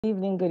Good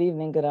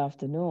evening, good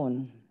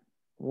afternoon.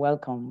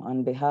 Welcome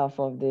on behalf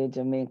of the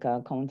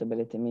Jamaica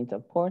Accountability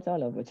Meetup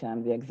Portal, of which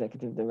I'm the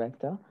Executive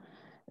Director,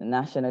 the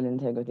National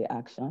Integrity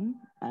Action,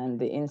 and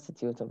the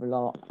Institute of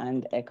Law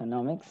and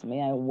Economics.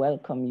 May I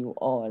welcome you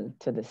all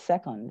to the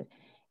second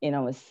in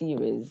our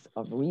series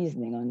of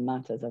reasoning on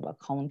matters of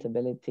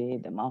accountability,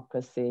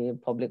 democracy,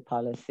 public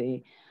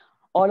policy,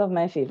 all of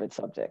my favorite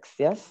subjects,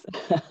 yes?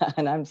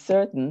 And I'm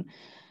certain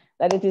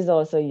that it is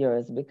also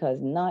yours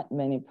because not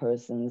many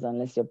persons,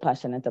 unless you're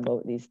passionate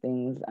about these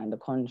things and the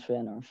country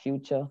and our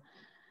future,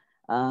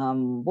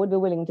 would be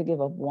willing to give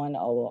up 1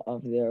 hour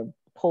of their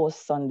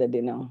post Sunday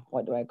dinner,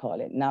 what do I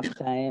call it, nap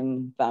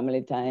time,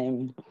 family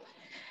time,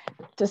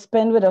 to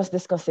spend with us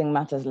discussing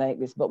matters like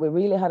this. But we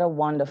really had a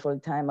wonderful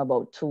time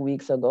about 2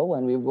 weeks ago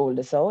when we rolled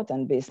this out.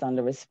 And based on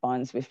the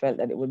response, we felt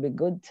that it would be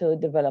good to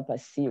develop a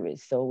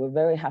series. So we're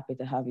very happy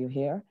to have you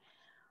here.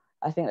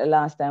 I think the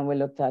last time we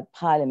looked at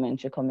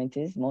parliamentary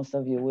committees, most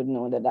of you would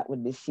know that that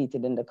would be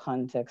seated in the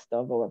context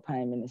of our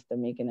Prime Minister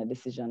making a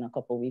decision a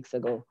couple of weeks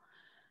ago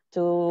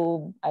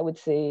to, I would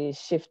say,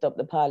 shift up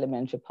the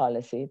parliamentary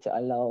policy to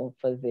allow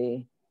for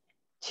the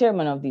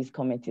chairman of these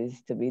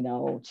committees to be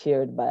now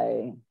chaired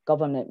by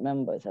government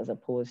members as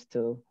opposed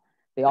to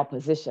the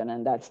opposition.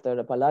 And that stirred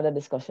up a lot of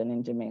discussion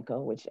in Jamaica,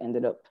 which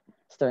ended up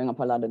stirring up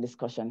a lot of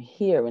discussion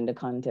here in the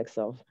context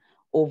of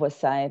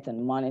oversight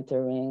and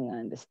monitoring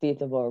and the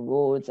state of our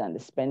roads and the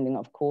spending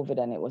of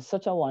COVID. And it was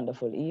such a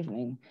wonderful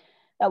evening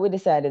that we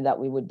decided that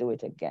we would do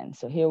it again.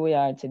 So here we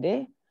are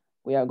today.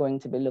 We are going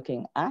to be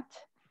looking at,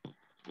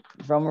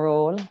 drum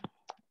roll,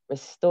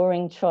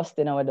 restoring trust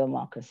in our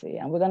democracy.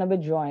 And we're going to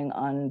be drawing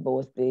on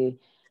both the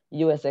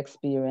US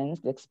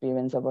experience, the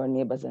experience of our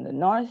neighbors in the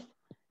North,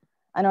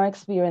 and our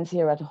experience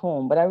here at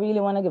home. But I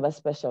really want to give a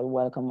special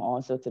welcome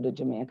also to the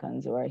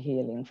Jamaicans who are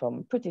hailing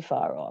from pretty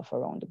far off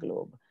around the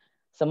globe.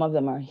 Some of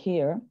them are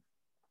here,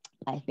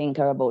 I think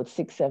are about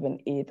 6, 7,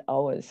 8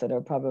 hours. So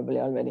they're probably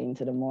already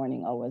into the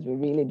morning hours. We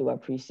really do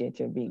appreciate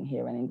your being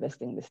here and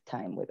investing this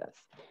time with us.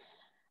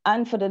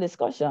 And for the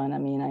discussion, I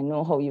mean, I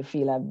know how you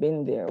feel. I've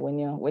been there. When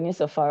you're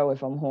so far away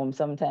from home,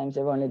 sometimes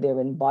you're only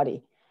there in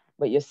body,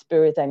 but your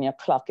spirit and your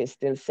clock is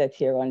still set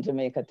here on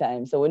Jamaica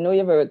time. So we know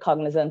you're very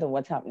cognizant of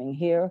what's happening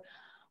here,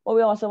 but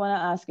we also want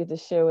to ask you to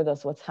share with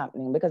us what's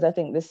happening, because I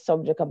think this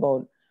subject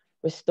about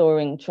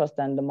restoring trust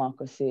and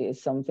democracy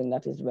is something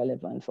that is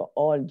relevant for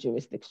all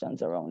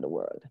jurisdictions around the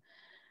world.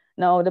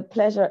 Now, the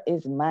pleasure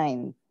is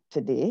mine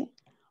today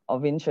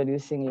of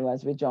introducing you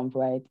as we jump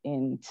right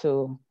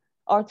into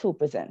our two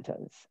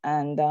presenters.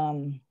 And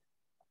I'm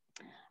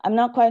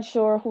not quite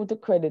sure who to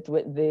credit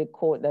with the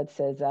quote that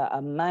says,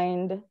 a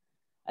mind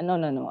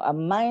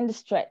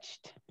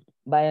stretched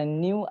by a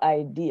new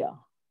idea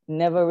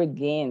never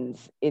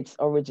regains its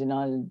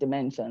original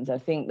dimensions. I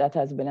think that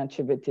has been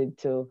attributed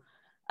to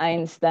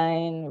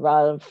Einstein,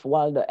 Ralph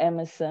Waldo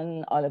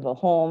Emerson, Oliver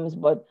Holmes,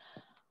 but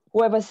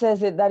whoever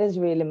says it, that is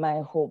really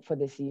my hope for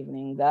this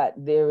evening, that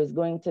there is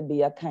going to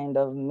be a kind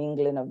of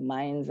mingling of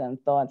minds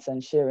and thoughts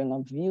and sharing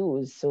of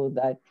views so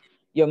that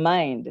your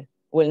mind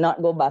will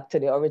not go back to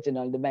the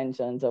original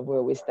dimensions of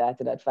where we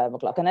started at 5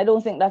 o'clock. And I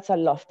don't think that's a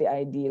lofty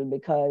ideal,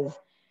 because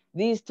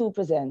these two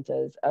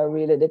presenters are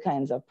really the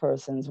kinds of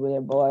persons where,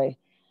 boy,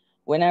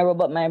 when I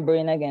rub up my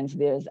brain against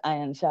theirs,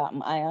 iron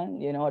sharpen iron,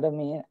 you know what I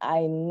mean?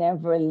 I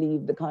never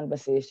leave the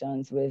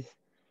conversations with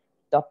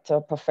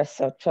Dr.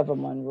 Professor Trevor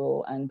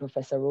Munroe and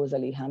Professor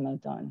Rosalea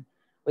Hamilton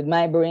with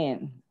my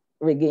brain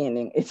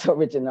regaining its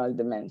original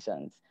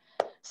dimensions.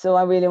 So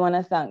I really want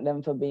to thank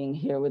them for being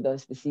here with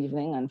us this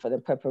evening and for the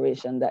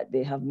preparation that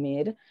they have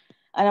made.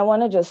 And I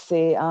want to just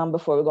say,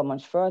 before we go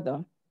much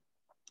further,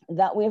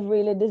 that we've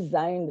really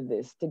designed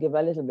this to give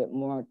a little bit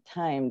more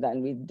time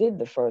than we did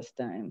the first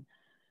time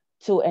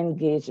to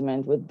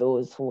engagement with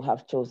those who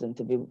have chosen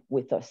to be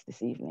with us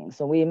this evening.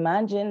 So we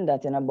imagine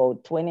that in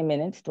about 20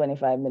 minutes,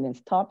 25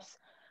 minutes tops,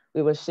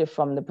 we will shift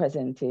from the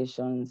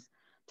presentations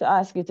to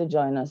ask you to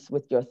join us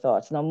with your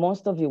thoughts. Now,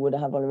 most of you would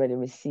have already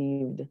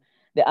received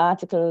the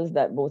articles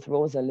that both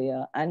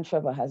Rosalea and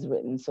Trevor has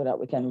written so that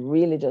we can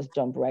really just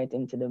jump right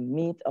into the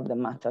meat of the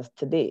matters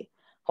today.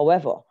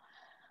 However,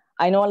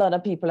 I know a lot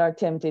of people are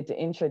tempted to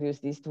introduce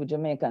these two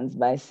Jamaicans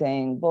by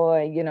saying,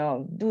 boy, you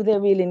know, do they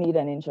really need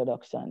an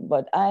introduction?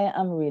 But I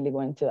am really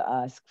going to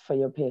ask for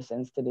your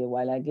patience today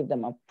while I give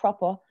them a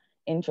proper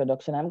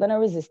introduction. I'm going to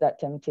resist that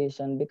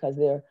temptation because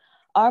there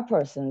are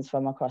persons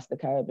from across the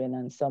Caribbean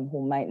and some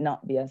who might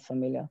not be as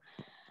familiar.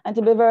 And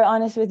to be very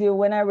honest with you,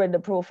 when I read the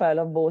profile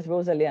of both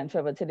Rosalie and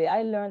Trevor today,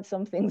 I learned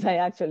some things I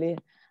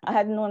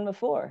hadn't known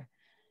before.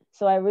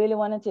 So I really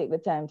want to take the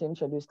time to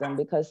introduce them,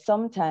 because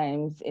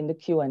sometimes in the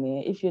Q&A,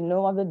 if you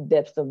know of the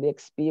depth of the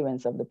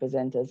experience of the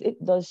presenters,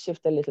 it does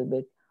shift a little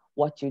bit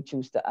what you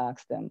choose to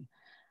ask them.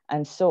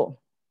 And so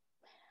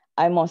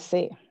I must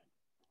say,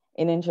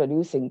 in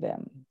introducing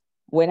them,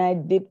 when I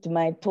dipped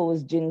my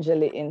toes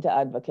gingerly into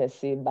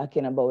advocacy back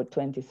in about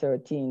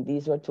 2013,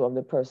 these were two of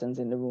the persons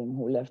in the room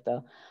who left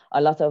a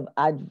lot of,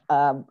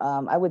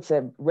 I would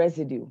say,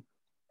 residue,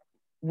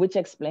 which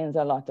explains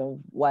a lot of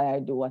why I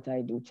do what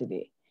I do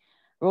today.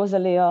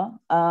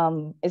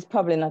 Rosalea is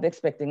probably not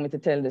expecting me to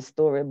tell the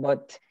story,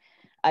 but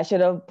I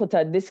should have put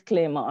a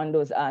disclaimer on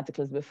those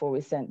articles before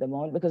we sent them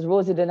out, because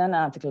Rosie did an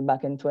article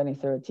back in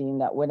 2013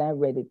 that when I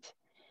read it,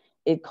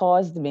 it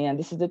caused me, and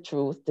this is the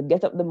truth, to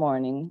get up the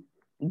morning,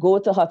 go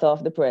to Hot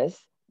Off the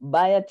Press,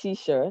 buy a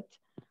t-shirt,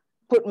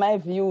 put my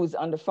views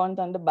on the front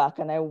and the back,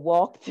 and I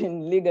walked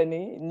in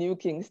Ligony, New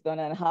Kingston,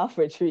 and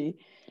Halfway Tree,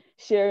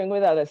 sharing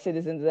with other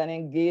citizens and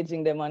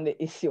engaging them on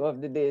the issue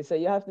of the day. So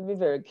you have to be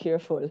very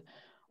careful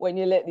when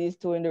you let these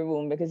two in the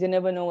room, because you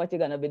never know what you're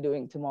going to be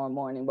doing tomorrow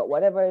morning. But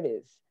whatever it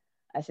is,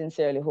 I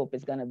sincerely hope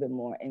it's going to be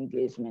more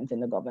engagement in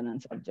the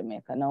governance of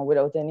Jamaica. Now,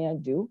 without any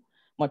ado,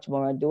 much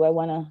more ado, I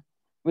want to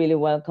really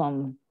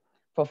welcome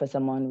Professor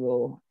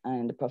Munroe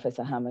and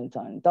Professor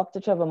Hamilton. Dr.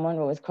 Trevor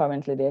Munroe is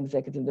currently the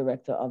Executive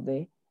Director of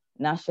the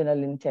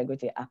National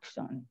Integrity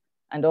Action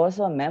and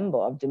also a member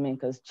of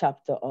Jamaica's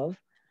chapter of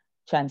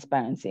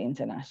Transparency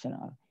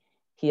International.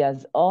 He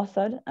has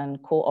authored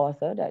and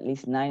co-authored at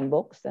least 9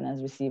 books and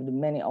has received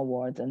many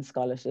awards and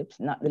scholarships,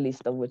 not the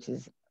least of which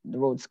is the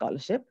Rhodes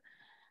Scholarship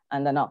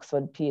and an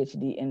Oxford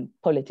PhD in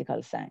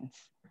political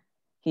science.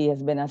 He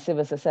has been a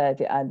civil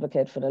society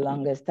advocate for the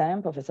longest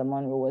time. Professor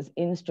Munroe was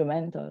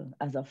instrumental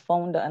as a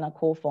founder and a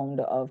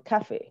co-founder of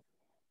CAFE,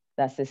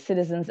 that's the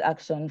Citizens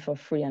Action for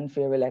Free and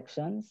Fair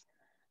Elections,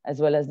 as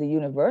well as the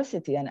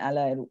University and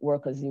Allied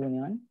Workers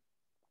Union,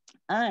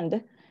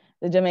 and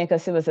the Jamaica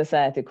Civil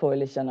Society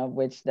Coalition, of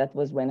which that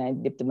was when I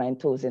dipped my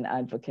toes in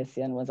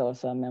advocacy and was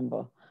also a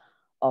member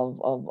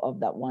of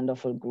that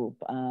wonderful group.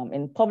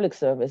 In public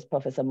service,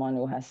 Professor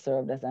Munroe has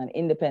served as an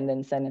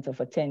independent senator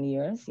for 10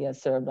 years. He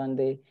has served on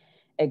the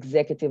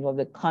executive of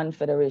the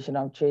Confederation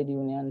of Trade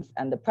Unions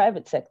and the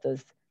private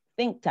sector's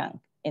think tank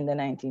in the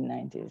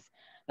 1990s.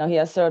 Now, he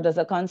has served as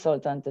a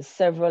consultant to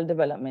several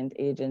development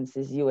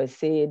agencies,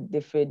 USAID,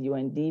 DFID,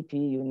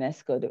 UNDP,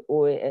 UNESCO, the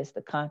OAS,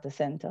 the Carter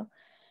Center.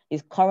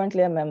 He's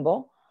currently a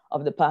member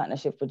of the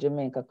Partnership for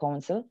Jamaica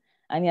Council,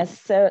 and he has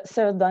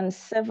served on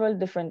several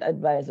different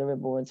advisory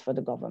boards for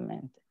the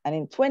government. And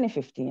in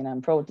 2015,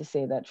 I'm proud to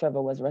say that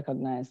Trevor was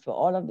recognized for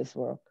all of this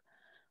work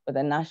with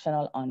the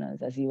national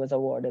honors as he was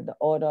awarded the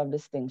Order of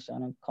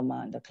Distinction of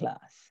Commander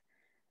Class.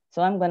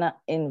 So I'm gonna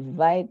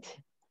invite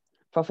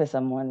Professor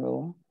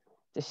Munroe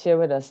to share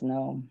with us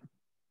now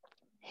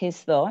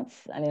his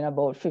thoughts. And in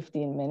about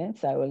 15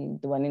 minutes, I will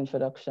do an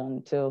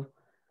introduction to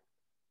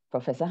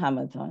Professor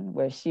Hamilton,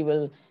 where she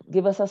will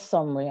give us a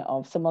summary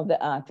of some of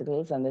the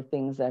articles and the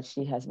things that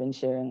she has been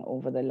sharing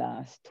over the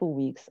last 2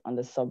 weeks on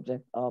the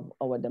subject of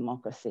our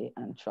democracy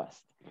and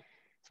trust.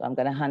 So I'm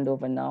gonna hand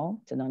over now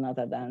to none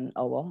other than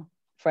our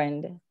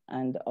friend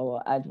and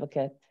our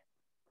advocate,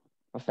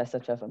 Professor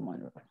Trevor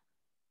Munroe.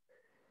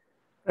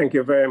 Thank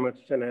you very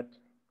much, Jeanette.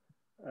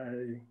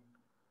 I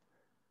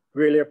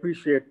really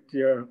appreciate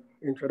your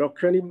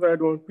introduction, even though I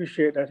don't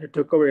appreciate that it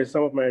took away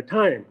some of my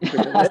time.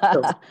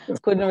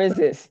 Couldn't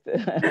resist.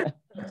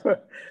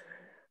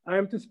 I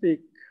am to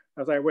speak,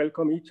 as I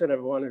welcome each and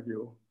every one of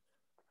you,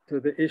 to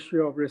the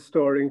issue of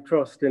restoring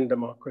trust in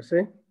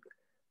democracy,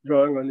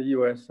 drawing on the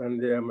US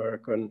and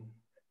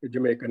the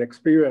Jamaican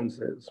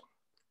experiences.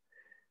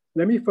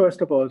 Let me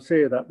first of all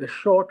say that the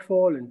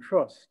shortfall in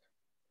trust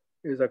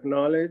is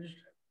acknowledged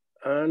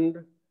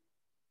and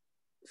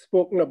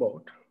spoken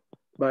about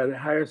by the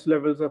highest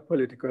levels of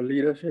political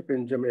leadership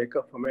in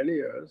Jamaica for many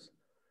years.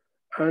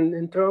 And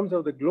in terms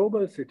of the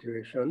global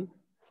situation,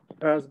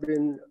 has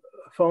been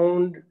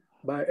found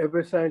by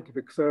every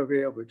scientific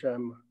survey of which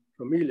I'm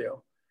familiar,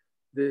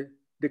 the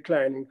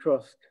declining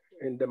trust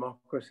in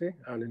democracy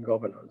and in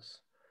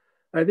governance.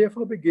 I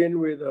therefore begin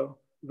with a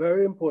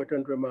very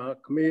important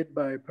remark made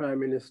by Prime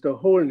Minister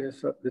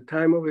Holness at the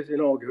time of his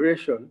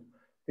inauguration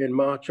in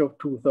March of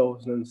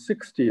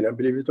 2016, I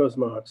believe it was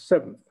March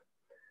 7th.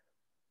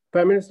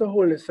 Prime Minister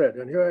Holness said,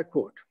 and here I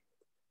quote,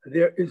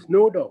 "There is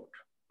no doubt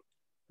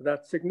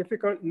that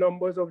significant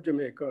numbers of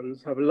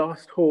Jamaicans have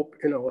lost hope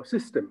in our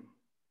system.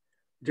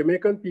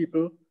 Jamaican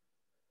people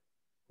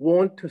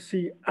want to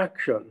see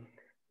action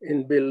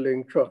in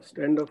building trust,"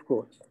 end of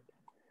quote.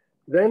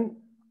 Then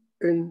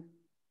in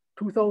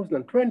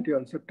 2020,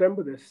 on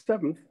September the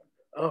 7th,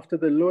 after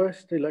the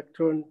lowest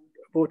electoral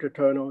voter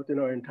turnout in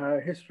our entire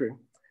history,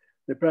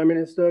 the Prime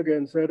Minister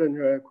again said, and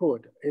here I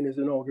quote, in his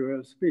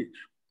inaugural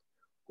speech,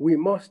 "We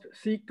must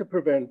seek to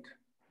prevent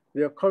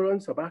the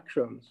occurrence of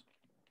actions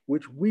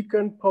which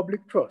weaken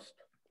public trust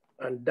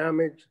and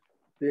damage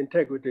the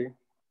integrity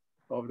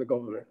of the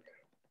government,"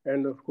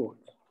 end of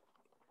quote.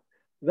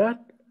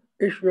 That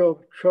issue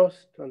of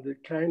trust and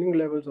declining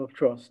levels of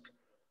trust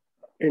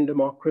in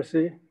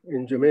democracy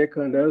in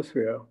Jamaica and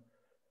elsewhere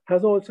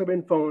has also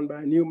been found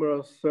by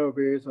numerous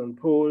surveys and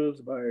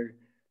polls by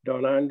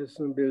Don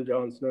Anderson, Bill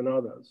Johnson, and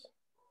others.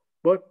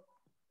 But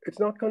it's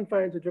not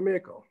confined to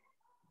Jamaica.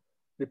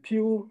 The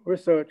Pew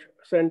Research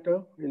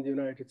Center in the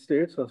United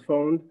States has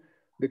found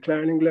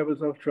declining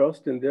levels of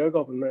trust in their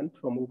government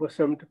from over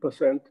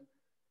 70%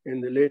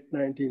 in the late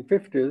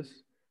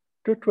 1950s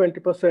to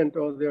 20%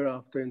 or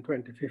thereafter in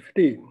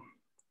 2015.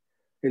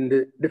 In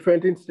the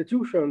different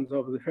institutions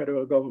of the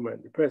federal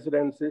government, the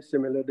presidency,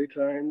 similar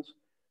declines,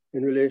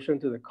 in relation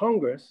to the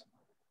Congress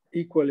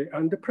equally,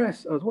 and the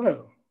press as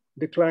well,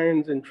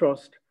 declines in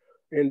trust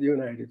in the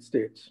United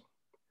States.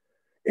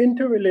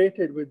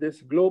 Interrelated with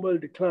this global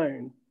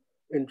decline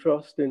in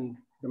trust in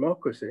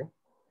democracy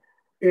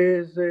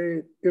is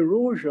an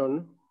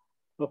erosion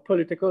of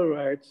political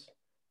rights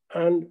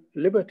and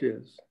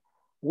liberties,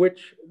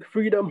 which the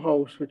Freedom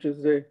House, which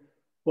is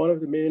one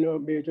of the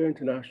major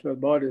international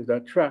bodies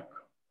that track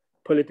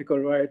political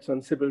rights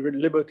and civil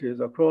liberties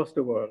across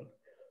the world,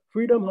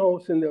 Freedom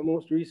House, in their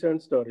most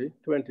recent study,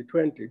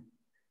 2020,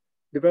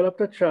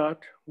 developed a chart,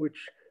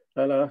 which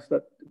I'll ask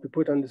that to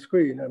put on the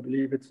screen, I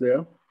believe it's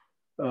there,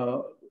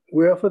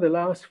 where for the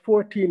last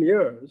 14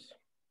 years,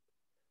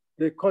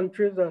 the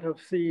countries that have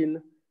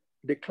seen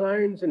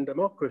declines in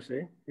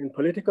democracy, in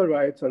political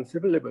rights and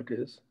civil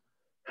liberties,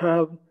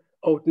 have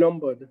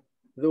outnumbered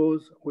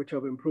those which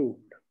have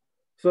improved.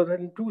 So that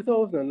in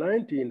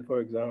 2019,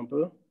 for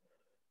example,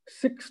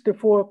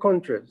 64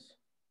 countries,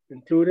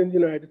 including the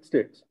United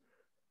States,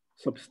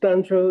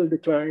 substantial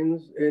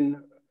declines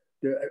in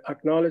the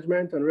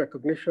acknowledgement and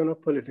recognition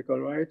of political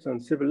rights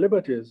and civil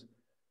liberties.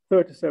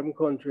 37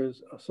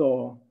 countries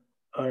saw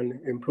an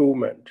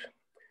improvement.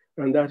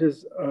 And that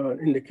is an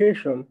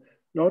indication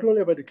not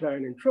only of a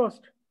decline in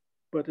trust,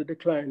 but a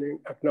declining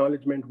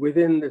acknowledgement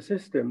within the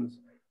systems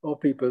of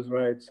people's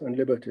rights and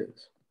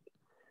liberties.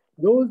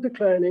 Those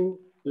declining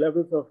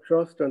levels of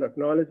trust and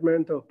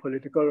acknowledgement of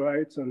political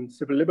rights and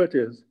civil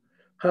liberties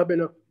have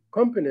been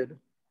accompanied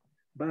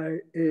by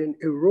an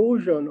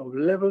erosion of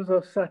levels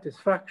of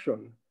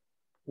satisfaction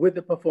with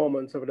the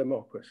performance of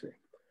democracy.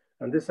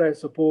 And this, I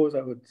suppose,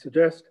 I would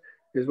suggest,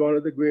 is one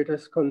of the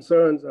greatest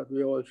concerns that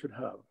we all should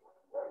have.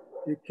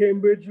 The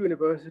Cambridge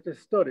University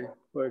study,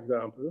 for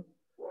example,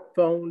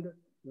 found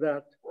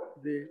that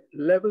the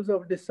levels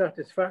of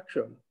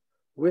dissatisfaction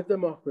with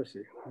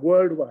democracy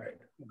worldwide,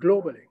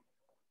 globally,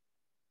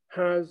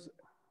 has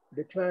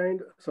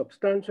declined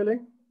substantially,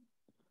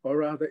 or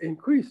rather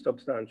increased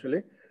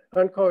substantially,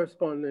 and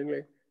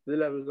correspondingly, the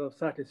levels of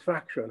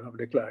satisfaction have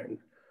declined.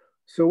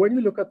 So when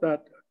you look at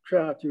that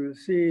chart, you will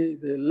see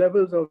the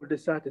levels of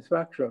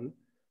dissatisfaction,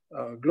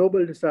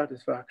 global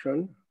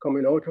dissatisfaction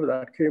coming out of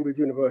that Cambridge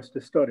University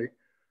study,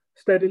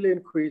 steadily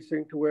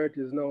increasing to where it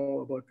is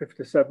now about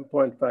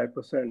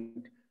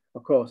 57.5%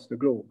 across the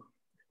globe,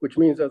 which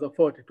means there's a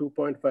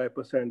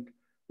 42.5%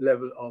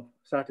 level of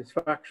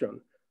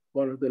satisfaction,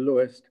 one of the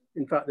lowest,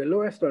 in fact, the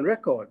lowest on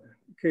record,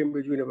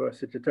 Cambridge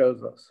University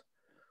tells us.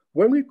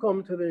 When we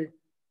come to the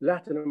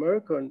Latin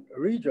American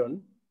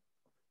region,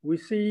 we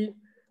see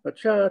a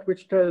chart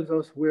which tells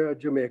us where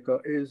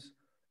Jamaica is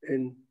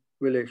in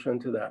relation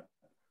to that.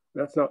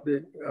 That's not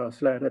the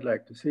slide I'd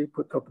like to see.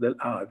 Put up the,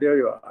 there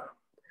you are.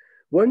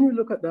 When you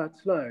look at that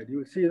slide, you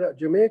will see that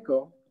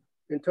Jamaica,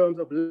 in terms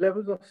of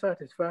levels of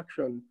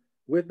satisfaction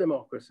with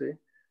democracy,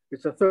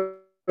 it's a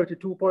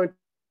 32.2%.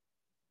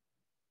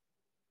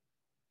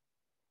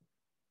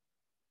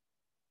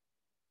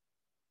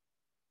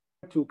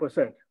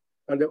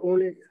 And there are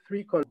only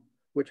 3 countries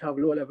which have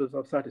lower levels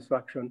of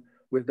satisfaction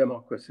with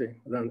democracy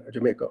than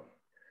Jamaica.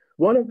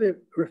 One of the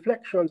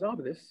reflections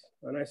of this,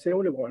 and I say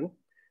only one,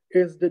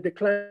 is the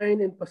decline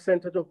in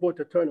percentage of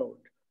voter turnout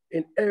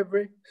in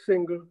every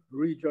single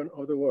region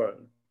of the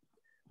world.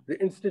 The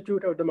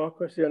Institute of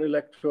Democracy and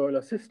Electoral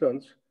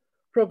Assistance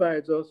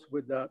provides us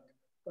with that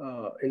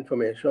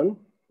information.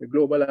 The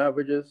global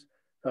averages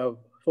have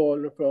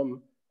fallen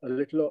from a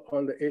little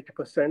under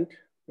 80%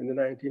 in the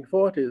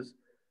 1940s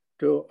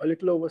to a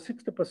little over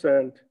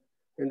 60%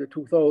 in the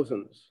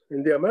 2000s.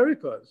 In the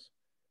Americas,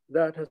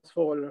 that has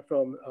fallen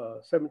from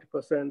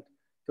 70%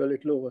 to a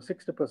little over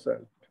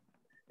 60%.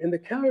 In the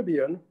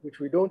Caribbean, which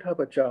we don't have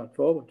a chart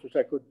for, which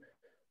I could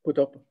put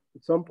up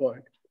at some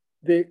point,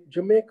 the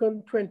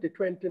Jamaican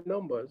 2020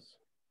 numbers,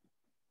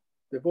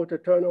 the voter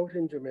turnout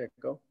in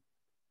Jamaica,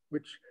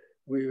 which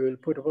we will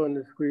put up on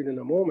the screen in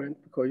a moment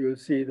because you'll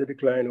see the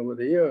decline over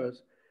the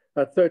years,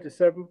 at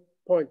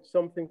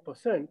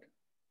 37-point-something%,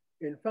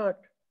 in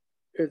fact,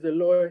 is the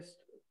lowest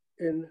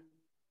in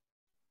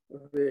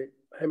the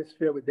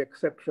hemisphere with the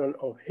exception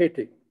of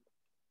Haiti.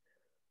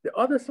 The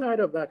other side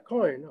of that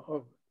coin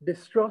of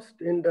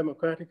distrust in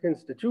democratic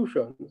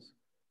institutions,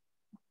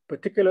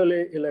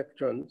 particularly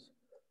elections,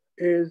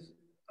 is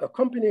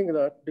accompanying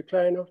that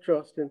decline of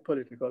trust in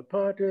political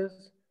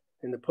parties,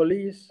 in the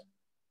police,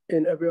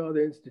 in every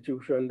other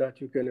institution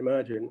that you can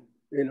imagine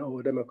in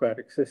our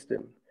democratic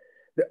system.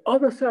 The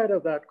other side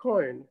of that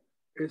coin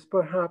is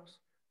perhaps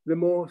the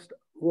most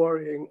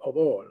worrying of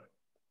all,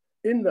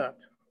 in that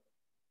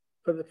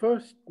for the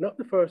first, not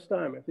the first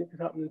time, I think it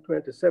happened in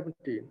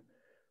 2017,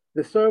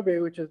 the survey,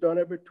 which is done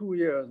every 2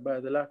 years by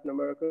the Latin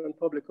American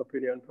Public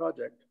Opinion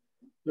Project,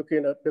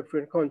 looking at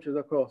different countries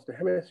across the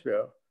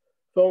hemisphere,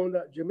 found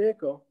that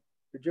Jamaica,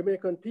 the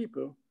Jamaican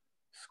people,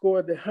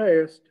 scored the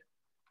highest,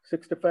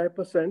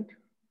 65%,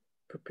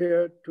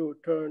 prepared to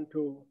turn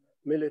to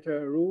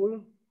military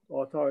rule,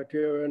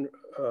 authoritarian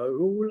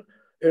rule,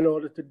 in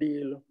order to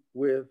deal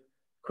with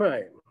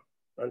crime,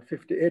 and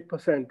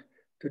 58%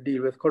 to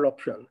deal with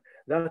corruption.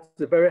 That's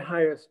the very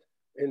highest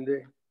in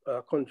the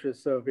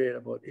countries surveyed,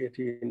 about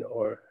 18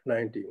 or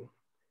 19.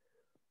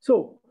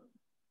 So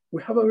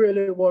we have a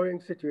really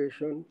worrying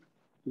situation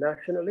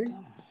nationally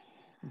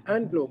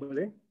and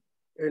globally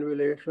in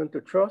relation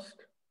to trust,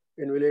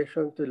 in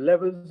relation to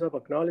levels of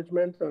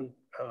acknowledgement and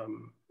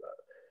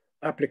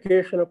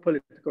application of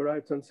political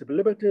rights and civil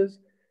liberties,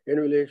 in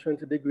relation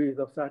to degrees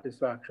of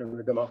satisfaction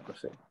with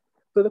democracy.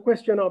 So the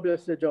question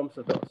obviously jumps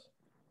at us.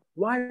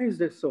 Why is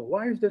this so?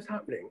 Why is this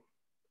happening?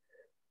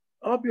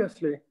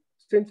 Obviously,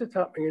 since it's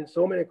happening in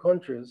so many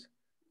countries,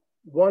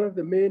 one of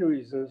the main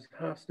reasons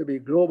has to be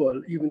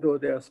global, even though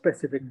they are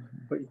specific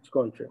for each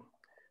country.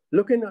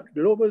 Looking at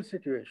global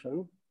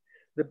situation,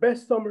 the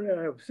best summary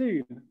I have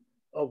seen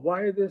of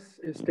why this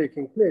is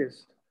taking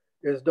place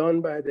is done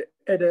by the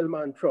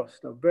Edelman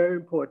Trust, a very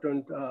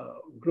important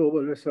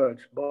global research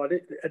body,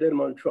 the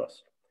Edelman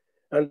Trust.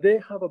 And they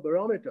have a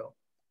barometer.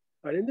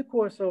 And in the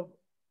course of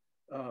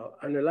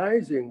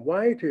analyzing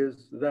why it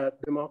is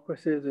that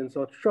democracy is in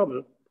such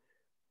trouble,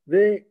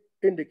 they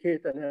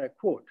indicate, and I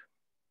quote,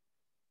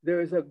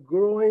 there is a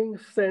growing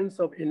sense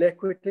of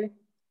inequity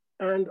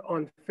and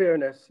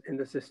unfairness in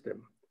the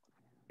system.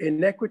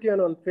 Inequity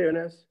and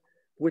unfairness,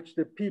 which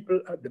the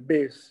people at the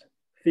base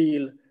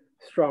feel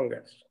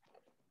strongest.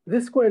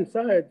 This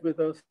coincides with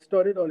a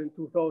study done in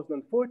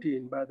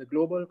 2014 by the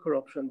Global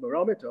Corruption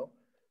Barometer,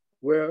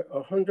 where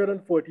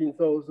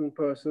 114,000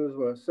 persons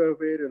were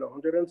surveyed in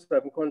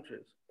 107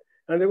 countries.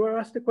 And they were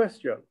asked the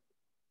question,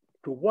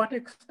 to what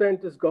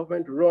extent is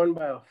government run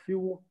by a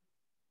few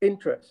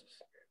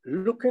interests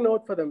looking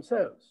out for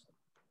themselves,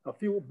 a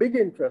few big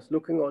interests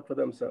looking out for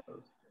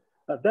themselves?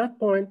 At that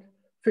point,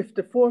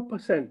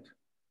 54%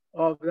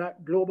 of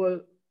that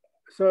global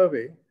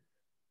survey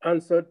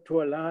answered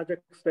to a large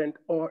extent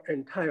or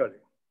entirely.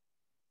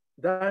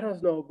 That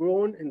has now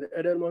grown in the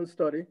Edelman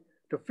study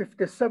to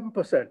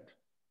 57%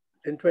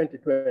 in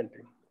 2020.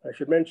 I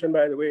should mention,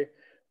 by the way,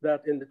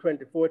 that in the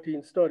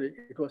 2014 study,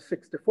 it was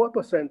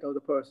 64% of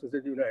the persons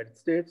in the United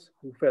States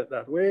who felt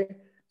that way,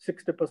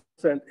 60%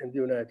 in the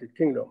United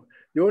Kingdom.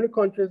 The only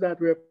countries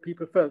where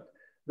people felt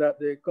that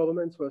the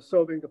governments were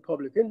serving the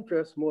public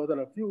interest more than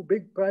a few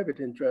big private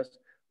interests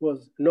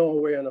was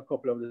Norway and a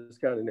couple of the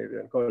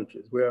Scandinavian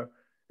countries, where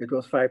it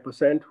was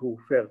 5% who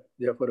felt,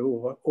 therefore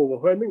the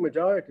overwhelming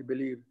majority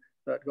believed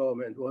that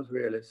government was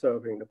really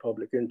serving the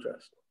public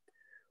interest.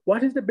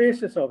 What is the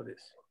basis of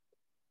this?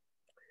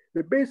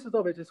 The basis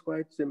of it is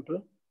quite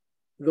simple,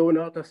 though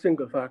not a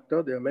single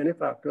factor. There are many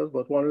factors,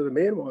 but one of the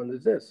main ones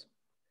is this: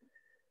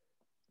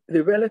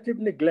 the relative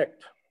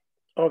neglect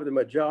of the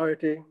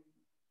majority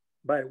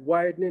by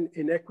widening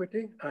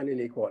inequity and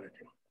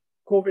inequality.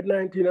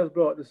 COVID-19 has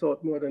brought this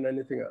out more than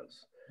anything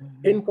else.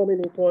 Income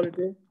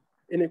inequality,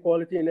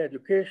 inequality in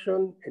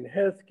education, in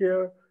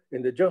healthcare,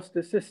 in the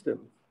justice system.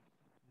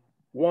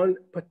 One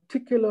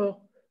particular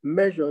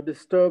measure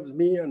disturbs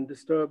me and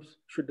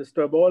should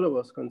disturb all of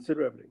us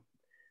considerably.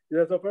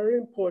 There's a very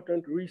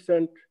important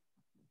recent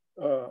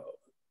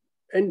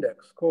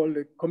index called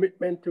the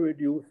Commitment to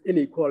Reduce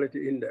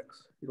Inequality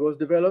Index. It was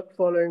developed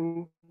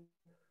following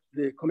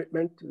the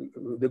commitment,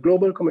 the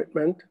global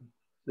commitment,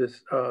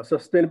 this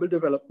Sustainable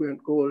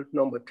Development Goal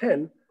number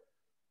 10,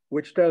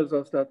 which tells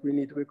us that we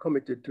need to be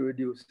committed to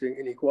reducing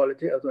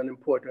inequality as an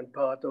important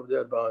part of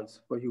the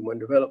advance for human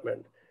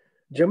development.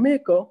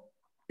 Jamaica,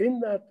 in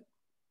that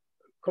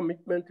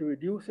commitment to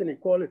reduce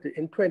inequality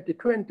in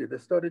 2020, the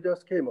study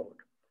just came out,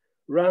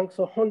 ranks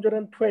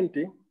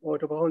 120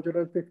 out of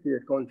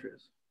 158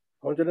 countries.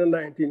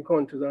 119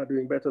 countries are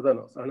doing better than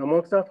us. And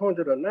amongst that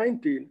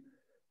 119,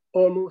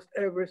 almost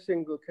every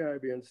single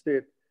Caribbean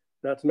state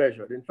that's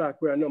measured. In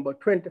fact, we are number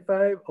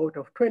 25 out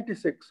of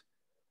 26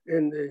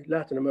 in the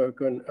Latin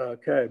American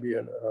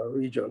Caribbean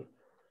region.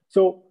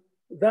 So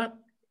that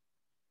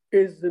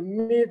is the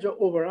major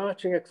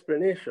overarching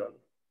explanation.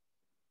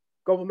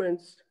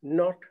 Governments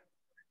not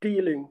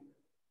dealing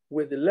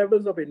with the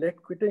levels of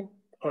inequity,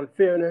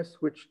 unfairness,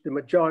 which the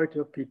majority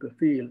of people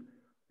feel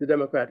the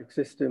democratic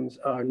systems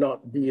are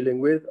not dealing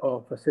with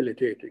or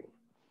facilitating.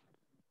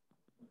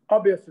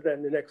 Obviously,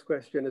 then the next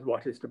question is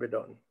what is to be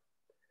done?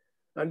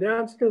 And the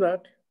answer to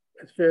that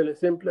is fairly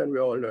simple, and we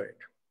all know it.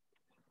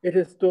 It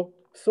is to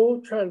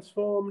so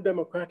transform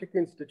democratic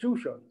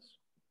institutions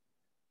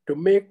to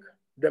make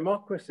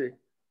democracy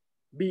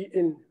be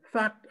in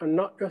fact, and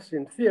not just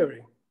in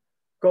theory,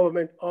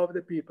 government of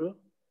the people,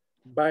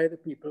 by the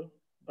people,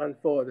 and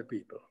for the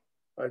people.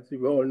 As we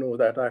all know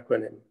that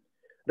acronym.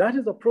 That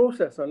is a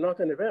process and not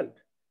an event.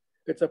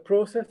 It's a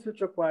process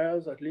which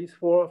requires at least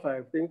 4 or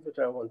 5 things which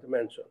I want to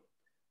mention.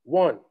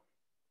 1,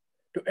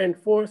 to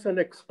enforce and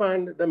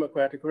expand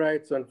democratic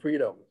rights and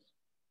freedoms.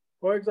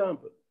 For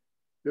example,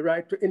 the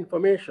right to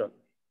information,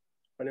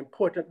 an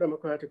important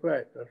democratic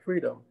right and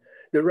freedom.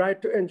 The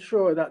right to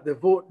ensure that the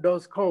vote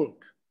does count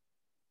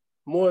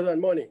more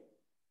than money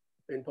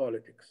in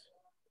politics.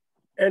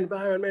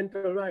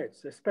 Environmental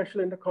rights,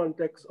 especially in the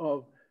context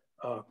of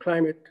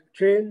climate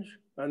change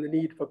and the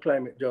need for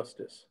climate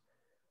justice.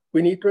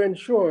 We need to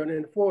ensure and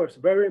enforce,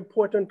 very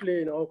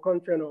importantly in our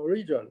country and our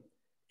region,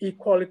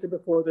 equality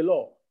before the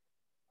law.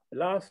 The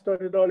last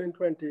study done in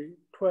 2020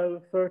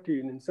 12,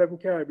 13 in 7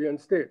 Caribbean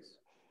states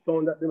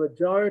found that the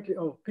majority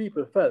of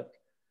people felt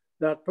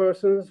that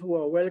persons who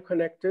are well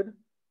connected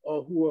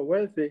or who are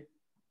wealthy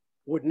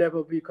would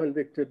never be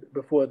convicted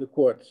before the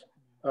courts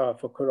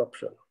for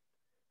corruption.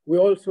 We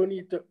also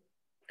need to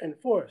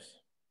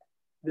enforce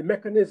the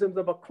mechanisms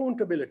of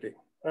accountability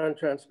and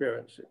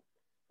transparency.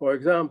 For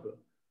example,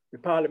 the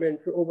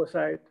parliamentary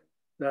oversight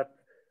that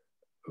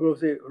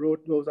Rosie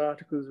wrote those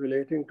articles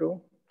relating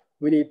to.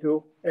 We need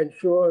to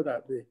ensure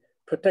that the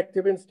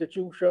protective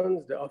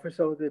institutions, the Office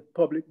of the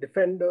Public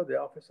Defender, the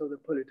Office of the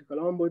Political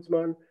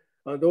Ombudsman,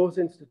 and those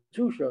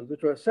institutions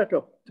which were set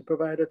up to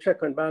provide a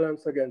check and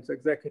balance against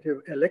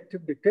executive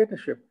elective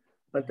dictatorship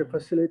and to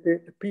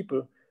facilitate the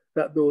people,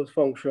 that those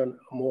function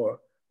more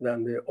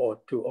than they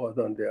ought to or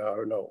than they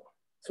are now.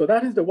 So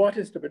that is the what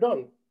is to be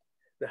done.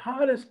 The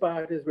hardest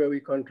part is where we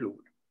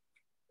conclude.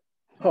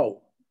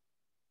 How?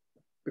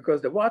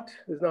 Because the what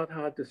is not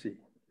hard to see.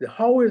 The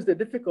how is the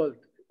difficult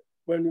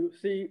when you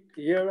see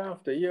year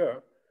after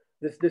year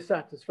this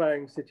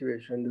dissatisfying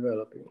situation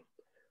developing.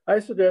 I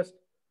suggest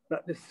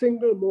that the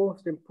single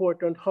most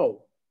important how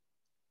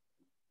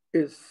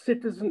is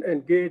citizen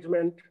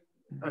engagement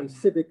and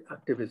civic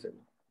activism.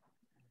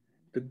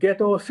 To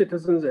get our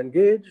citizens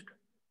engaged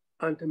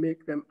and to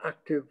make them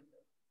active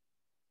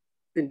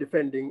in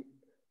defending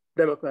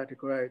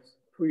democratic rights,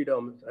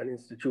 freedoms, and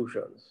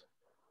institutions.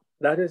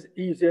 That is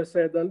easier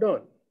said than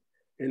done.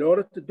 In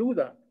order to do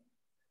that,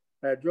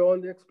 I draw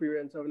on the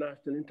experience of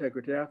National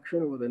Integrity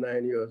Action over the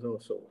 9 years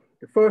or so.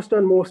 The first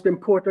and most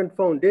important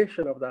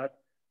foundation of that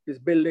is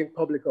building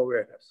public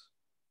awareness.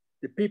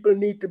 The people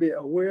need to be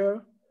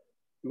aware.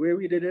 The way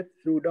we did it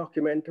through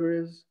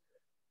documentaries,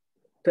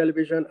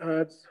 television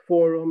ads,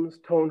 forums,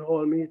 town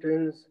hall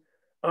meetings,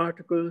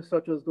 articles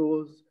such as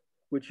those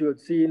which you had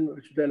seen,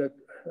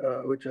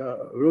 which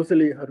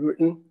Rosalea had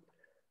written,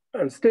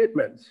 and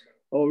statements.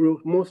 Our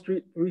most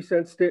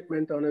recent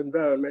statement on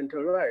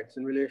environmental rights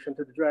in relation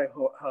to the dry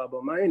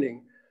harbor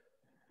mining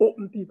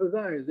opened people's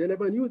eyes. They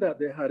never knew that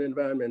they had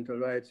environmental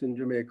rights in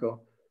Jamaica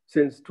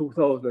since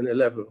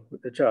 2011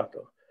 with the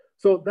charter.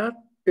 So that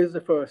is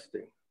the first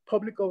thing,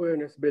 public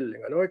awareness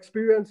building. And our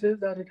experience is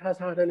that it has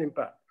had an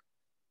impact.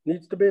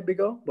 Needs to be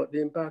bigger, but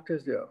the impact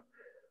is there.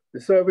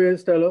 The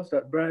surveys tell us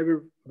that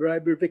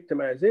bribery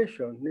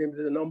victimization,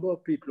 namely the number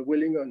of people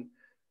willing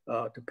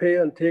to pay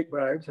and take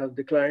bribes, has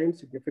declined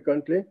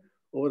significantly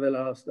over the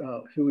last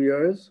few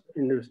years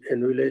in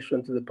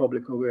relation to the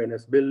public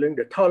awareness building.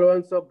 The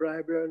tolerance of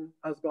bribery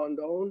has gone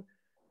down.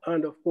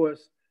 And of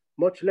course,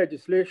 much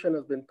legislation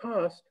has been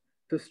passed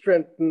to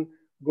strengthen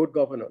good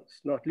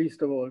governance, not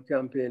least of all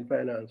campaign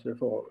finance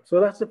reform. So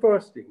that's the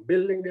first thing,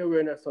 building the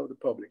awareness of the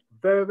public.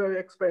 Very, very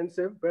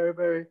expensive,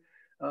 very,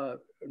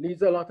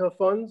 needs a lot of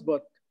funds,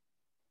 but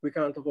we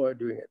can't avoid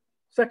doing it.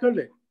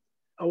 Secondly,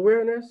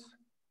 awareness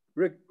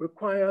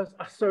requires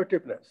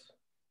assertiveness.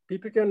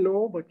 People can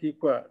know, but keep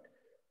quiet.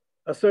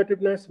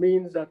 Assertiveness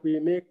means that we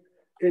make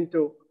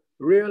into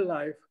real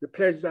life the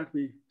pledge that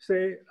we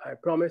say, I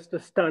promise to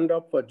stand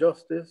up for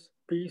justice,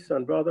 peace,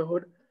 and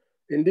brotherhood.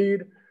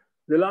 Indeed,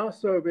 the last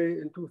survey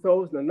in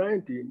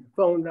 2019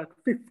 found that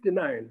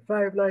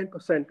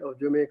 59% of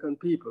Jamaican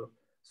people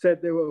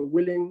said they were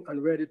willing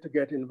and ready to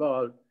get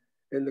involved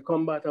in the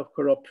combat of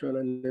corruption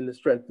and in the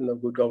strengthening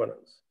of good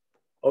governance.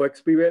 Our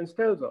experience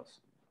tells us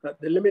that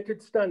the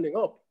limited standing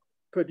up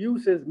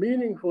produces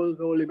meaningful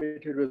though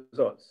limited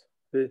results.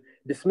 The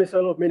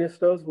dismissal of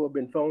ministers who have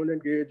been found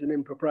engaged in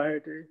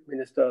impropriety,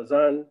 Minister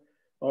Zan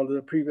under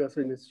the previous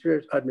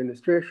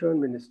administration,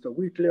 Minister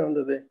Wheatley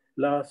under the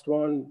last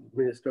one,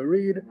 Minister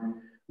Reid.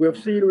 We have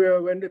seen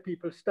where when the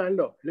people stand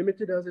up,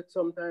 limited as it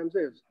sometimes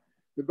is,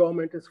 the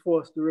government is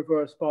forced to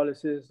reverse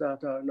policies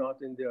that are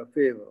not in their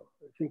favor.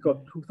 Think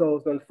of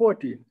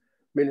 2014,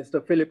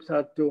 Minister Phillips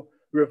had to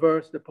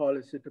reverse the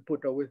policy to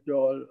put a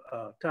withdrawal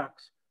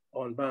tax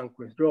on bank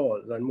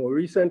withdrawals. And more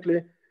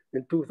recently,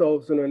 in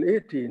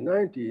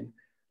 2018-19,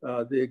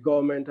 the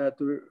government had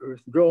to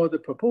withdraw the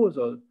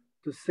proposal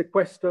to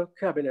sequester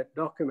cabinet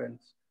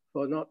documents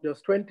for not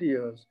just 20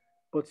 years,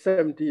 but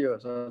 70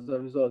 years as a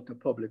result of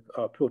public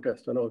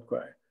protest and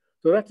outcry.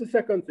 So that's the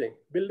second thing,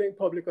 building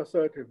public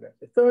assertiveness.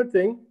 The third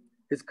thing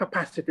is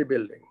capacity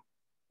building.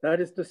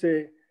 That is to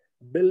say,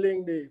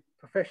 building the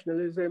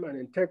professionalism and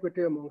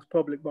integrity amongst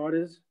public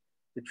bodies,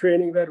 the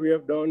training that we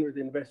have done with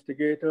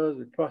investigators,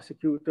 with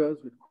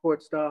prosecutors, with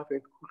court staff,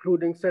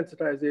 including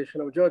sensitization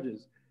of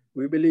judges,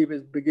 we believe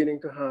is beginning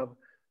to have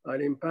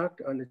an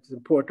impact, and it's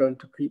important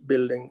to keep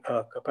building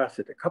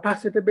capacity.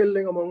 Capacity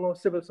building among our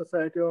civil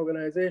society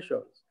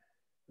organizations.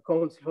 The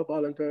Council for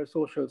Voluntary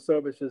Social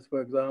Services,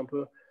 for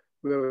example,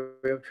 where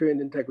we have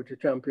trained integrity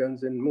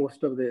champions in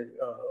most of the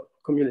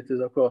communities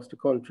across the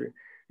country.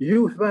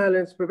 Youth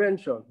violence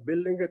prevention,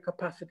 building the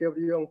capacity of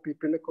the young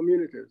people in the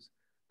communities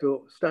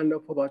to stand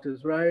up for what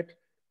is right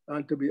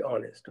and to be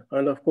honest.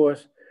 And of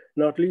course,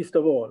 not least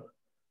of all,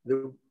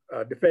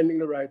 defending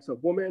the rights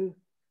of women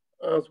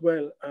as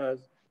well as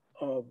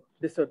of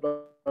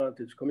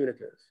disadvantaged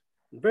communities.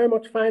 And very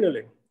much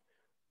finally,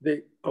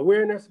 the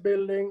awareness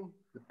building,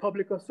 the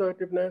public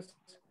assertiveness,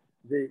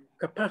 the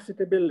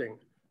capacity building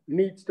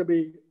needs to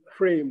be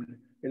framed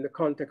in the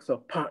context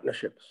of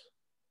partnerships.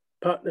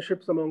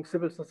 Partnerships among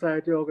civil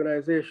society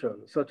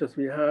organizations, such as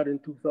we had in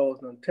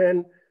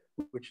 2010,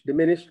 which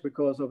diminished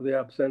because of the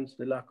absence,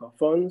 the lack of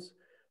funds.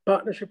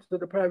 Partnerships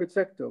with the private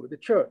sector, with the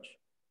church.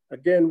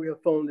 Again, we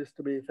have found this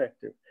to be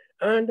effective.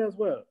 And as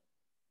well,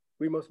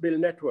 we must build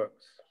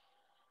networks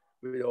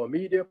with our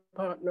media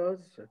partners.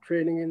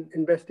 Training in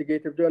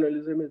investigative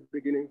journalism is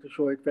beginning to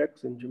show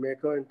effects in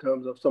Jamaica in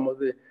terms of some of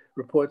the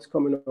reports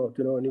coming out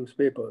in our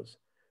newspapers.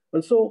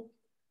 And so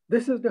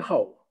this is the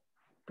how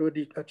to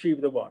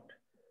achieve the what.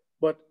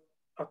 But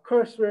a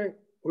cursory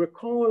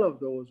recall of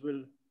those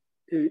will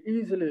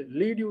easily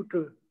lead you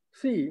to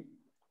see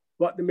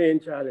what the main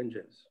challenge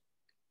is.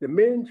 The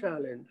main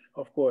challenge,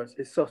 of course,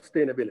 is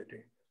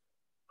sustainability.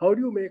 How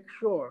do you make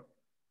sure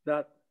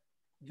that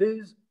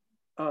these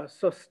are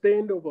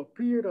sustained over a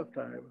period of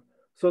time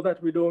so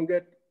that we don't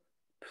get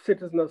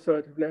citizen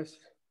assertiveness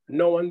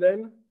now and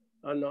then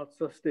and not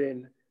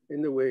sustained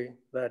in the way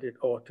that it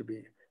ought to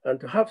be? And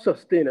to have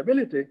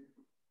sustainability,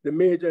 the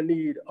major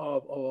need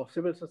of our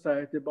civil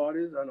society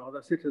bodies and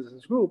other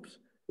citizens groups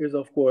is,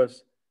 of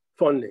course,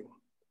 funding.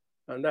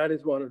 And that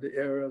is one of the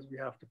areas we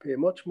have to pay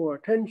much more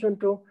attention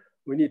to.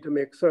 We need to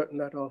make certain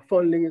that our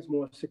funding is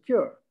more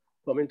secure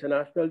from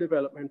international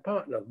development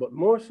partners, but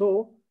more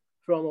so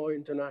from our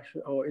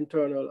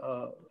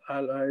internal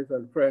allies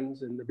and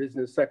friends in the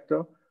business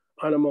sector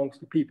and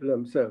amongst the people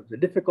themselves. The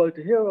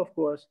difficulty here, of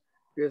course,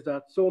 is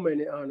that so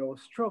many are now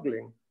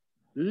struggling,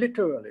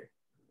 literally,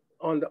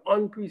 under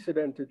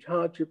unprecedented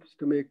hardships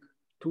to make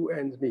two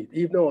ends meet.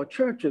 Even our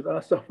churches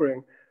are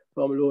suffering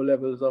from low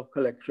levels of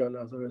collection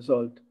as a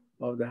result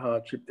of the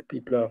hardship that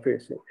people are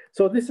facing.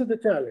 So this is the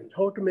challenge,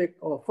 how to make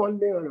our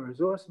funding and our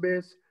resource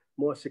base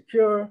more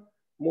secure,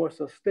 more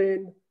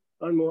sustained,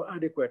 and more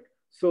adequate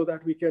so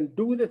that we can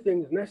do the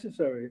things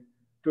necessary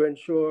to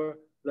ensure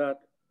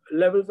that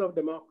levels of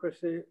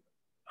democracy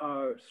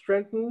are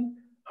strengthened,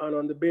 and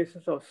on the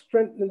basis of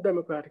strengthening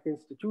democratic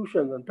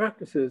institutions and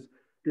practices,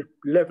 the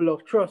level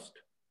of trust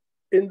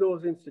in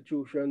those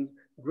institutions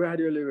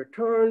gradually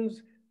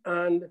returns,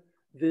 and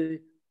the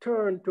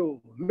turn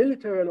to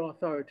military and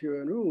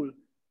authoritarian rule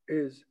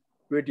is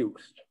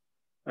reduced.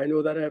 I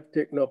know that I've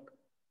taken up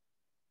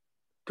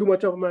too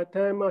much of my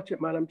time,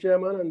 Madam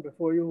Chairman, and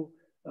before you,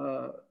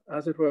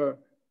 as it were,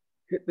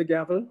 hit the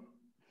gavel,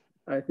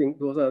 I think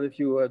those are the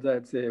few words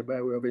I'd say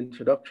by way of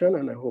introduction,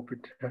 and I hope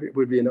it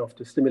will be enough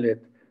to stimulate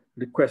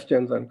the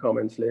questions and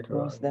comments later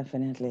on. Most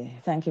definitely.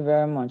 Thank you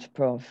very much,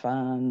 Prof.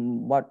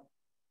 What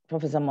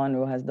Professor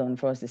Munroe has done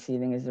for us this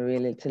evening is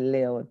really to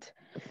lay out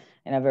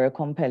in a very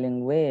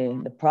compelling way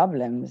the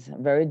problems,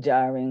 very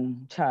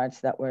jarring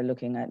charts that we're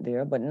looking at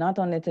there, but not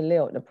only to lay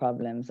out the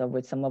problems, of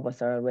which some of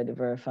us are already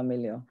very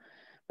familiar,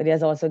 but he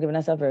has also given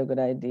us a very good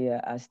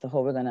idea as to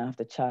how we're going to have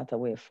to chart a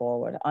way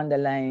forward.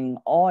 Underlying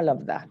all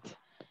of that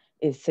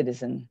is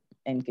citizen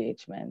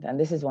engagement. And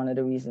this is one of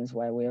the reasons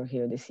why we're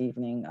here this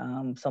evening.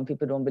 Some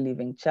people don't believe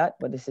in chat,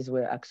 but this is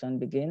where action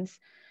begins.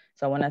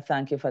 So I want to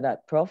thank you for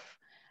that, Prof.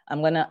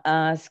 I'm going to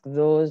ask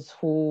those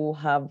who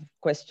have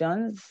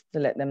questions to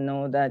let them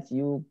know that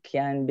you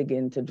can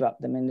begin to drop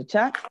them in the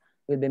chat.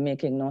 We'll be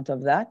making note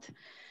of that.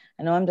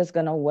 And now I'm just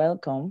going to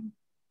welcome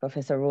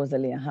Professor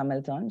Rosalea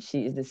Hamilton.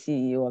 She is the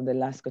CEO of the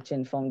Lasco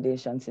Chin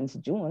Foundation since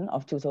June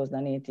of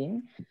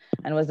 2018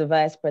 and was the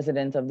Vice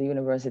President of the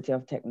University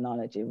of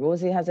Technology.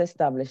 Rosie has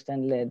established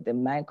and led the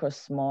Micro,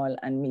 Small,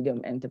 and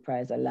Medium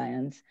Enterprise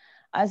Alliance,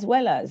 as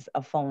well as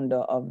a founder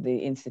of the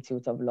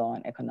Institute of Law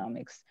and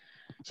Economics.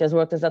 She has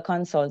worked as a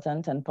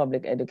consultant and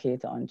public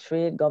educator on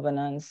trade,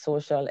 governance,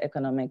 social,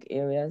 economic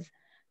areas,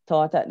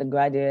 taught at the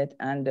graduate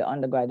and the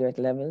undergraduate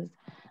levels,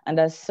 and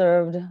has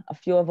served a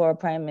few of our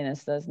prime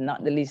ministers,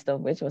 not the least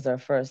of which was our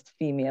first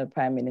female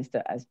prime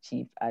minister as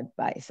chief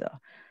advisor.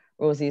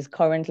 Rosie is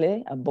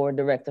currently a board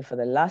director for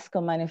the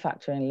Lasco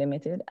Manufacturing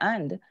Limited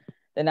and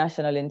the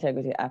National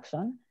Integrity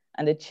Action,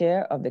 and the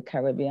chair of the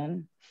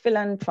Caribbean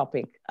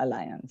Philanthropic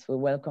Alliance. We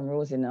welcome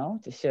Rosie now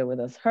to share with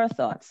us her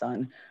thoughts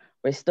on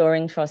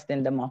restoring trust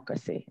in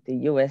democracy, the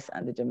US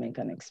and the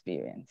Jamaican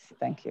experience.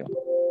 Thank you.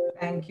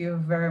 Thank you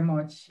very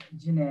much,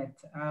 Jeanette.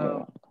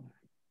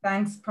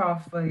 Thanks,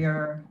 Prof, for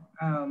your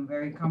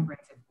very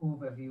comprehensive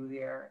overview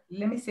there.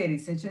 Let me say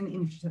this, it's an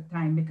interest of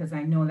time because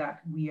I know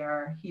that we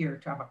are here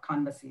to have a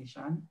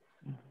conversation.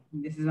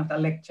 This is not a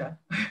lecture.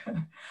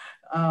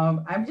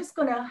 I'm just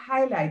gonna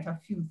highlight a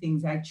few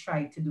things I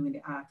tried to do in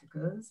the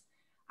articles.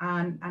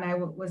 And I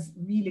was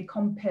really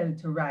compelled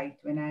to write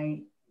when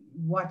I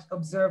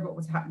observed what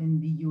was happening in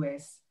the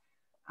US,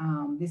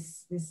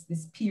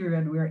 this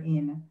period we're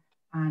in,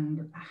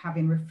 and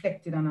having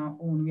reflected on our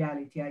own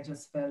reality, I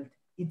just felt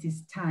it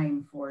is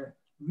time for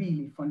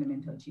really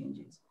fundamental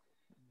changes.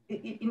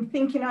 In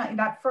thinking in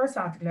that first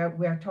article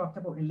where I talked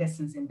about the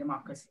lessons in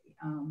democracy,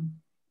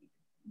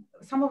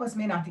 some of us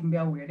may not even be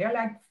aware, there are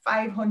like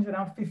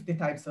 550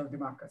 types of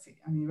democracy.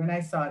 I mean, when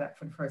I saw that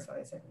for the first time,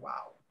 I said,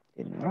 wow,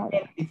 there are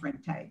many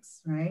different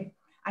types, right?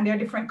 And there are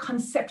different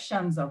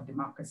conceptions of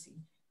democracy.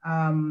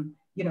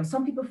 You know,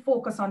 some people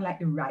focus on like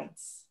the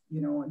rights,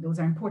 you know, those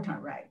are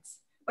important rights.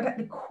 But at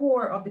the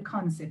core of the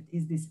concept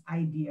is this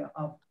idea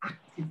of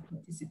active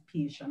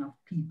participation of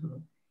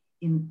people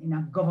in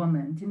a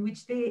government in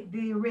which they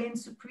reign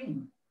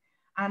supreme.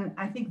 And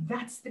I think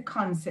that's the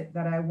concept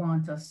that I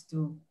want us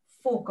to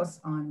focus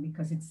on,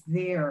 because it's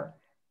there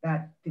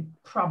that the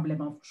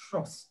problem of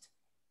trust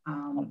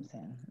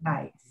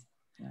lies.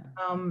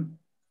 Yeah.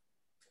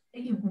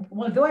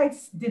 Although I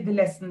did the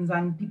lessons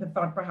and people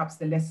thought perhaps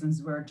the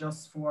lessons were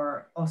just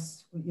for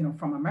us, you know,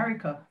 from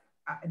America,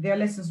 there are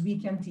lessons we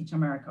can teach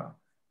America.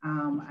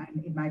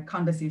 And in my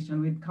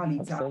conversation with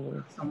colleagues,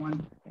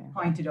 someone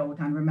pointed out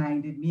and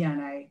reminded me,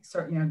 and I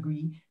certainly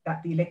agree,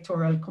 that the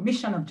Electoral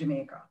Commission of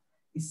Jamaica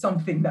is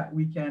something that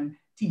we can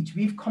teach.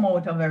 We've come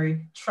out of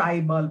very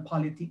tribal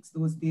politics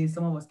those days.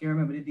 Some of us can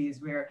remember the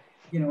days where,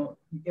 you know,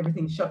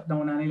 everything shut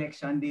down on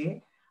election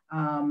day.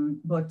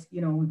 But,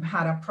 you know, we've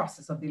had a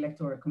process of the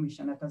Electoral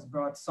Commission that has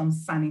brought some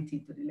sanity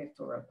to the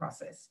electoral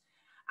process.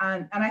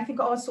 And I think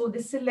also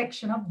the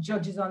selection of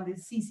judges on the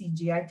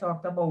CCJ, I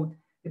talked about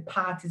the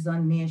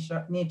partisan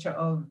nature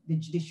of the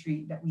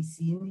judiciary that we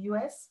see in the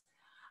US.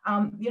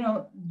 You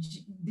know,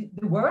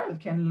 the world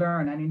can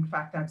learn. And in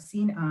fact, I've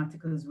seen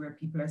articles where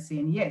people are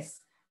saying,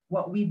 yes,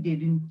 what we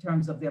did in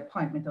terms of the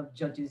appointment of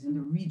judges in the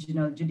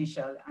Regional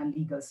Judicial and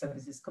Legal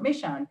Services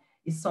Commission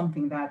is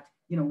something that,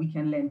 you know, we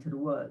can lend to the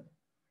world.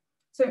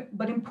 So,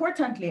 but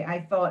importantly,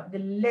 I thought the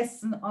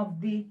lesson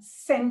of the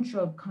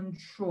central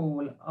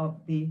control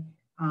of the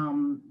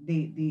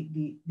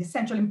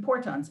central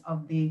importance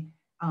of the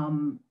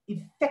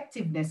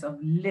effectiveness of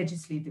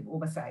legislative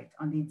oversight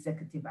on the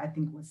executive, I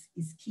think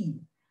is key.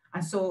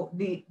 And so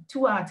the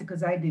two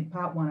articles I did,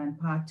 part 1 and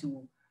part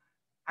 2,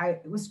 I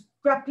was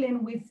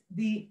grappling with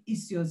the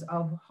issues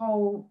of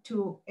how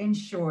to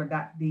ensure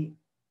that the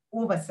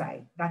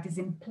oversight that is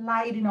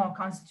implied in our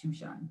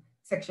Constitution,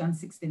 Section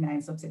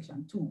 69,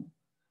 subsection 2,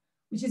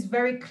 which is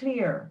very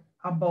clear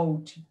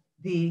about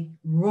the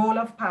role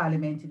of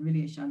Parliament in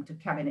relation to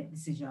cabinet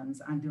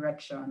decisions and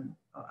direction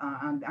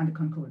and the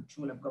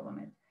control of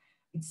government.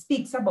 It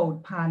speaks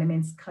about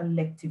Parliament's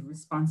collective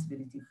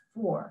responsibility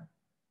for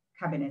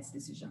cabinet's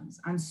decisions.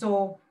 And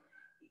so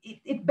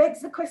it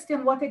begs the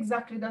question, what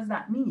exactly does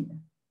that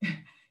mean?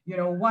 You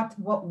know,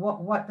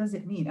 what does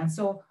it mean? And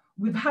so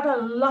we've had a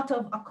lot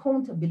of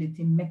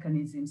accountability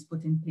mechanisms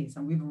put in place,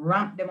 and we've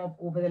ramped them up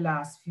over the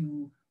last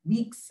few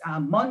weeks,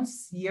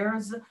 months,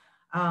 years,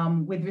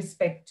 with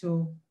respect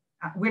to,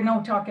 we're now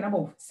talking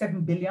about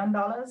 $7 billion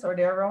or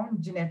therearound.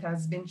 Jeanette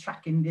has been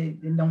tracking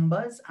the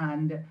numbers,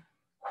 and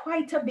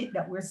quite a bit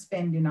that we're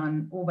spending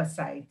on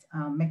oversight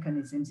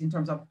mechanisms in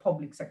terms of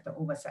public sector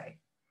oversight.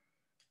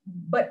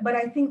 But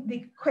I think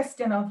the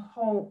question of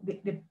how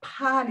the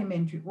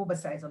parliamentary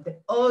oversight of the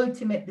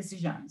ultimate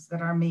decisions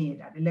that are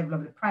made at the level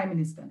of the Prime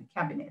Minister and the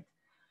Cabinet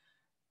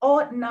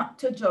ought not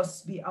to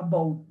just be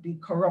about the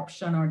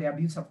corruption or the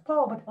abuse of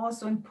power, but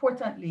also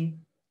importantly,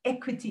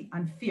 equity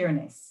and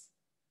fairness.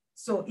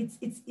 So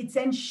it's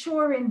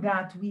ensuring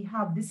that we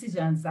have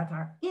decisions that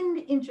are in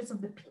the interest of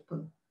the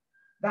people,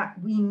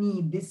 that we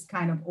need this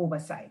kind of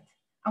oversight.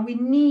 And we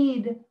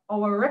need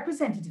our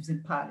representatives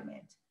in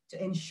Parliament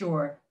to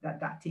ensure that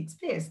that takes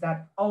place,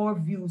 that our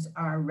views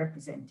are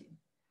represented.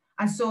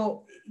 And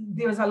so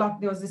there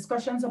was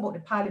discussions about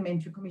the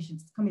parliamentary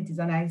committees,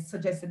 and I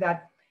suggested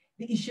that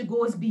the issue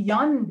goes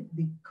beyond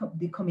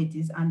the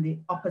committees and the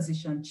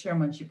opposition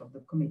chairmanship of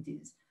the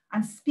committees,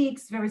 and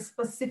speaks very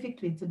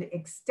specifically to the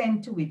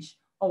extent to which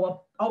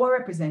our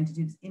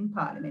representatives in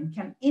Parliament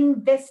can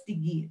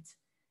investigate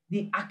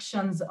the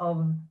actions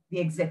of the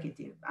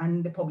executive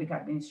and the public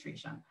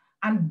administration,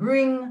 and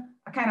bring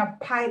a kind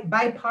of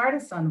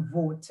bipartisan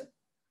vote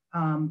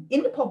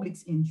in the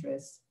public's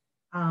interest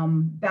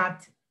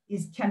that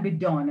can be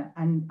done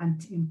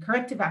and in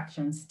corrective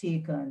actions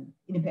taken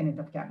independent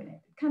of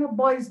cabinet. It kind of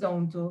boils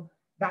down to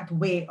that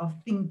way of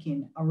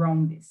thinking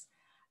around this.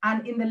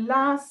 And in the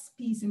last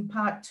piece in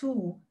part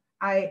 2,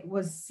 I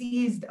was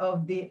seized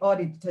of the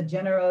Auditor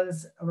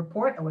General's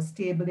report that was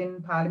tabled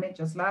in Parliament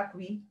just last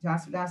week,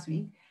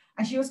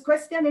 and she was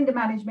questioning the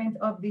management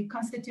of the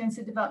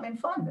Constituency Development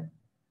Fund.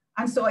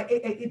 And so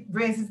it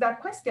raises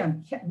that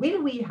question.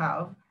 Will we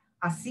have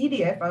a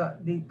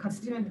CDF, the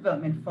Constituency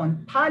Development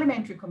Fund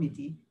Parliamentary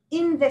Committee,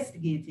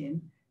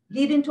 investigating,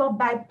 leading to a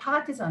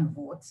bipartisan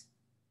vote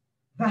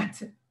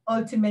that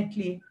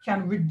ultimately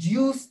can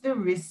reduce the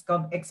risk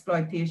of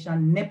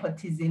exploitation,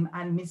 nepotism,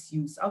 and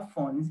misuse of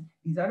funds?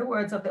 These are the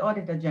words of the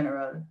Auditor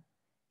General,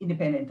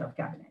 independent of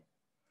cabinet.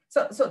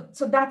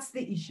 So that's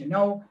the issue.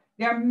 Now,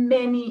 there are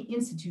many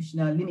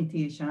institutional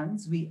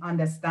limitations. We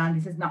understand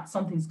this is not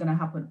something that's going to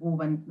happen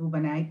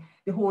overnight.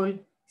 The whole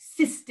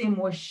system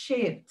was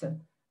shaped,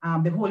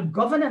 the whole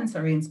governance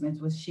arrangement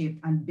was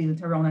shaped and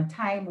built around a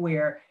time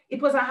where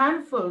it was a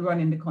handful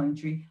running the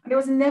country, and there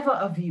was never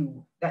a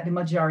view that the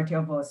majority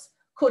of us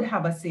could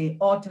have a say,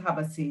 ought to have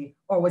a say,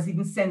 or was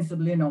even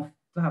sensible enough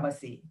to have a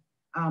say.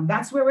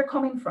 That's where we're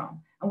coming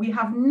from. And we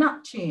have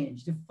not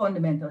changed the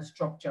fundamental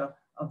structure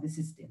of the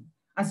system.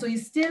 And so you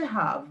still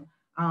have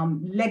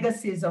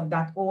legacies of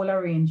that whole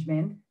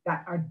arrangement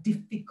that are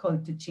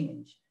difficult to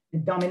change. The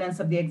dominance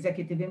of the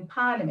executive in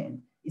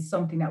parliament is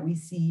something that we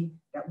see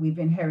that we've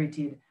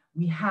inherited.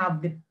 We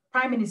have the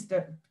prime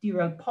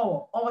ministerial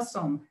power,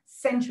 awesome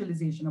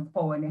centralization of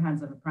power in the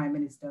hands of the prime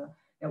minister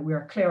that we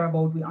are clear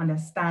about. We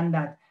understand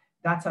that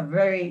that's a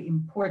very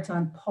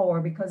important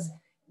power because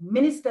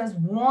ministers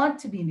want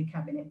to be in the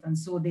cabinet, and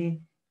so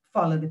they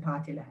follow the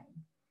party line.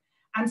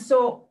 And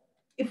so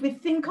if we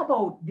think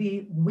about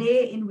the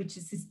way in which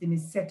the system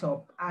is set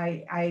up,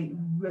 I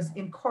was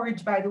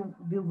encouraged by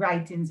the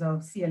writings of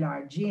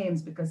CLR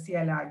James, because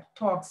CLR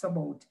talks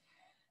about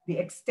the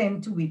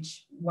extent to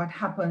which what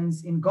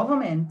happens in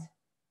government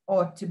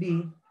ought to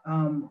be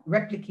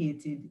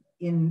replicated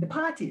in the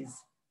parties.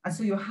 And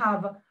so you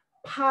have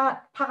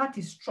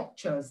party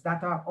structures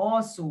that are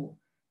also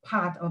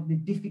part of the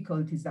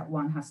difficulties that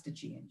one has to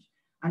change.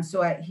 And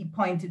so he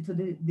pointed to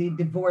the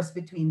divorce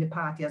between the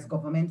party as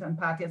government and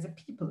party as a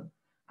people,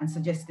 and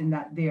suggesting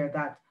that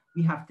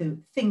we have to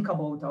think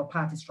about our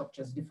party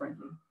structures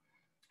differently.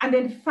 And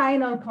then the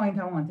final point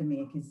I want to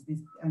make is this,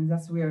 and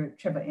that's where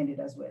Trevor ended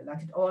as well,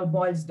 that it all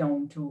boils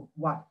down to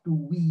what do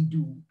we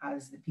do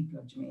as the people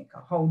of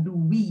Jamaica? How do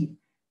we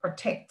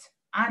protect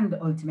and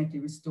ultimately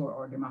restore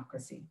our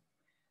democracy?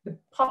 The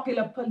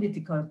popular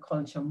political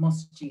culture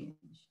must change.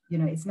 You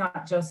know, it's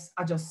not just,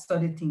 I just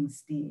study things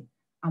stay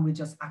and we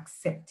just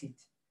accept it.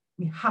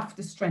 We have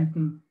to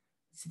strengthen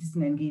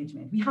citizen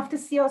engagement. We have to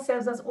see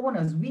ourselves as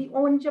owners. We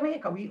own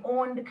Jamaica, we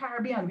own the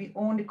Caribbean, we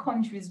own the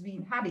countries we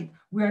inhabit.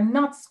 We're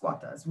not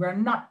squatters, we're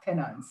not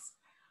tenants,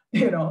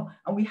 you know,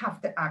 and we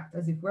have to act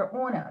as if we're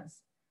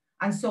owners.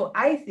 And so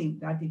I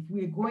think that if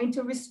we're going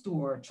to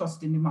restore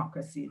trust in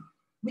democracy,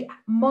 we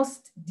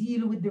must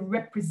deal with the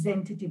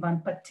representative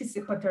and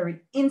participatory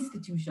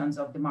institutions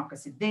of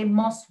democracy. They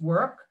must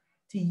work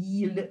to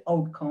yield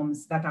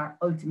outcomes that are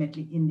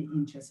ultimately in the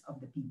interest of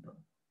the people.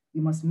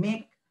 We must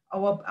make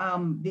our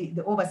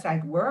the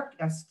oversight work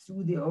as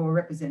through our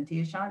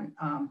representation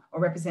or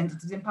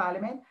representatives in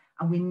parliament,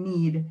 and we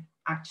need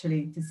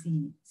actually to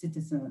see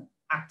citizen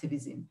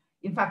activism.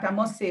 In fact, I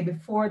must say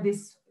before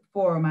this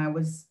forum,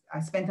 I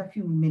spent a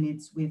few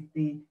minutes with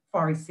the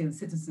Forest Hill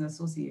Citizen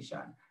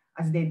Association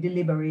as they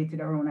deliberated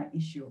around an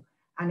issue.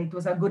 And it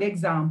was a good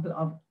example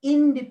of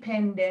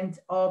independent,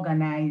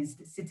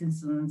 organized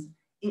citizens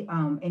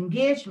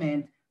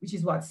engagement, which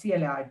is what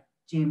CLR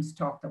James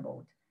talked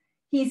about.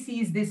 He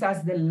sees this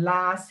as the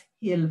last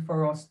hill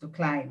for us to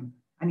climb.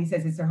 And he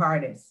says it's the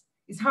hardest.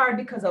 It's hard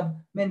because of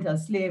mental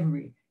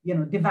slavery, you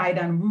know, divide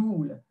and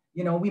rule.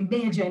 You know, we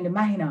major in the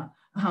minor,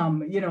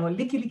 you know,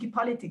 licky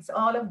politics,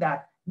 all of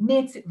that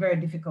makes it very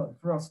difficult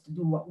for us to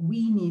do what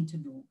we need to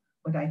do.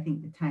 But I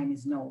think the time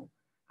is now.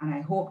 And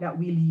I hope that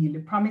we'll yield the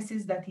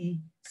promises that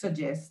he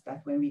suggests,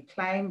 that when we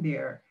climb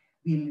there,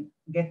 we'll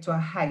get to a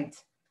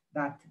height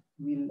that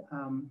we'll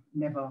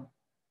never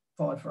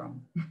fall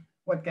from.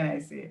 What can I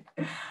say?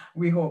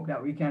 We hope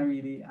that we can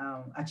really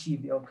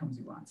achieve the outcomes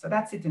we want. So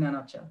that's it in a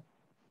nutshell.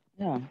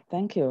 Yeah,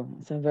 thank you.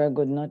 It's a very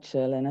good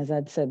nutshell. And as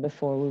I'd said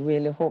before, we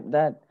really hope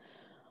that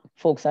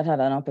folks that had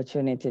an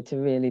opportunity to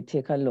really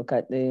take a look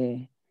at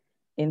the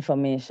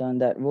information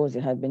that Rosie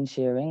had been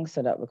sharing,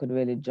 so that we could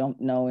really jump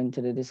now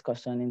into the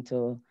discussion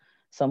into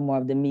some more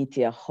of the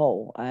meatier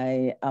how.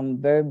 I am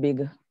very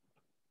big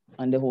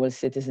on the whole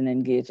citizen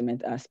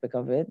engagement aspect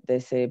of it. They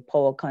say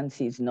power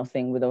concedes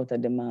nothing without a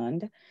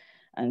demand.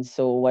 And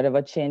so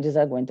whatever changes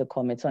are going to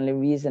come, it's only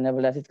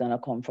reasonable that it's going to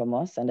come from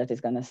us and that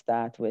it's going to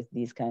start with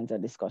these kinds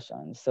of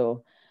discussions.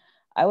 So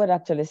I would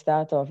actually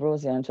start off,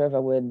 Rosie and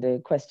Trevor, with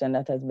the question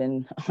that has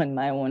been on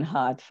my own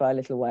heart for a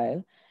little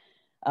while.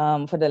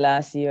 For the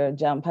last year,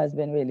 JAMP has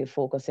been really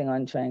focusing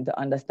on trying to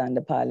understand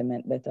the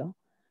parliament better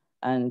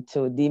and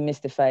to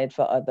demystify it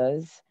for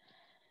others.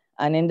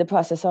 And in the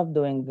process of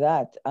doing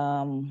that,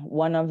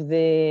 one of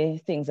the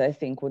things I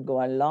think would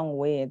go a long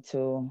way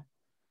to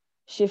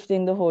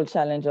shifting the whole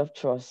challenge of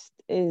trust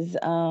is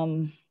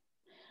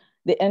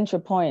the entry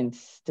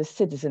points to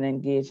citizen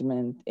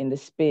engagement in the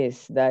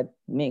space that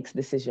makes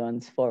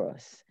decisions for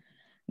us.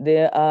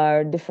 There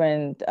are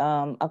different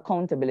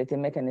accountability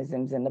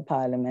mechanisms in the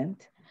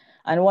parliament,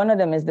 and one of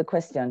them is the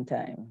question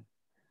time.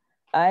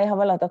 I have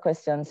a lot of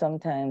questions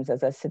sometimes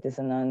as a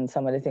citizen on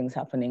some of the things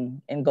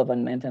happening in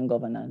government and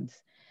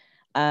governance.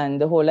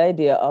 And the whole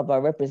idea of a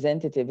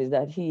representative is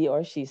that he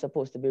or she is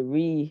supposed to be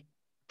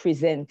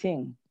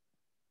representing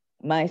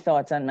my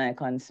thoughts and my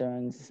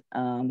concerns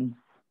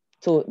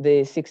to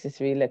the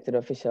 63 elected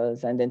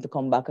officials, and then to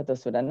come back at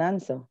us with an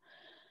answer.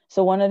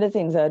 So one of the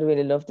things I'd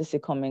really love to see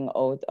coming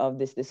out of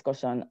this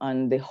discussion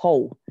on the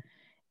how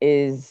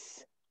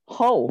is,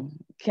 how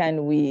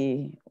can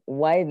we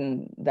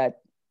widen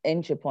that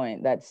entry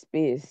point, that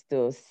space,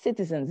 to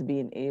citizens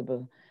being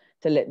able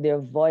to let their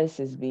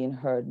voices being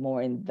heard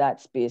more in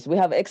that space. We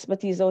have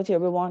expertise out here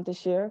we want to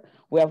share.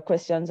 We have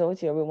questions out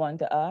here we want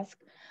to ask.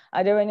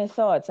 Are there any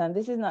thoughts? And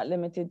this is not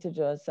limited to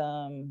just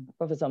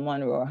Professor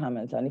Munroe or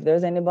Hamilton. If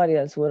there's anybody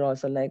else who would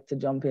also like to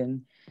jump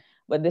in,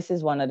 but this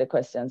is one of the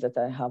questions that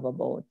I have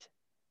about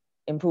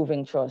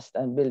improving trust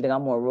and building a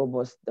more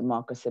robust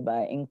democracy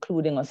by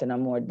including us in a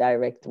more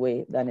direct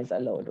way than is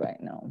allowed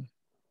right now.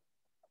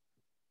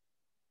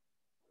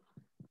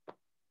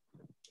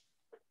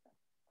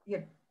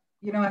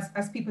 you know,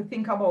 as people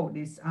think about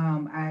this,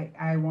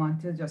 I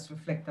want to just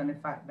reflect on the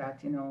fact that,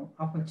 you know,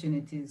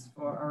 opportunities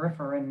for a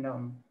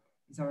referendum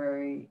is a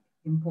very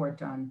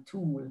important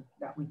tool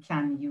that we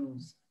can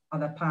use.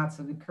 Other parts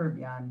of the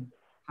Caribbean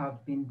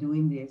have been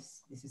doing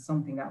this. This is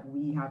something that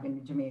we have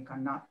in Jamaica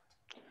not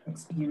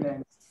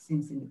experienced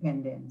since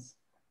independence.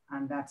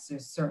 And that's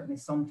just certainly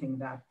something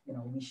that, you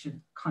know, we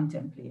should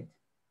contemplate.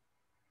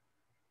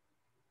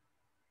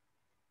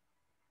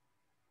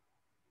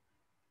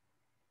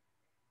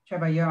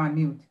 Trevor, you're on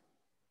mute.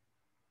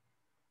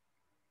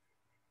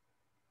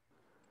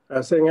 I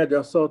was saying I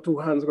just saw two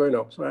hands going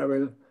up, so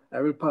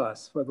I will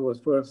pass for those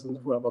persons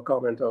who have a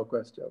comment or a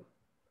question.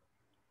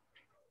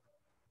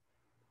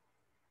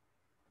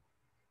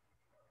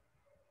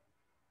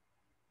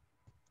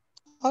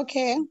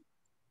 Okay.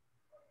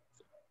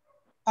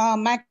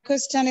 My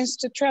question is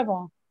to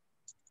Trevor.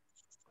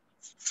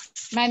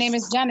 My name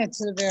is Jeanette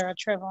Calder,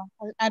 Trevor.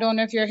 I don't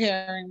know if you're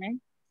hearing me.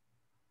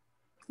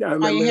 Yeah,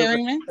 are you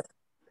hearing me?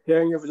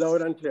 Hearing you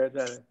loud and clear,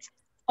 Janet.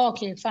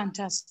 Okay,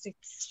 fantastic.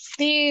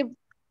 The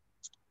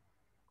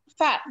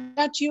fact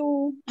that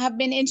you have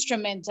been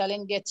instrumental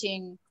in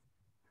getting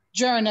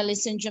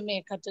journalists in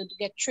Jamaica to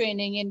get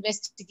training in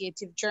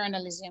investigative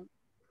journalism,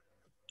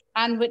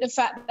 and with the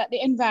fact that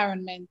the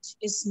environment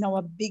is now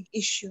a big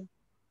issue,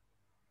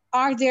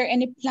 are there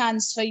any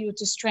plans for you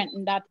to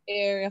strengthen that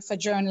area for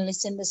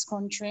journalists in this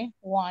country?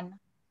 1.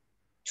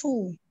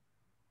 2,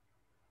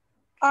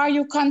 are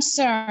you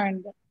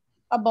concerned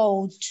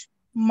about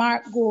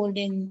Mark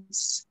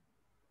Golding's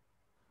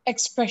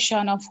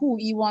expression of who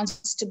he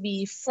wants to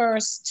be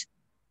first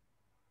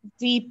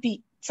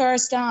VP,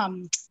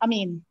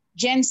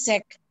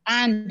 GenSec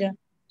and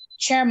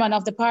chairman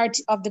of the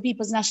party, of the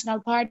People's National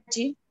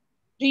Party?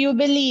 Do you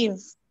believe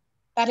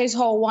that is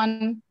how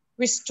one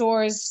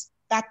restores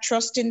that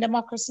trust in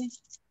democracy?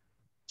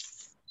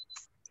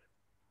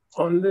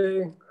 On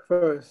the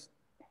first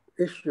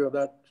issue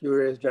that you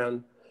raised,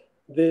 Jan,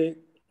 the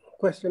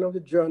question of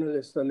the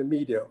journalists and the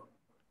media,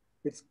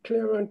 it's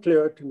clearer and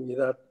clearer to me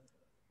that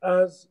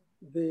as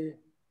the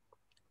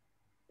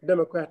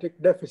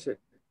democratic deficit,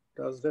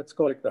 as let's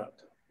call it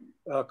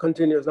that,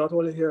 continues not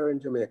only here in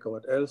Jamaica,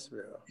 but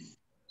elsewhere,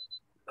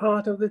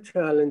 part of the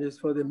challenge is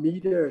for the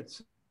media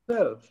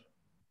itself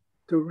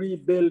to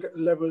rebuild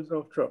levels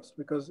of trust,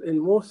 because in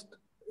most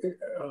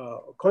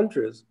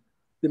countries,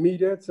 the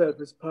media itself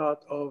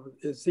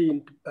is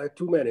seen by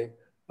too many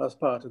as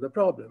part of the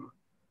problem.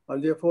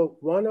 And therefore,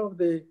 one of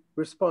the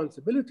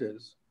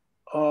responsibilities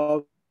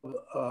of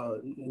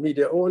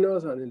media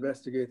owners and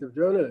investigative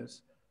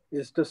journalists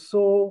is to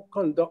so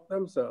conduct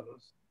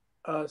themselves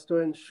as to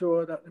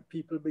ensure that the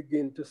people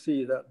begin to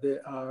see that they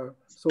are,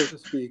 so to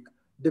speak,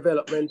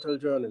 developmental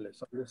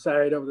journalists on the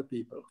side of the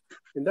people.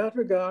 In that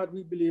regard,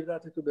 we believe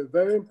that it will be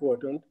very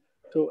important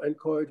to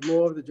encourage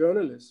more of the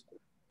journalists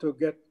to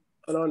get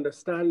an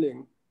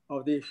understanding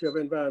of the issue of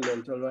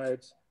environmental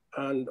rights,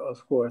 and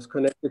of course,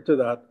 connected to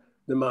that,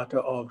 the matter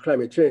of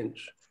climate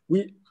change.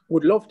 We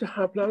would love to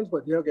have plans,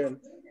 but here again,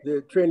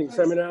 the training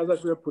seminars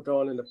that we have put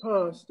on in the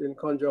past in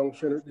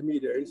conjunction with the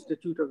Media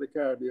Institute of the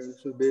Caribbean,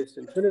 which is based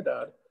in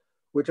Trinidad,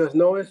 which has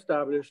now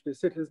established the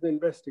Citizen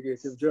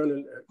Investigative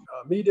Journal,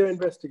 Media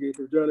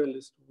Investigative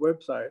Journalist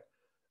website.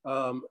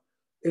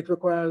 It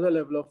requires a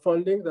level of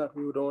funding that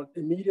we don't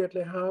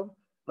immediately have,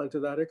 and to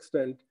that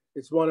extent,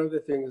 it's one of the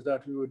things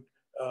that we would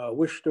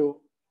wish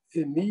to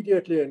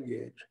immediately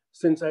engage,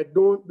 since I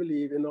don't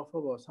believe enough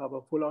of us have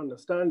a full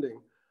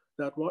understanding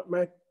that what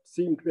might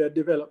seem to be a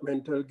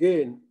developmental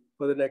gain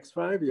for the next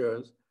 5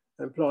 years,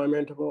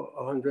 employment of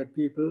 100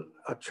 people,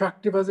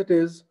 attractive as it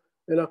is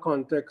in a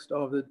context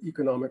of the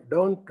economic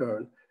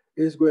downturn,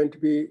 is going to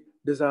be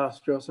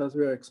disastrous as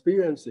we're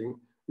experiencing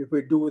if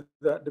we do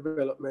that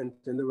development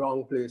in the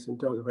wrong place in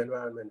terms of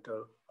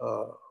environmental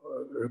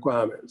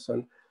requirements.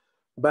 And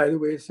by the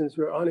way, since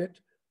we're on it,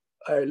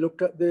 I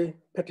looked at the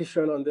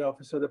petition on the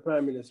Office of the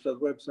Prime Minister's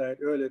website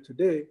earlier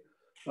today,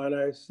 and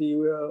I see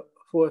where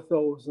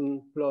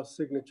 4,000 plus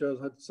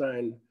signatures had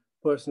signed,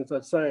 persons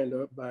had signed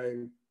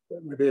by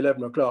maybe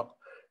 11 o'clock.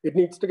 It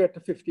needs to get to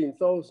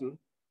 15,000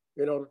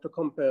 in order to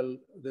compel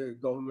the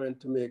government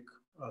to make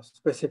a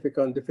specific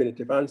and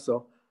definitive answer,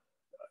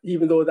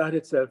 even though that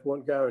itself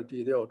won't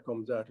guarantee the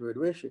outcomes that we would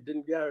wish. It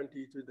didn't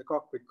guarantee to the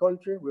cockpit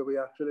country, where we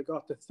actually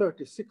got to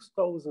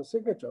 36,000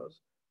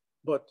 signatures,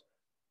 but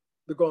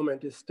the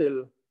government is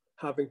still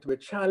having to be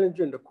challenged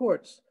in the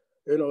courts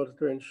in order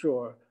to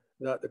ensure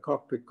that the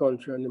cockpit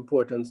country and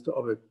importance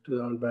of it to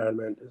the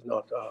environment is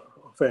not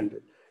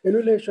offended. In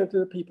relation to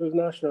the People's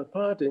National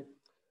Party,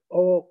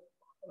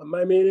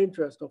 my main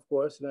interest, of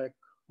course, like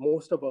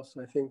most of us,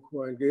 I think,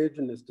 who are engaged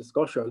in this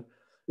discussion,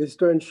 is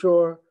to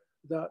ensure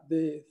that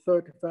the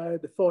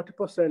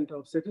 40%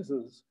 of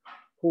citizens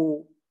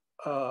who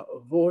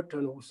vote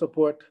and who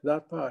support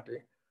that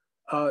party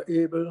are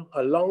able,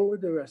 along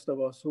with the rest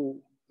of us,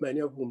 many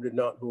of whom did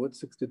not vote.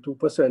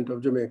 62%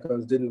 of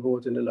Jamaicans didn't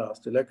vote in the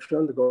last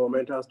election. The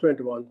government has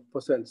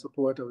 21%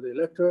 support of the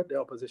electorate, the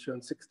opposition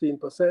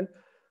 16%.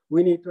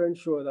 We need to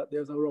ensure that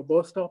there's a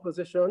robust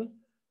opposition,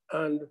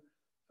 and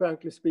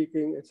frankly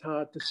speaking, it's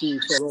hard to see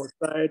from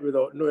outside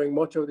without knowing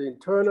much of the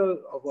internal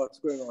of what's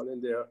going on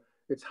in there.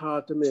 It's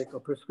hard to make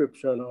a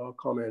prescription or a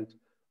comment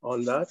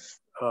on that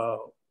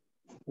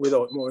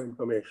without more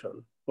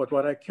information. But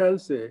what I can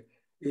say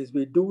is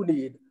we do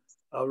need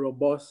a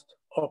robust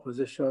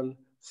opposition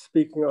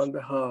speaking on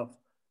behalf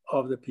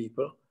of the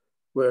people.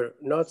 We're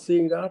not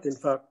seeing that. In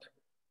fact,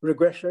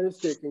 regression is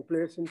taking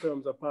place in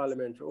terms of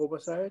parliamentary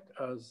oversight,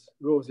 as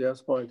Rosie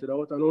has pointed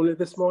out. And only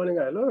this morning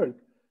I learned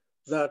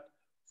that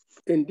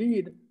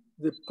indeed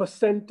the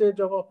percentage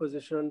of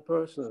opposition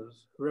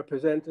persons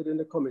represented in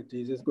the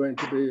committees is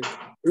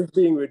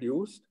being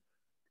reduced,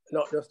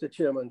 not just the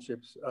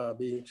chairmanships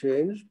being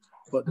changed,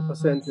 but the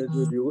percentage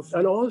reduced.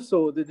 And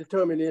also the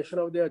determination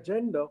of the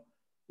agenda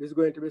is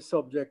going to be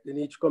subject in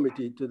each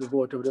committee to the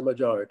vote of the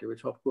majority,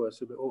 which of course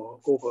will be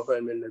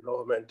overwhelmingly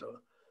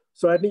governmental.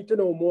 So I need to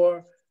know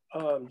more,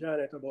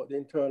 Janet, about the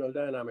internal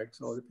dynamics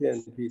of the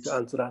PNP to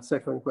answer that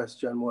second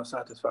question more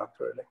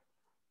satisfactorily.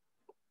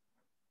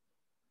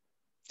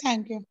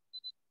 Thank you.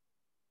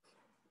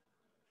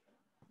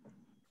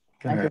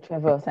 Thank you,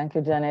 Trevor. Thank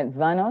you, Janet.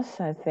 Vanos,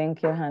 I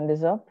think your hand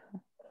is up.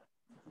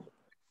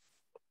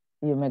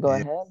 You may go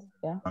ahead.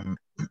 Yeah.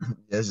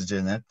 Yes,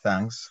 Jeanette,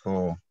 thanks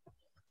for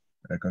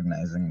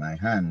recognizing my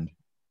hand.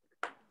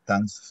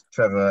 Thanks,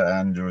 Trevor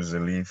and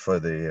Rosalie, for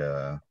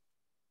the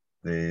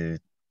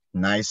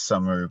nice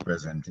summary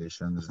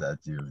presentations that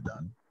you've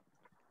done.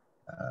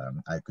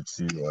 I could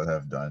see you all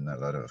have done a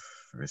lot of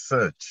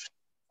research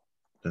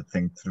to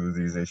think through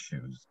these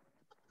issues.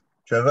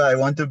 Trevor, I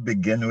want to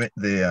begin with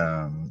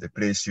the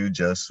place you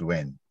just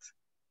went,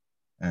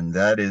 and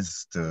that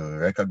is to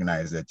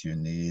recognize that you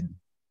need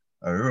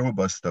a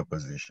robust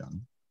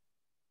opposition.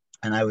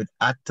 And I would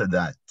add to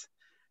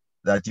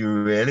that you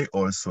really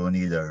also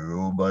need a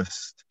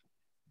robust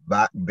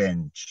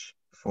backbench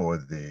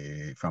from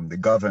the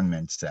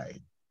government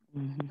side.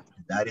 Mm-hmm.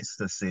 That is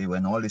to say,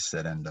 when all is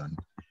said and done,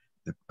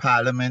 the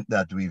parliament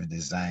that we've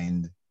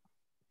designed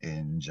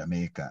in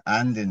Jamaica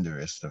and in the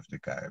rest of the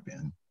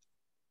Caribbean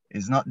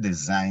is not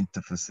designed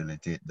to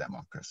facilitate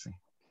democracy.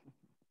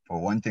 For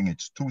one thing,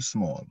 it's too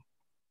small.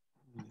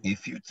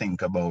 If you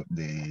think about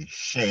the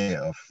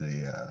share of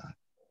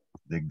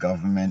the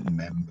government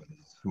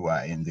members who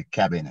are in the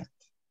cabinet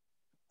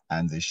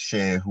and the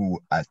share who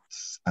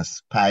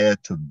aspire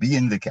to be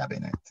in the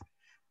cabinet,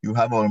 you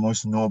have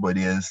almost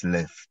nobody else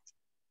left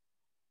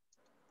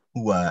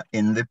who are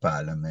in the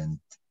parliament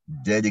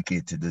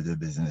dedicated to the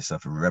business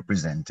of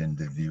representing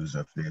the views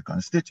of their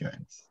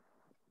constituents.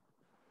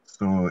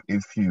 So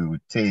if you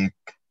take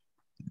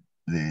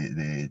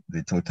the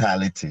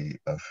totality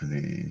of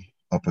the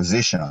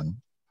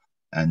opposition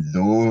and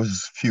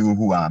those few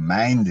who are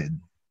minded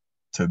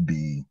to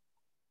be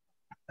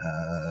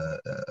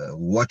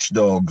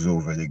watchdogs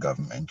over the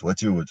government,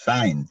 what you would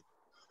find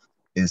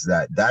is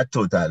that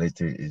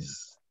totality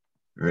is,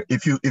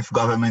 if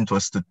government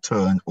was to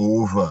turn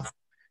over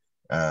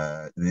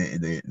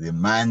the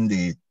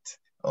mandate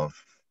of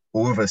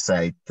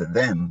oversight to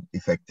them,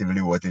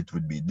 effectively what it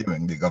would be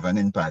doing, the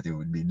governing party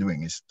would be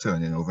doing, is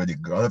turning over the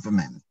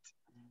government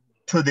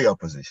to the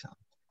opposition.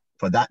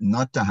 For that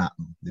not to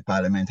happen, the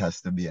parliament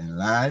has to be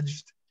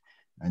enlarged,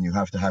 and you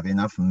have to have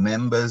enough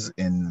members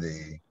in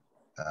the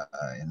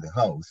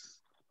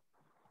house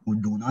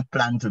who do not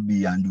plan to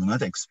be and do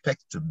not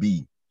expect to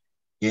be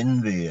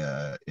in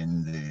the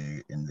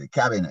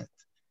cabinet,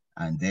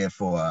 and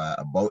therefore are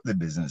about the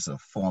business of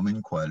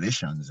forming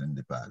coalitions in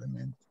the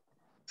parliament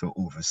to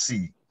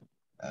oversee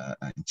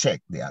and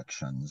check the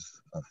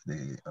actions of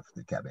the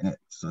cabinet.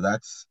 So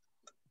that's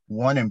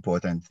one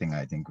important thing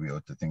I think we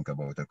ought to think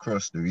about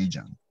across the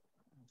region.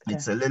 Okay.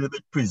 It's a little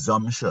bit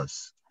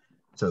presumptuous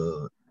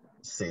to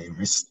say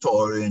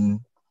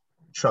restoring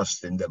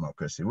trust in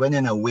democracy, when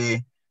in a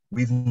way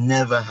we've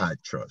never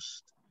had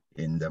trust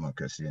in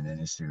democracy in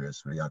any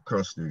serious way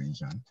across the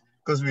region,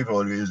 because we've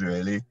always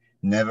really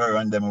never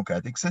run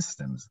democratic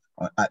systems,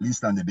 or at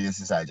least on the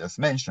basis I just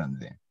mentioned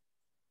there,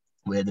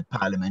 where the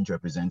parliament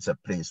represents a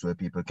place where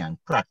people can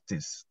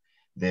practice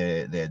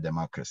their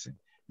democracy.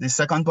 The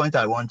second point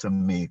I want to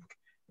make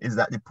is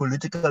that the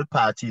political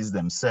parties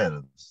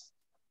themselves,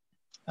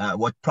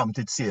 what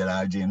prompted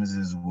CLR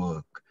James's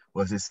work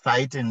was his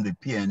fight in the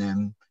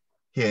PNM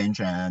here in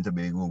Trinidad and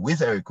Tobago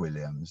with Eric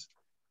Williams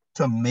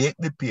to make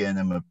the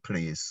PNM a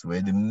place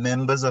where the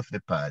members of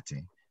the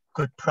party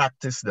could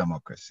practice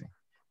democracy,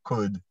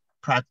 could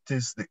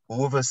practice the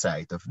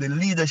oversight of the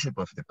leadership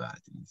of the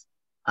parties,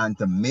 and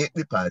to make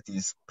the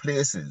parties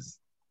places,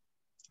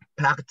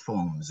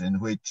 platforms in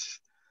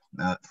which,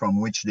 from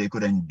which they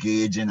could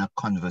engage in a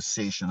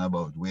conversation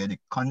about where the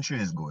country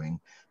is going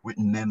with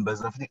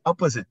members of the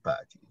opposite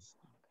parties.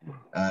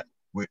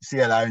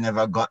 CLR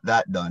never got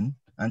that done.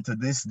 And to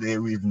this day,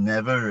 we've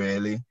never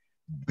really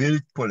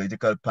built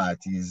political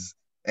parties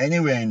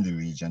anywhere in the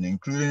region,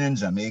 including in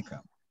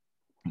Jamaica,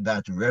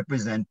 that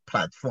represent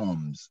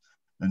platforms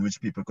in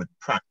which people could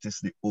practice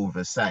the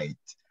oversight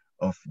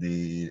of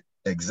the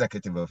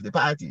executive of the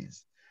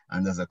parties.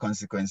 And as a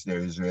consequence, there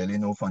is really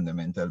no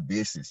fundamental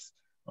basis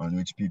on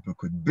which people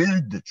could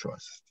build the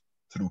trust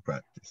through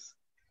practice.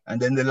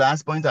 And then the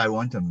last point I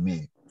want to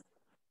make,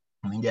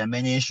 I mean, there are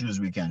many issues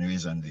we can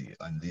raise on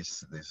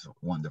this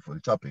wonderful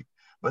topic,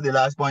 but the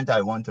last point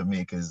I want to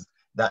make is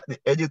that the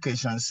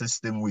education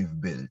system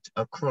we've built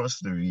across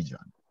the region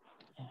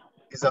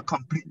is a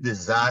complete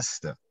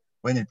disaster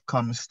when it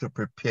comes to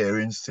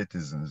preparing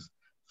citizens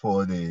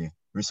for the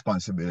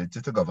responsibility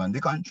to govern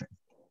the country.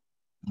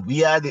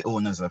 We are the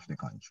owners of the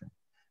country,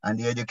 and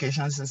the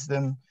education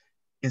system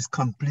is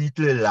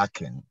completely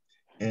lacking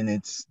in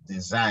its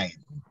design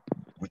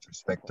with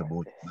respect to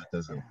both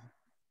matters of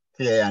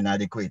fair and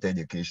adequate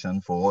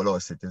education for all our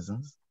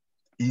citizens,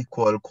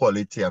 equal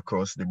quality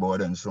across the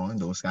board and so on,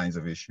 those kinds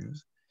of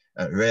issues,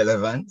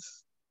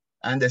 relevance,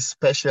 and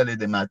especially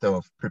the matter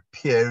of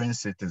preparing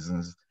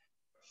citizens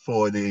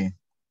for the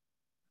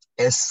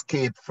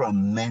escape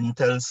from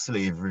mental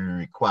slavery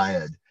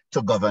required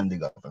to govern the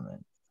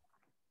government.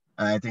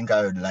 And I think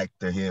I would like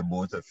to hear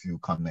both of you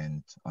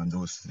comment on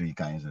those three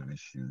kinds of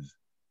issues,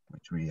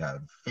 which we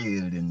have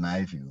failed, in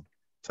my view,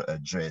 to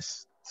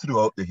address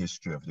throughout the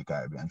history of the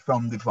Caribbean,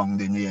 from the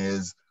founding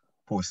years,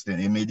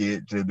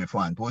 immediately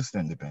before and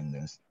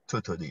post-independence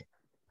to today.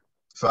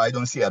 So I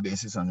don't see a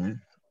basis on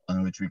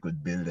which we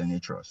could build any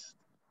trust.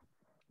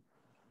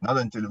 Not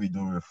until we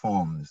do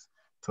reforms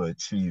to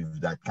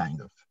achieve that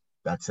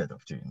set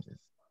of changes.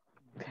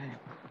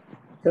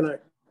 Okay.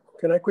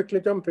 Can I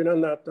quickly jump in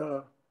on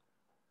that?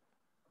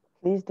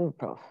 Please do,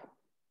 Prof.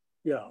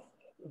 Yeah,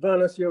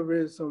 Vanessa, you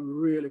raised some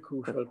really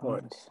crucial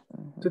points.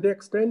 To the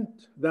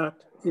extent that,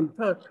 in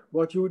fact,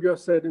 what you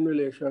just said in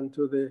relation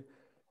to the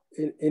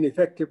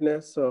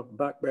ineffectiveness of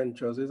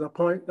backbenchers is a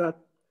point that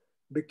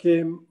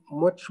became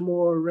much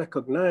more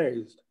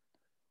recognized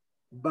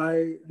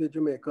by the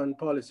Jamaican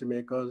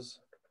policymakers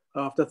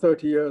after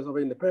 30 years of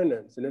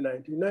independence in the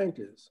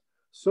 1990s.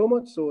 So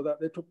much so that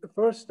they took the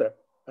first step,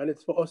 and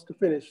it's for us to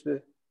finish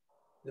the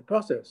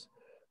process,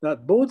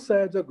 that both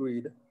sides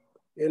agreed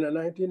in a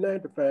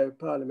 1995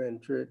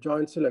 Parliamentary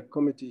Joint Select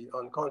Committee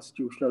on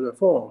Constitutional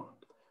Reform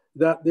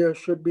that there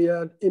should be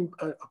a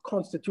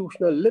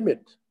constitutional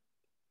limit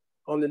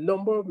on the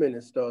number of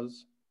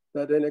ministers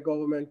that any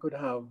government could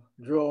have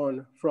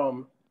drawn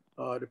from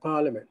the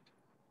Parliament.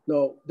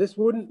 Now, this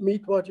wouldn't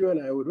meet what you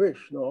and I would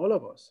wish, no, all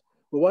of us.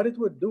 But what it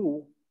would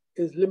do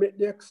is limit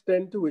the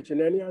extent to which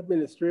in any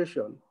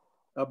administration,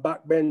 a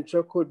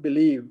backbencher could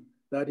believe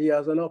that he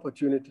has an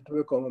opportunity to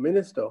become a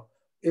minister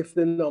if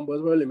the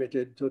numbers were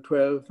limited to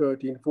 12,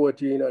 13,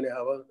 14, and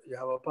you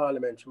have a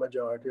parliamentary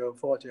majority of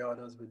 40 odd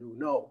as we do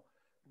now.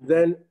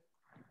 Then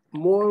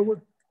more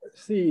would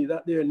see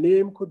that their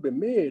name could be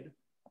made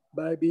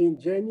by being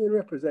genuine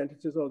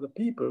representatives of the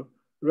people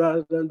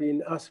rather than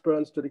being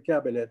aspirants to the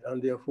cabinet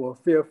and therefore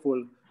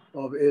fearful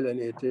of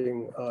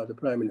alienating the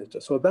prime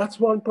minister. So that's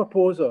one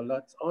proposal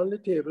that's on the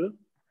table,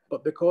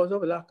 but because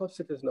of a lack of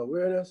citizen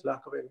awareness,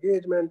 lack of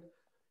engagement,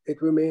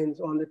 it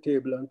remains on the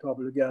table and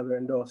probably gather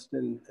endorsed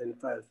in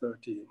file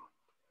 13.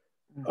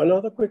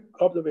 Another quick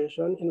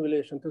observation in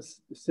relation to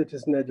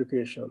citizen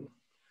education.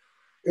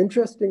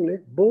 Interestingly,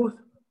 both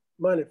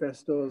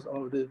manifestos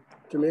of the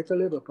Jamaica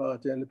Labour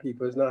Party and the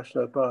People's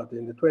National Party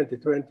in the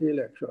 2020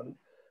 election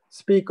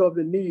speak of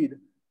the need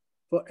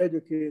for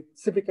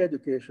civic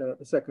education at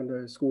the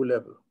secondary school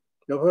level.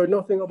 You've heard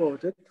nothing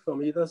about it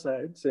from either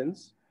side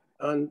since,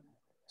 and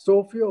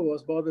so few of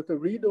us bother to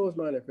read those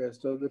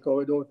manifestos because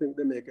we don't think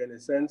they make any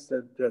sense,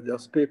 that they're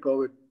just paper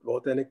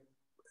without any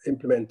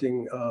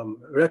implementing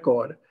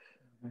record,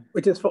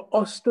 which is for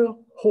us to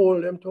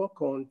hold them to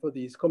account for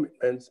these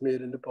commitments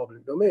made in the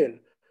public domain.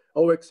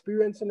 Our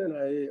experience in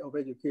NIA of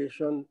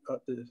education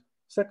at the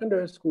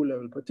secondary school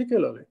level,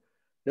 particularly,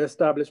 the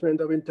establishment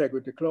of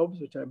integrity clubs,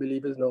 which I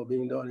believe is now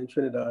being done in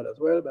Trinidad as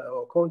well by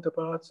our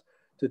counterparts,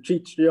 to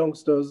teach the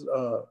youngsters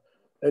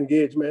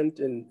engagement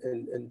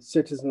in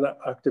citizen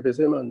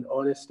activism and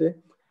honesty.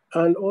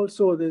 And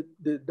also the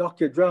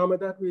docudrama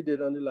that we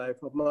did on the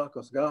life of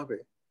Marcus Garvey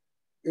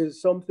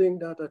is something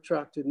that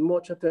attracted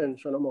much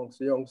attention amongst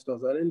the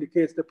youngsters and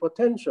indicates the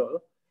potential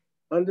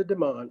and the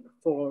demand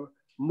for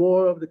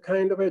more of the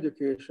kind of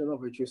education of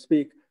which you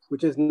speak,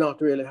 which is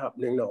not really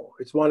happening now.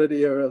 It's one of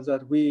the areas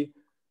that we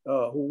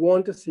who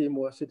want to see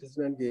more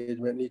citizen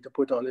engagement need to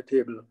put on the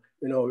table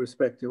in our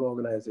respective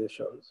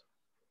organizations.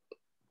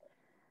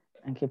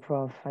 Thank you,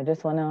 Prof. I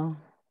just want to,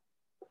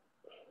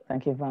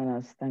 thank you,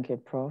 Vanas. Thank you,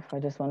 Prof. I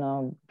just want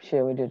to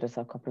share with you just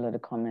a couple of the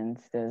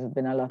comments. There's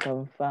been a lot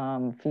of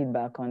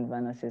feedback on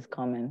Vanas's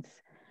comments.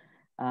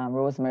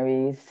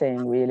 Rosemary is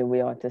saying really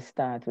we ought to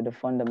start with the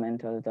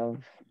fundamentals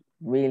of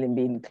really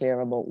being clear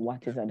about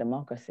what is a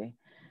democracy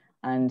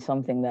and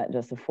something that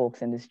just the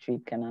folks in the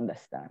street can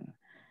understand.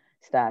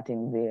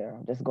 Starting there,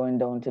 just going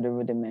down to the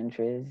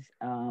rudimentaries.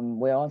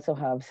 We also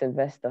have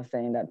Sylvester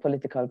saying that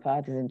political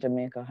parties in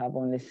Jamaica have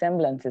only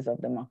semblances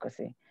of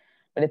democracy,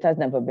 but it has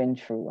never been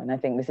true. And I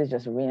think this is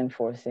just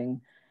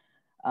reinforcing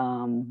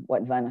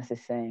what Vanas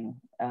is saying.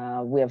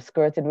 We have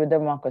skirted with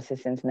democracy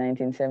since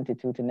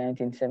 1972 to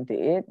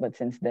 1978, but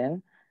since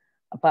then,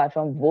 apart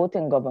from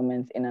voting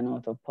governments in and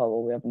out of power,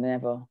 we have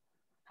never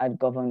at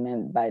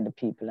government by the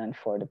people and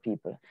for the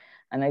people.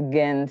 And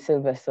again,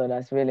 Sylvester,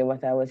 that's really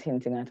what I was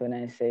hinting at when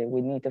I say we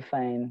need to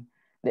find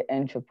the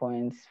entry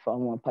points for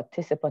more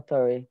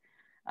participatory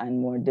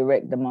and more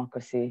direct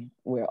democracy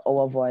where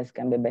our voice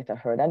can be better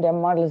heard. And there are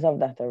models of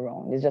that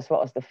around. It's just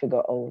for us to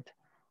figure out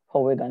how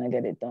we're going to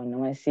get it done.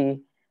 Now I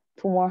see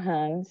 2 more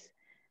hands.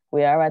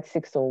 We are at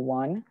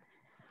 6:01.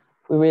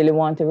 We really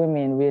want to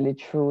remain really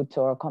true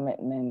to our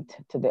commitment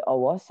to the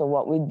hour. So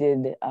what we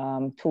did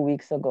 2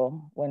 weeks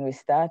ago when we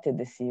started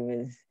the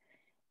series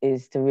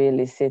is to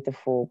really say to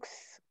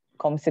folks,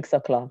 come 6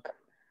 o'clock,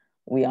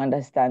 we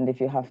understand if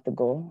you have to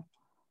go.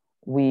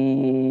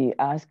 We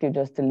ask you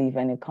just to leave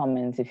any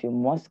comments if you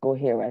must go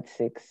here at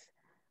 6.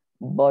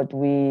 But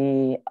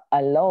we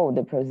allow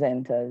the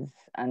presenters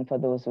and for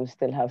those who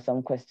still have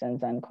some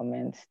questions and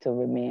comments to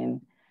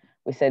remain.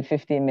 We said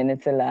 15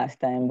 minutes the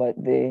last time, but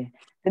the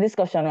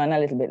discussion ran a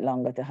little bit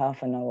longer to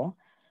half an hour.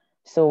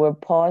 So we're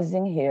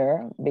pausing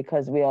here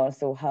because we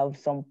also have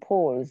some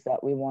polls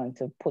that we want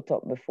to put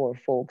up before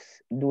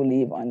folks do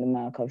leave on the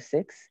mark of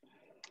 6.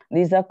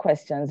 These are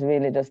questions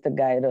really just to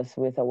guide us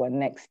with our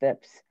next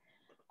steps.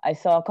 I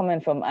saw a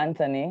comment from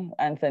Anthony.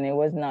 Anthony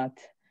was not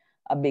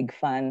a big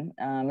fan.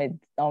 It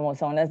almost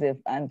sounded as if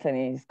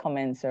Anthony's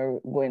comments are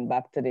going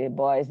back to the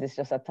boys, this is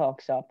just a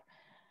talk shop.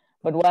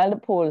 But while the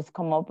polls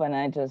come up, and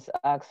I just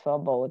ask for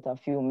about a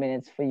few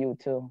minutes for you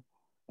to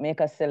make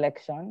a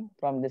selection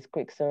from this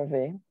quick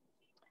survey,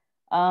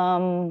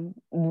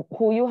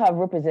 who you have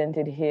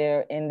represented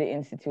here in the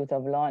Institute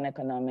of Law and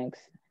Economics,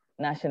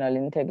 National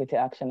Integrity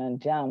Action, and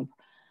JAMP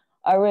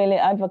are really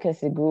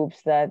advocacy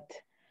groups that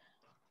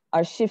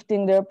are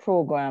shifting their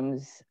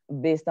programs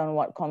based on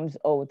what comes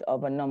out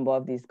of a number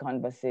of these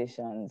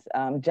conversations.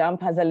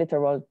 JAMP has a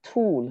literal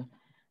tool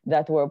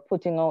that we're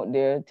putting out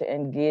there to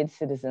engage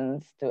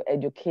citizens, to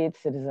educate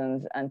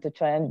citizens, and to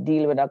try and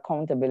deal with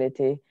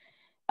accountability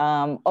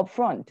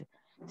upfront.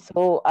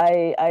 So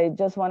I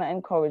just want to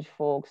encourage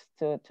folks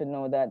to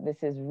know that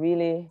this is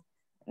really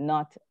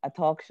not a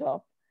talk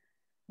shop.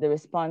 The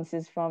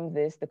responses from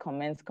this, the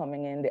comments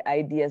coming in, the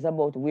ideas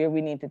about where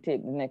we need to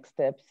take the next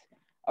steps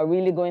are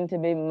really going to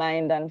be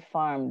mined and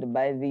farmed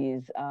by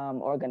these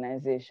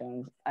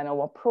organizations. And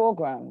our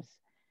programs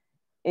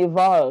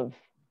evolve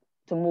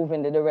to move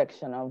in the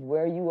direction of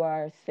where you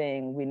are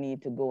saying we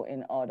need to go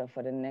in order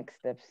for the next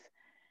steps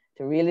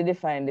to really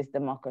define this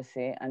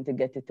democracy and to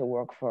get it to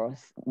work for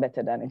us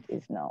better than it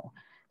is now.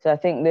 So I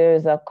think there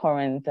is a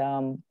current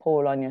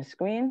poll on your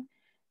screen.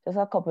 Just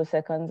a couple of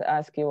seconds,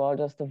 ask you all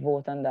just to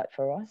vote on that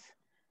for us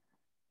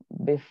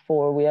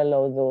before we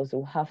allow those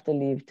who have to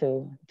leave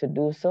to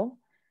do so,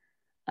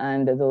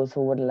 and those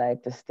who would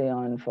like to stay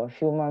on for a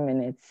few more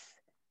minutes,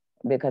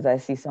 because I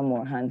see some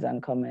more hands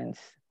and comments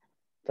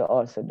to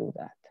also do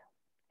that.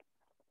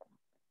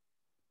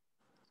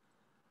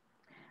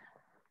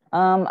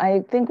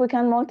 I think we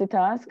can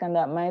multitask, and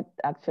that might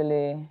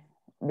actually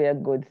be a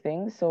good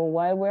thing. So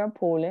while we're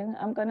polling,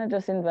 I'm gonna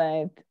just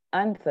invite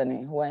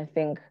Anthony, who I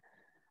think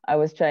I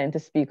was trying to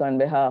speak on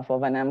behalf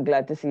of, and I'm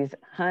glad to see his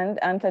hand.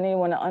 Anthony, you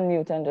wanna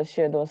unmute and just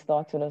share those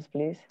thoughts with us,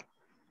 please?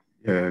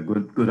 Yeah,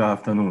 good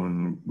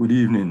afternoon, good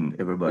evening,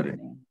 everybody.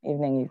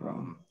 Evening.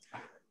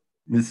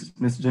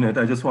 Miss Jeanette,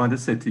 I just wanted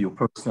to say to you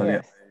personally,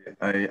 yes.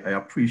 I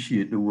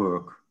appreciate the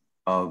work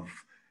of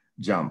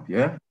JAMP,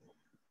 yeah?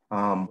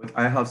 But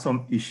I have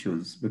some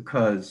issues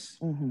because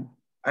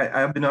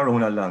I've been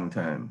around a long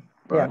time,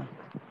 right? Yeah.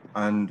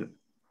 And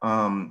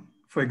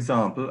for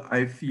example,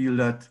 I feel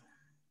that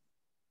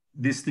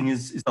this thing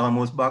is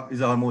almost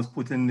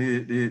putting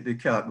the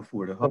cart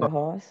before the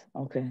horse.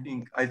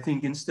 Okay. I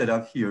think instead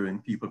of hearing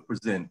people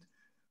present,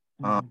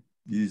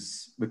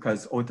 these,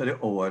 because out of the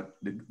hour,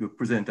 the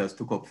presenters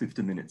took up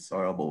 50 minutes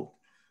or about,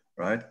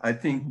 right? I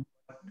think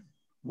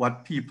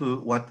what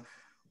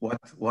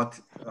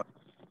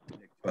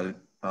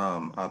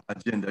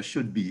agenda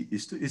should be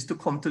is to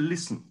come to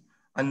listen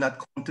and not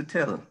come to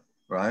tell,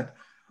 right?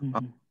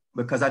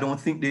 Because I don't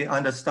think they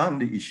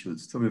understand the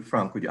issues, to be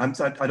frank with you. I'm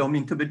sorry, I don't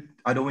mean to be,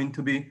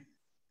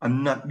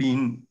 I'm not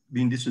being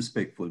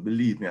disrespectful,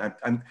 believe me.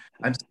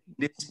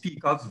 They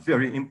speak of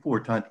very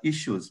important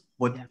issues,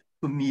 but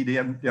to me, they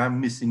are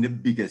missing the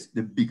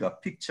bigger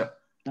picture.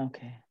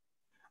 Okay.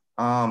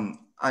 And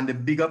the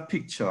bigger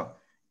picture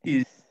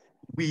is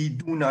we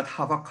do not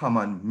have a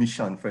common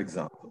mission, for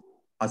example,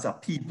 as a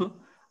people,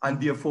 and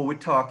therefore we're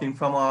talking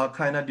from all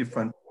kind of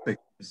different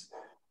perspectives.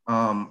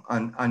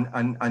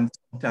 And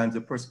sometimes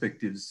the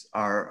perspectives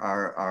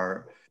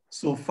are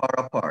so far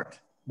apart,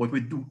 but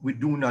we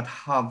do not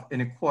have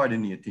any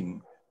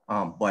coordinating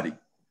body.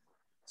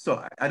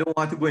 So I don't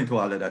want to go into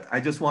all of that.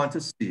 I just want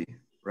to say,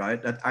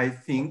 right, that I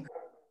think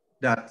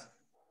that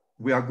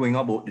we are going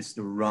about this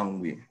the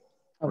wrong way,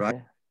 right?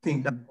 I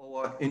think that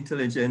our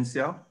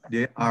intelligentsia,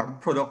 they are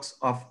products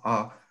of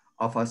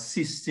a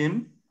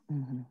system,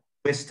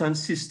 Western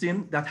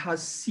system, that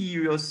has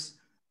serious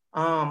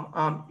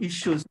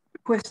issues to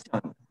question,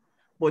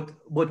 but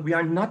we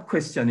are not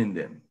questioning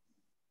them.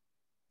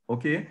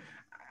 Okay,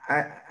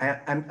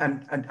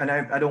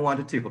 I don't want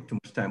to take up too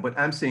much time, but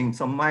I'm saying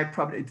my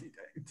problem.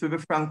 to be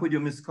frank with you,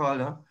 Ms.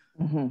 Calder,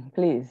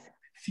 please.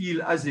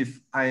 Feel as if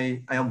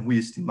I am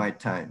wasting my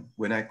time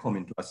when I come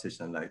into a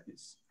session like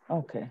this.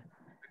 Okay.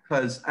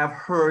 Because I've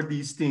heard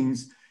these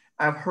things.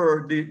 I've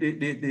heard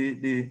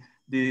the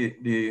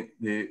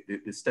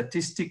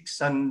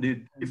statistics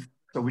and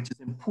which is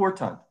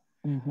important,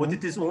 but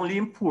it is only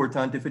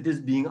important if it is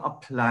being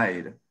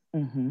applied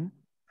to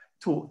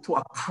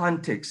a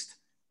context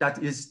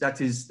that is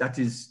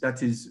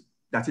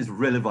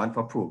relevant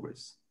for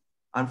progress.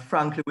 And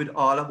frankly, with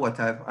all of what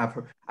I've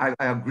heard, I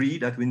agree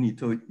that we need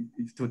to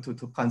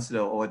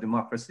consider our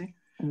democracy.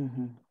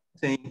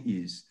 Thing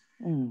is,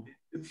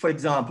 for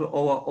example,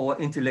 our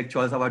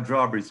intellectuals have a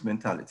drawbridge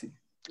mentality.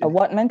 A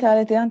what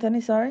mentality, Anthony?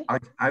 Sorry?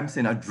 I'm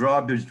saying a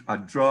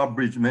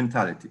drawbridge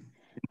mentality.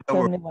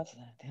 Tell me what's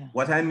that? Yeah.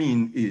 What I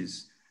mean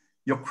is,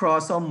 you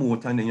cross a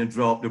moat and then you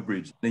drop the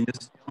bridge, then you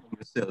stay among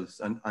yourselves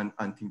and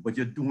think, but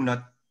you do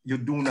not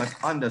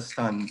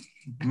understand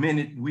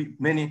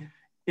many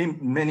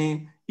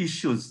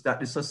issues that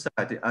the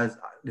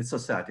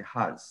society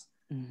has.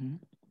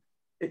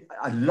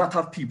 A lot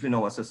of people in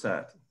our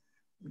society.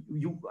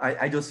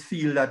 I just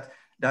feel that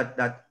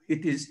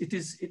it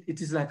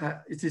is like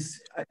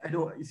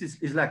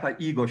an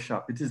ego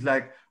shop. It is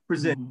like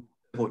presenting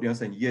about you and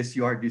saying, yes,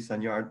 you are this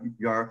and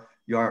you're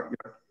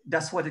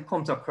that's what it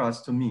comes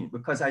across to me,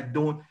 because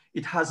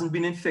it hasn't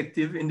been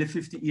effective in the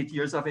 58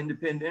 years of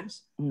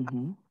independence.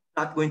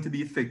 Not going to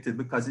be effective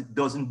because it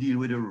doesn't deal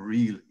with the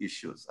real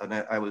issues. And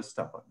I will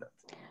stop at that.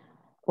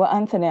 Well,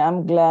 Anthony,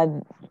 I'm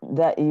glad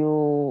that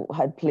you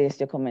had placed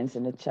your comments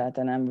in the chat,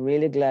 and I'm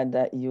really glad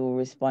that you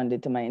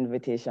responded to my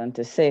invitation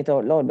to say it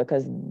out loud,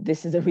 because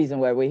this is the reason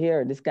why we're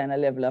here, this kind of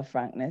level of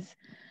frankness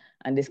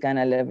and this kind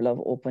of level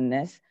of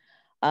openness.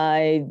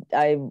 I'm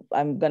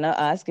gonna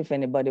ask if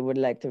anybody would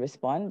like to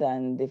respond,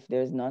 and if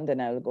there's none,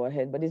 then I will go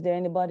ahead. But is there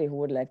anybody who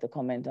would like to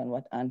comment on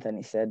what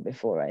Anthony said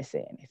before I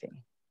say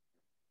anything?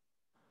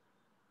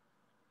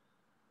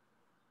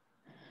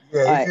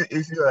 Yeah,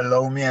 if you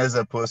allow me as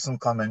a person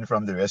coming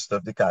from the rest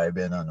of the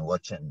Caribbean and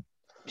watching,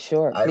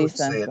 sure, I would please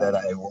say that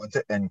I want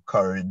to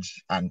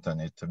encourage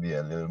Anthony to be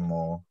a little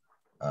more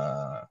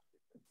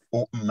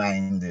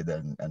open-minded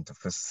and to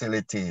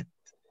facilitate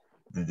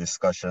the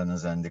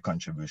discussions and the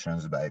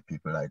contributions by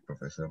people like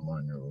Professor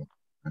Munroe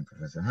and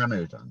Professor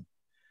Hamilton.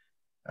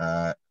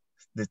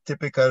 The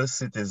typical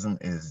citizen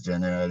is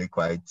generally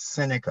quite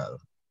cynical.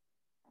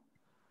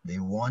 They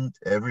want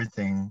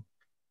everything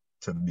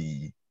to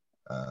be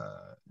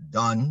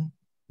done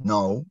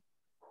now.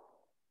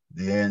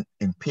 They're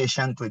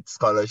impatient with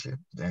scholarship,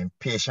 they're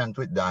impatient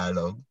with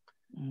dialogue,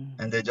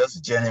 and they're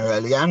just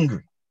generally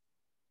angry.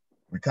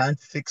 We can't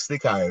fix the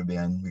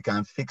Caribbean, we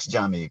can't fix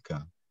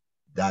Jamaica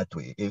that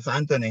way. If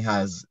Anthony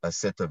has a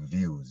set of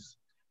views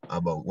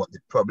about what the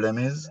problem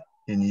is,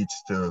 he needs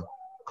to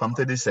come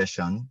to the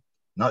session,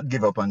 not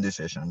give up on the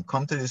session,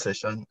 come to the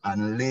session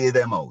and lay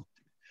them out.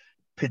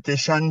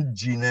 Petition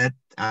Jeanette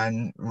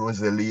and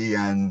Rosalea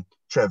and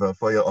Trevor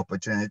for your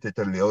opportunity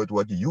to lay out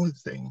what you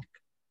think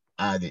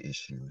are the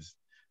issues,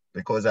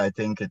 because I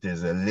think it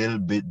is a little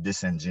bit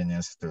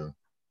disingenuous to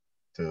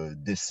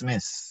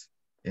dismiss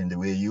in the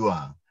way you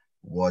are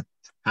what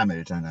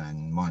Hamilton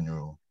and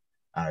Munroe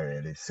are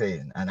really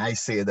saying. And I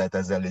say that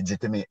as a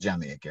legitimate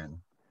Jamaican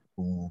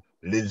who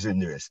lives in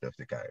the rest of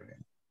the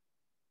Caribbean.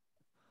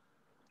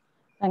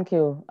 Thank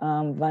you,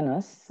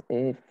 Vanus.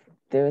 If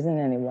there isn't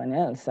anyone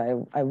else,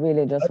 I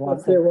really just want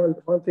to say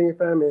one thing,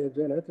 if I may,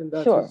 Jeanette, and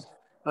that sure. is,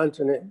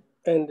 Anthony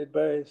ended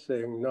by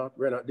saying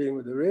we're not dealing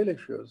with the real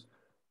issues.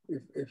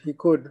 If he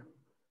could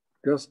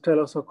just tell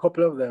us a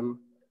couple of them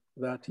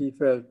that he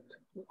felt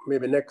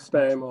maybe next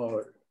time,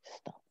 or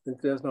if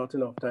there's not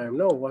enough time,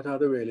 no, what are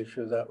the real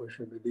issues that we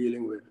should be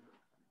dealing with?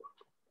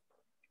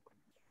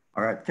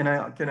 All right, can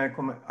I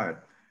comment? All right,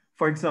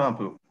 for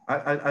example,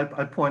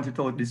 I'll point it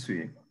out this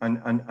way,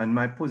 and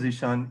my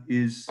position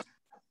is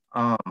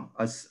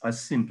as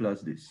simple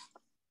as this.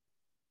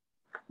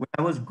 When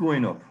I was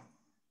growing up,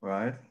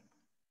 right,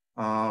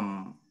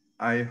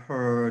 I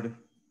heard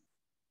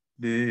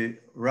the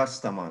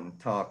Rastaman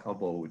talk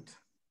about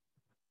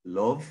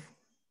love,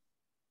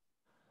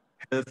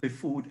 healthy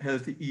food,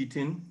 healthy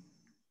eating,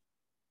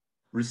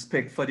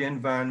 respect for the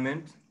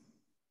environment,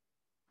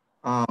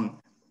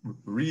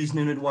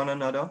 reasoning with one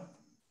another,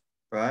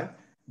 right?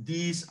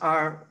 These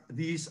are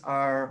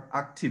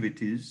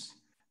activities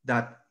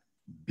that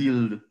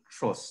build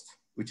trust,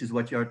 which is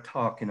what you're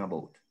talking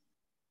about.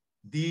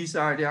 These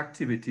are the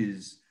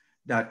activities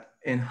that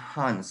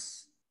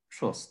enhance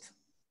trust.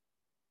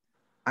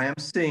 I am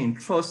saying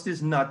trust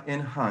is not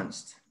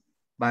enhanced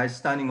by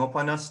standing up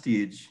on a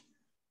stage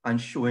and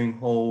showing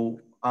how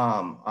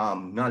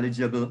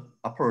knowledgeable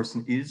a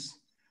person is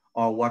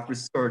or what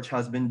research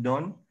has been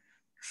done.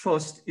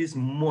 Trust is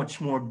much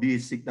more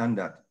basic than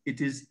that.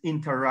 It is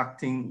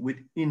interacting with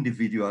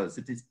individuals.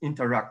 It is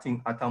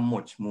interacting at a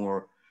much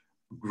more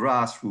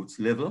grassroots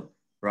level,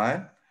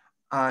 right?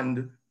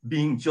 And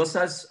being just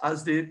as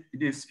the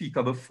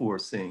speaker before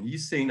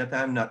he's saying that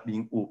I'm not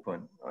being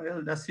open.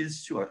 Well, that's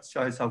his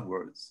choice of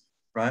words,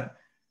 right?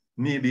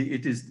 maybe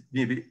it is,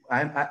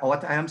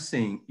 what I am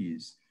saying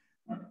is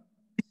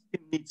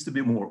it needs to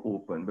be more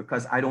open,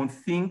 because I don't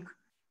think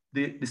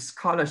the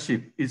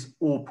scholarship is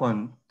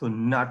open to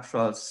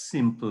natural,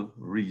 simple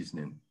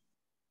reasoning.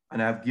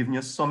 And I've given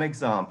you some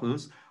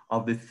examples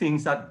of the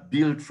things that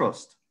build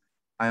trust.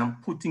 I am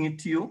putting it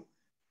to you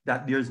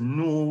that there's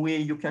no way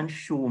you can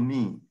show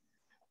me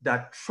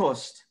that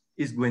trust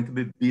is going to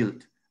be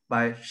built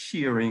by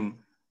sharing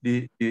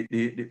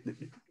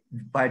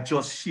by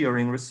just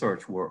sharing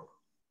research work.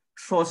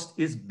 Trust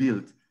is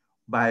built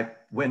by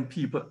when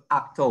people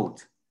act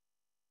out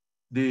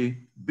the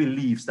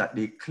beliefs that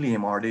they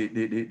claim, or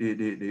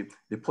the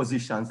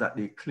positions that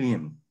they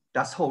claim.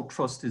 That's how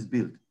trust is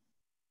built.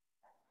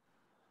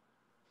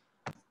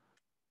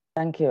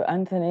 Thank you,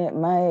 Anthony.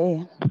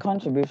 My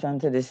contribution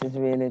to this is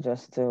really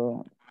just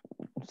to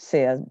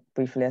say as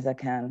briefly as I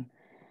can.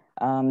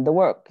 The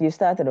work, you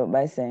started out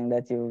by saying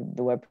that you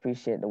do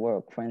appreciate the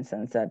work, for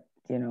instance, that,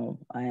 you know,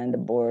 I and the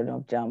board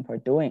of JAMP are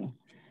doing.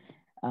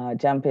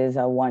 JAMP is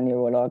a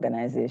one-year-old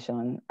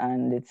organization,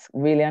 and it's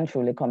really and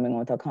truly coming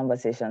out of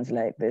conversations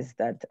like this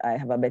that I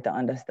have a better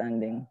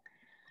understanding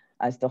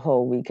as to how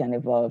we can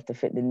evolve to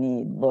fit the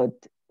need. But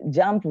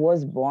JAMP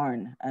was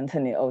born,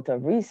 Anthony, out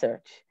of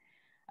research.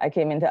 I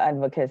came into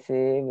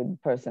advocacy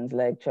with persons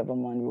like Trevor,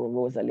 Munroe,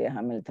 Rosalea,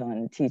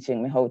 Hamilton,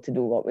 teaching me how to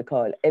do what we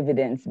call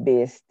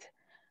evidence-based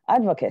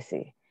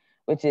advocacy,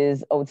 which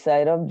is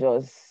outside of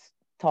just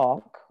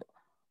talk.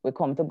 We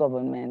come to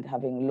government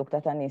having looked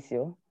at an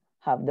issue,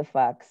 have the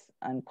facts,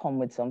 and come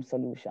with some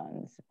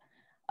solutions.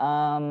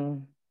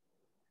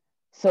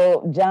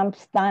 So JAMP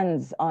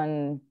stands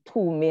on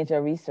two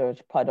major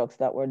research products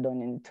that were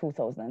done in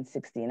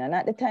 2016. And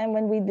at the time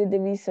when we did the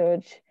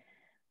research,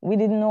 we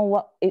didn't know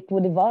what it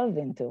would evolve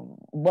into,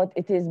 but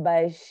it is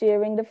by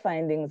sharing the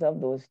findings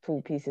of those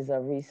two pieces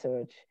of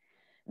research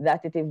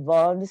that it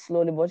evolved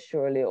slowly but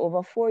surely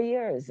over 4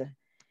 years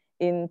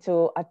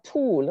into a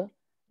tool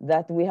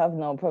that we have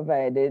now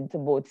provided to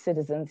both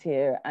citizens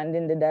here and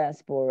in the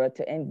diaspora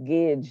to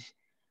engage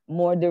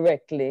more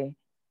directly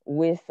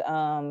with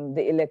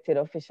the elected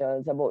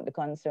officials about the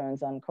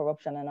concerns on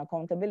corruption and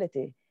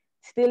accountability.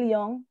 Still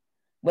young,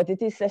 but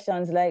it is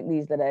sessions like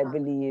these that I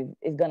believe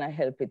is gonna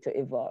help it to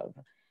evolve.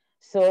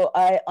 So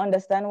I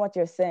understand what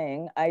you're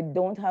saying. I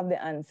don't have the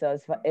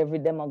answers for every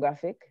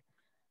demographic.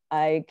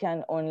 I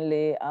can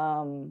only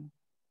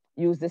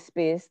use the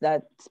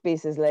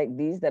spaces like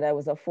these that I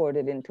was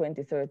afforded in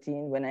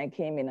 2013 when I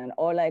came in, and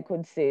all I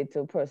could say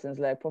to persons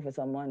like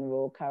Professor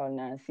Munroe, Carol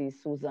Nancy,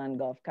 Susan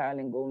Goff,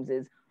 Carolyn Gomes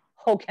is,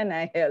 how can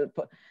I help?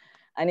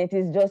 And it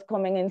is just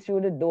coming in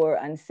through the door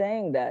and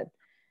saying that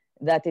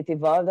it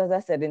evolved, as I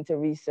said, into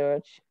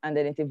research, and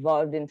then it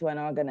evolved into an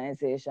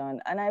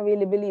organization. And I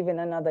really believe in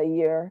another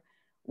year,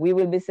 we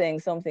will be saying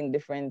something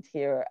different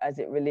here as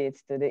it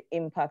relates to the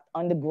impact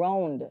on the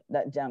ground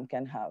that JAMP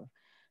can have.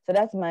 So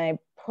that's my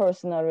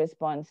personal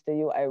response to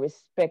you. I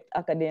respect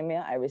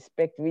academia, I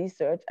respect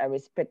research, I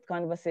respect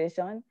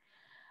conversation.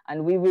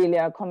 And we really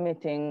are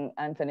committing,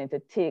 Anthony, to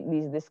take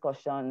these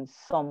discussions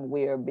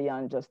somewhere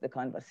beyond just the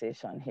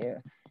conversation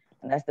here.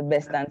 And that's the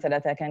best answer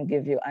that I can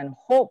give you, and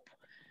hope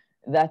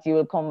that you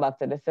will come back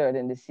to the third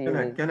in the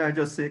series. Can I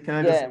just say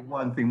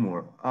one thing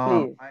more?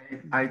 Please.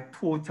 I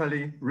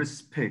totally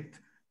respect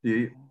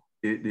the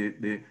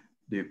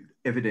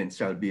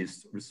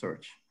evidence-based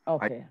research.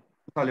 Okay.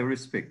 I totally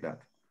respect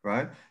that,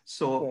 right?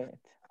 So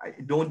I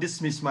don't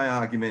dismiss my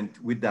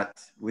argument with that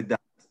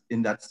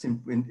in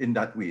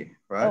that way,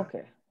 right?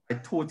 Okay. I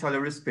totally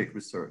respect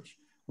research,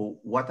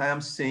 but what I am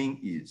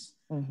saying is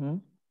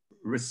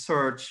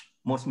research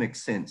must make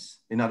sense.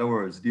 In other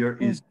words, there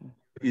is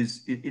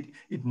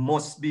it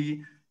must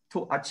be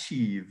to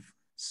achieve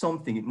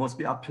something. It must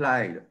be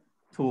applied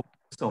to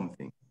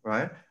something,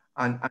 right?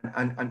 And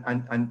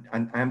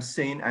I'm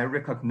saying I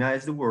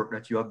recognize the work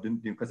that you have done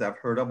because I've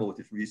heard about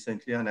it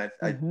recently, and I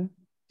see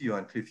you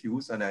on Cliff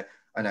Hughes, and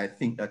I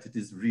think that it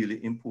is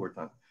really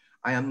important.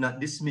 I am not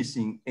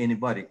dismissing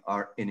anybody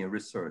or any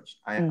research.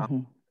 I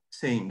am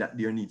saying that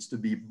there needs to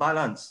be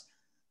balance,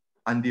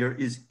 and there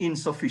is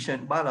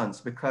insufficient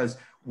balance because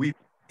we're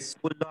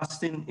so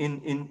lost in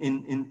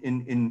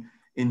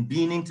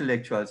being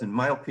intellectuals, in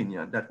my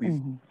opinion, that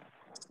we've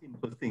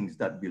simple things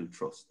that build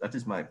trust. That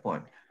is my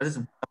point. That is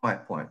one of my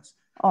points.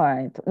 All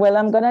right. Well,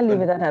 I'm gonna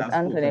leave it at that,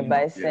 Anthony,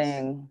 by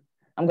saying,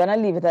 I'm gonna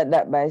leave it at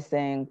that by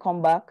saying,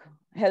 come back,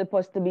 help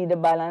us to be the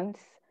balance.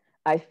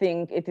 I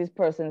think it is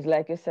persons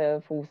like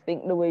yourself who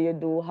think the way you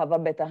do, have a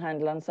better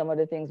handle on some of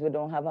the things we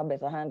don't have a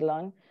better handle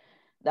on,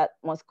 that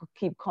must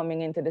keep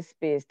coming into the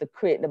space to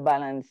create the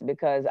balance,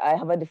 because I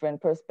have a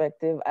different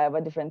perspective. I have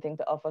a different thing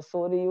to offer.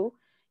 So do you.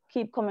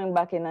 Keep coming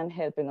back in and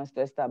helping us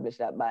to establish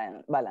that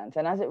balance.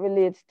 And as it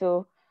relates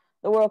to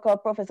the work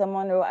of Professor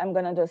Munroe, I'm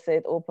gonna just say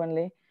it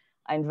openly.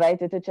 I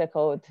invite you to check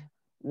out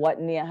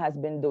what NIA has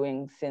been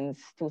doing since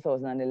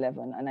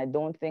 2011. And I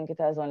don't think it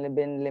has only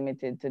been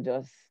limited to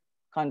just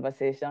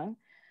conversation.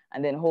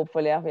 And then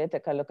hopefully after you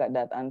take a look at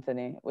that,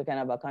 Anthony, we can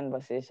have a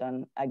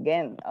conversation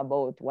again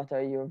about what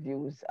are your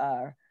views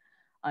are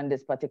on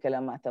this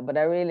particular matter. But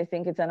I really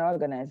think it's an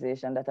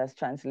organization that has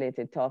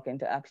translated talk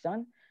into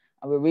action.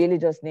 And we really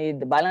just need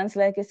the balance,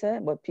 like you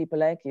said, but people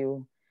like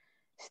you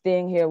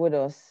staying here with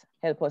us,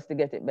 help us to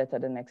get it better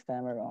the next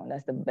time around.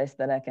 That's the best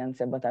that I can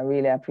say, but I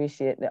really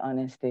appreciate the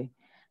honesty.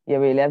 You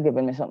really have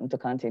given me something to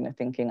continue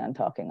thinking and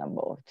talking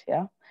about,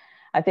 yeah?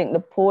 I think the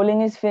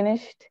polling is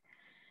finished.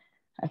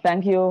 I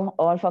thank you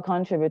all for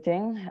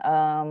contributing.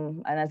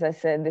 And as I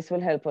said, this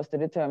will help us to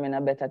determine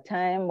a better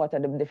time, what are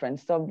the different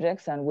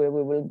subjects and where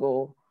we will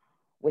go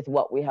with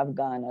what we have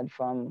garnered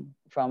from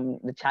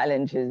the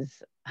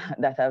challenges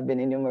that have been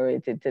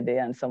enumerated today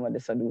and some of the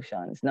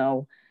solutions.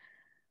 Now,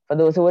 for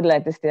those who would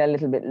like to stay a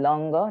little bit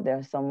longer, there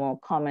are some more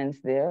comments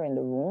there in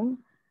the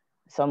room,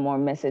 some more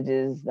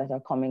messages that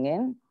are coming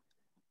in.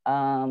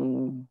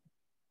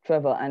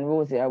 Trevor and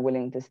Rosie are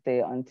willing to stay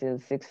until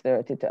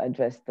 6:30 to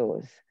address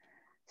those.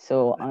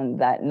 So on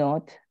that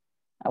note,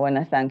 I want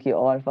to thank you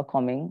all for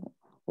coming.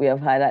 We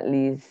have had at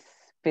least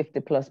 50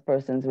 plus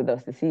persons with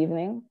us this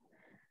evening.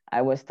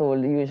 I was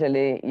told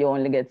usually you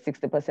only get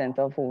 60%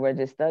 of who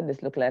registered.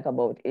 This looked like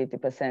about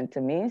 80%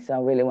 to me. So I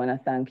really want to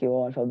thank you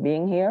all for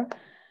being here.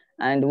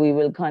 And we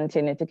will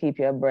continue to keep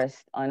you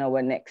abreast on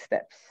our next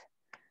steps.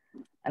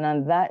 And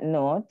on that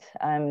note,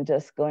 I'm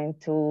just going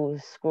to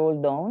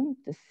scroll down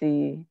to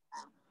see,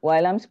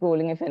 while I'm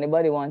scrolling, if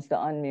anybody wants to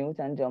unmute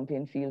and jump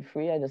in, feel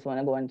free. I just want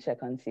to go and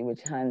check and see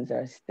which hands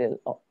are still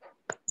up.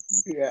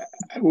 Yeah,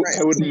 I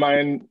wouldn't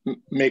mind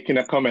making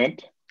a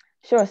comment.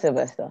 Sure,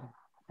 Sylvester.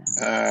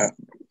 I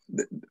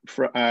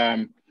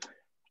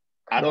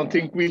don't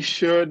think we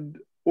should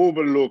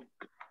overlook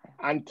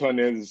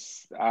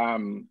Anthony's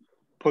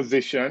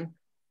position,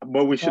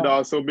 but we should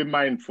also be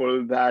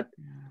mindful that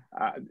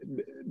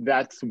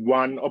that's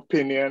one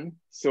opinion.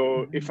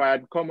 So if I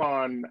had come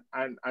on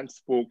and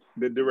spoke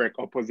the direct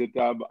opposite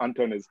of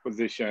Anthony's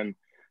position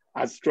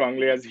as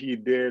strongly as he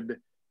did,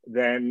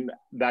 then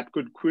that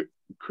could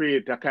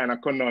create a kind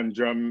of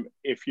conundrum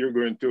if you're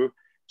going to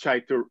try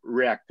to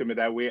react to me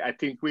that way. I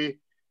think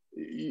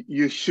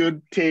you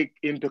should take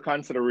into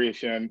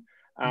consideration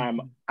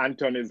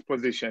Anthony's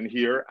position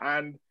here.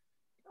 And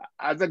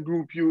as a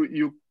group,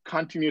 you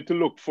continue to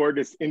look for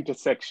this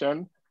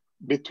intersection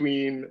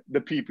between the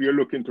people you're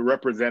looking to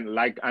represent,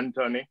 like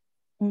Anthony,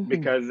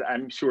 because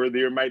I'm sure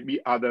there might be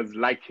others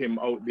like him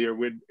out there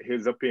with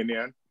his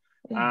opinion.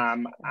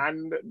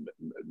 And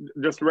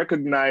just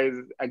recognize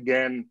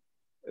again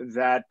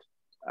that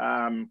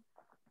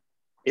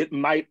it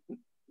might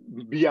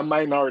be a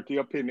minority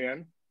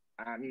opinion,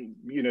 and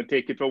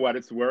take it for what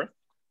it's worth.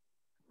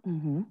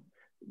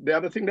 The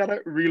other thing that I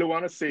really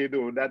want to say,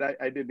 though, that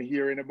I didn't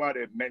hear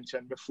anybody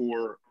mention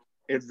before,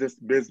 is this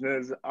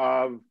business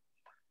of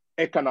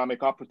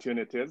economic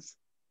opportunities.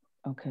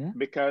 Okay.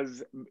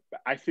 Because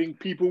I think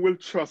people will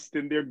trust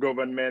in their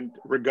government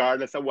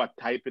regardless of what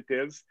type it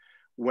is,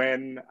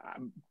 when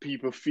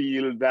people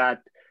feel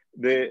that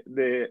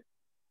the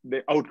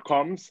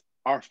outcomes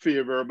are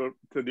favorable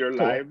to their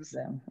lives,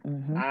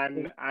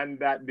 and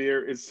that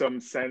there is some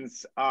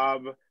sense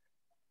of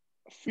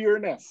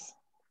fairness.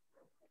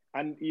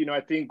 And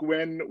I think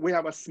when we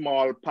have a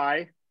small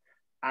pie,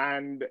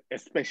 and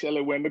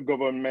especially when the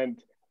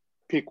government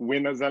pick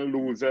winners and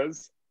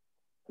losers,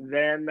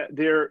 then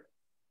there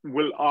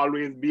will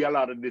always be a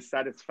lot of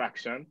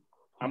dissatisfaction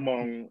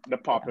among the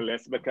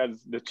populace,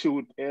 because the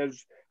truth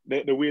is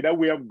the way that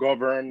we have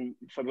governed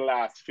for the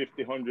last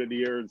 50, 100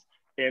 years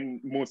in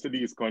most of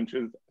these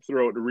countries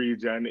throughout the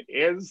region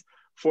is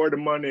for the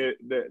money,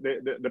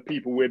 the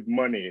people with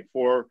money,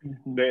 for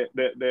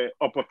the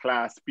upper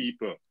class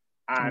people,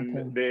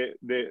 and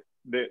the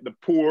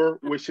poor,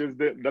 which is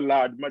the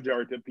large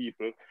majority of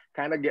people,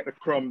 kind of get the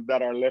crumbs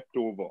that are left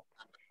over.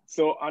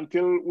 So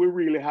until we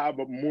really have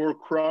more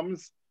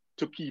crumbs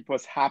to keep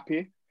us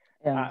happy,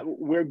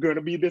 we're going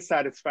to be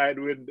dissatisfied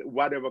with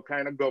whatever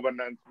kind of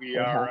governance we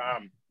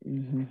are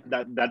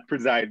that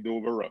presides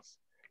over us.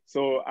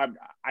 So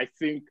I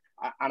think,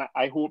 and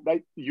I hope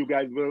that you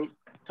guys will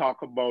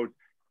talk about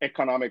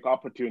economic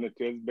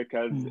opportunities,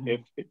 because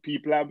if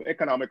people have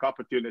economic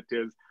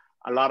opportunities,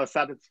 a lot of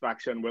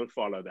satisfaction will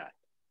follow that.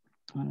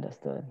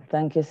 Understood.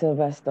 Thank you,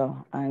 Sylvester.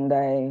 And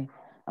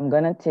I'm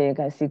going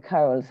to I see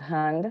Carol's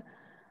hand,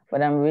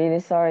 but I'm really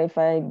sorry if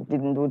I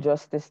didn't do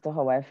justice to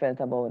how I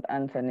felt about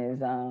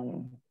Anthony's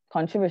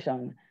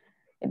contribution.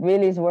 It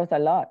really is worth a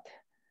lot.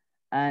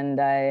 And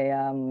I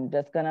am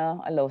just going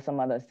to allow some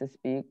others to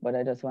speak, but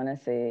I just want to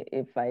say,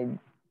 if I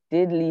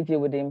did leave you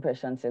with the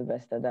impression,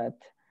 Sylvester, that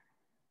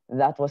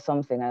that was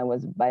something I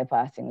was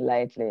bypassing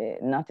lightly,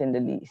 not in the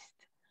least.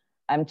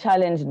 I'm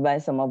challenged by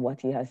some of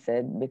what he has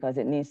said, because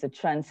it needs to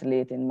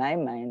translate in my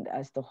mind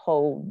as to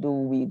how do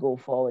we go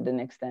forward the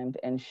next time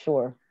to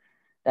ensure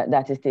that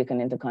that is taken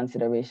into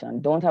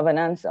consideration. Don't have an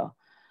answer.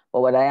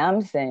 But what I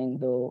am saying,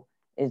 though,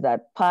 is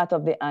that part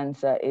of the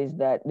answer is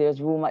that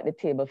there's room at the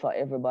table for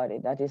everybody.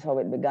 That is how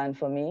it began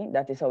for me.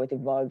 That is how it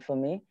evolved for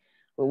me.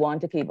 We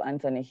want to keep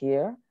Anthony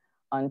here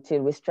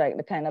until we strike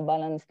the kind of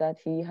balance that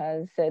he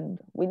has said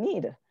we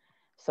need.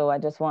 So I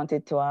just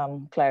wanted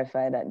to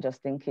clarify that,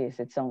 just in case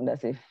it sounded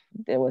as if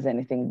there was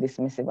anything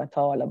dismissive at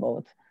all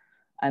about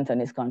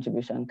Anthony's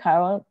contribution.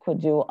 Carol,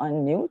 could you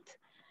unmute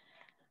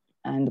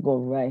and go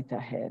right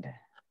ahead?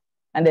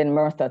 And then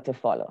Martha to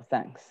follow,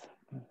 thanks.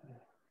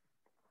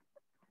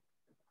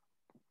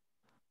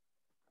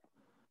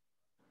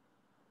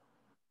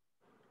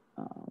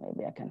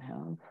 Maybe I can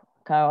help.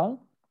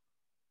 Carol?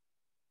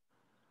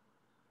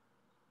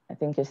 I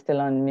think you're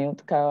still on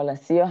mute, Carol. I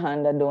see your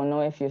hand. I don't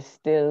know if you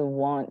still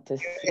want to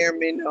hear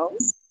me now?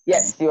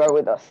 Yes, you are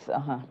with us.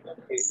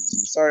 Okay.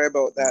 Sorry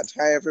about that.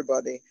 Hi,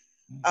 everybody.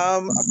 A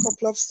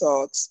couple of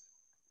thoughts.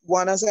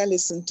 One, as I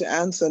listened to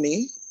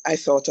Anthony, I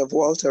thought of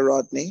Walter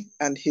Rodney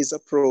and his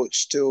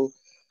approach to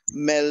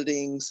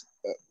melding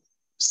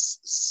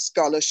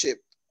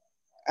scholarship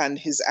and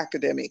his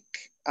academic,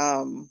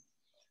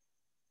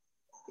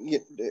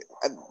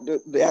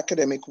 the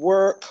academic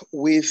work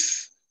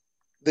with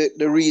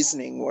the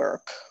reasoning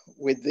work,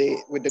 with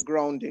the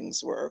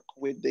groundings work,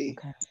 with the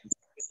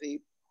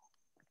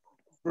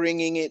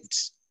bringing it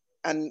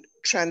and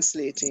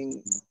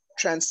translating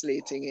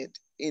it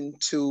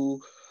into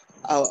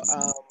a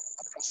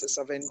process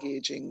of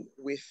engaging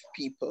with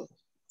people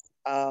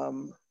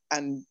and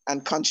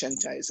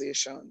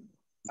conscientization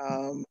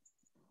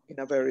in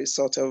a very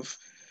sort of,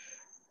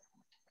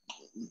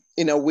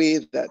 in a way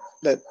that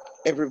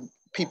every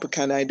people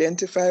can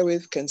identify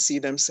with, can see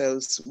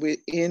themselves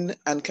within,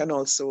 and can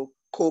also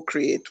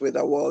co-create with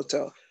a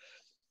Walter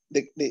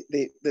the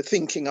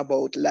thinking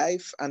about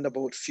life and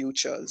about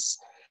futures.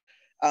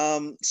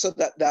 So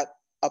that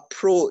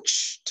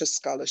approach to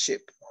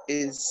scholarship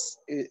is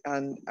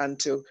and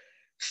to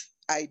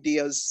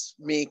ideas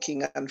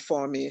making and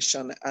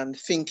formation and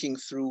thinking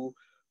through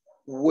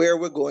where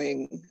we're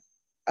going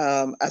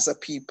as a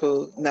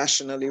people,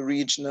 nationally,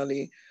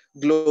 regionally,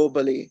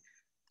 globally,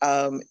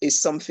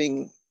 is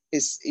something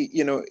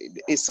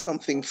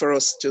for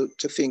us to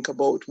think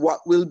about. What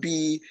will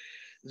be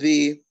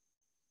the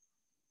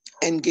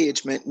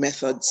engagement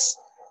methods,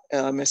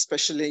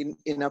 especially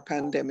in a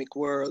pandemic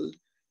world,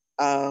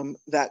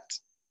 that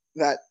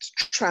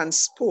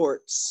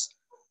transports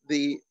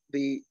the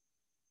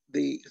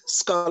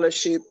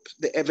scholarship,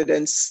 the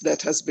evidence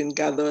that has been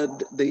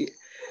gathered, the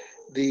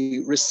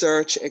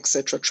research,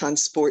 etc.,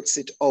 transports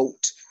it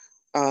out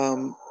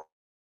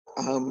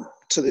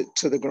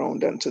to the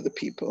ground and to the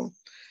people.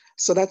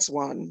 So that's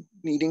one,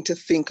 needing to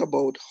think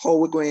about how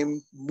we're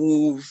going to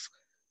move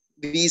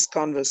these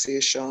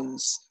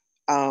conversations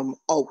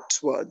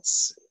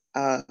outwards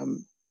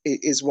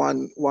is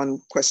one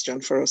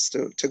question for us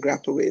to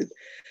grapple with.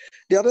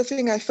 The other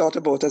thing I thought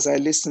about as I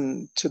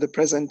listened to the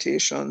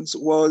presentations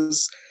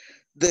was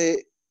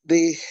the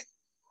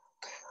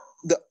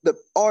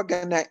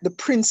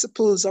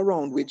principles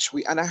around which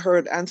we, and I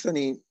heard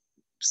Anthony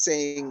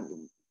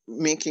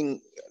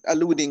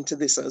alluding to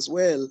this as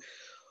well.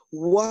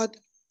 What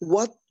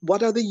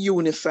are the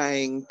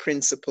unifying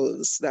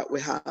principles that we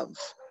have?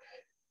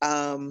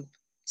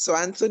 So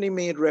Anthony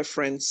made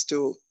reference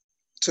to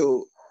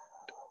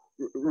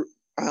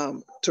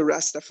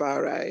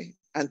Rastafari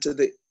and to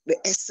the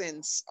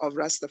essence of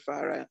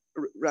Rastafari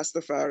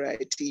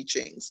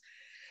teachings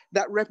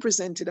that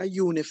represented a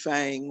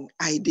unifying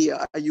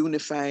idea, a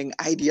unifying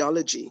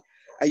ideology,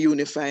 a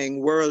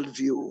unifying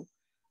worldview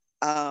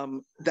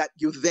that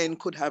you then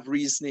could have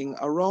reasoning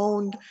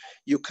around,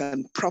 you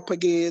can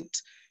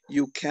propagate,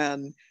 you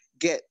can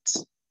get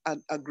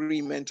an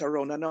agreement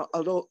around. And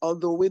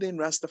although within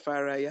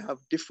Rastafari you have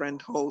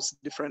different hosts,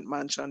 different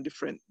mansion,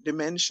 different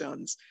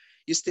dimensions,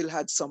 you still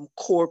had some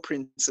core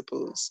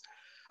principles.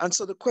 And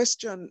so the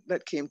question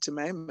that came to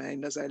my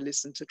mind as I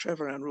listened to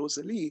Trevor and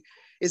Rosalea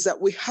is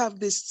that we have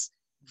this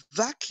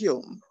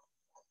vacuum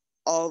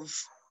of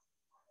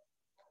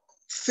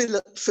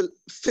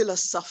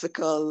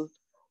philosophical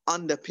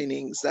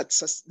underpinnings that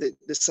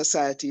the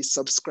society is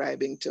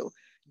subscribing to,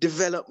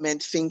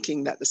 development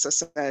thinking that the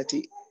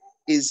society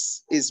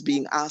is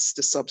being asked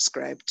to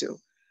subscribe to.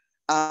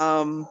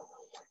 And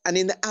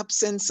in the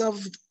absence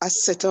of a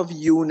set of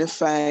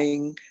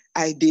unifying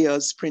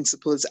ideas,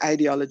 principles,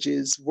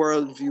 ideologies,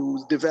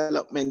 worldviews,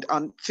 development,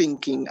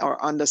 thinking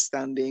or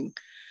understanding,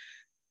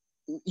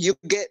 you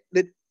get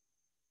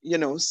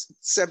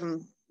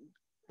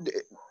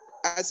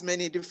as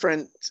many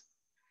different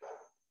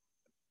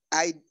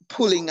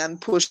pulling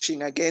and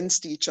pushing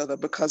against each other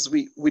because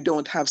we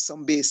don't have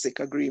some basic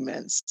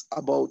agreements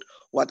about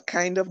what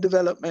kind of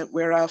development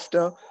we're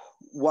after,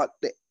 what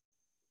it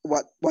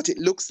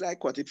looks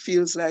like, what it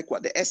feels like,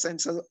 what the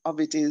essence of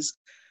it is,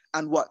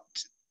 and what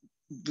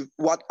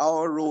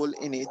our role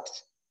in it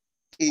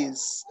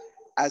is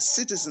as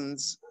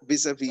citizens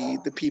vis-a-vis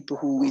the people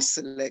who we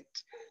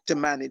select to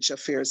manage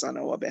affairs on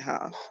our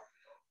behalf.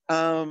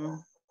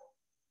 And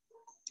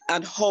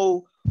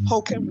how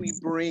can we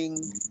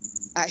bring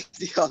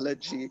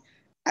ideology,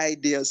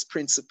 ideas,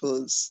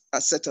 principles,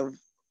 a set of,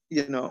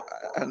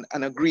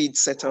 an agreed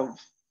set of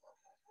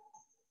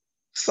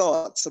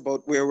thoughts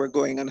about where we're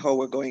going and how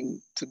we're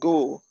going to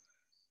go.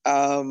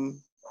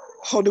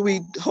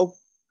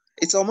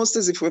 It's almost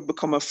as if we've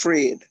become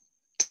afraid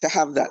to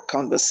have that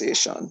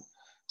conversation.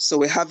 So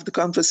we have the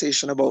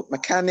conversation about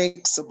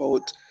mechanics,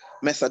 about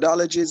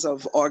methodologies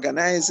of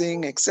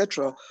organizing,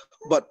 etc.,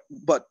 but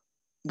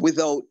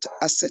without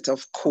a set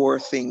of core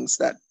things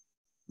that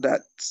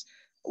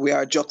we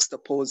are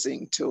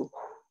juxtaposing to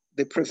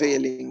the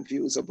prevailing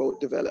views about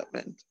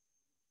development.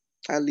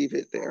 I'll leave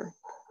it there.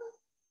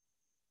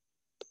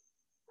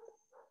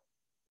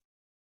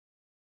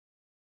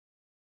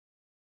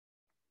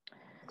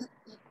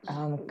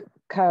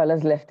 Carol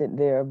has left it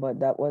there, but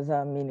that was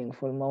a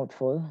meaningful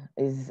mouthful.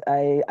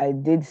 I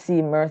did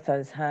see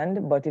Mirtha's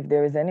hand, but if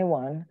there is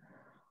anyone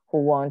who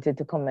wanted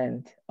to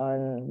comment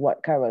on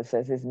what Carol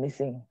says is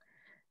missing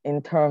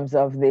in terms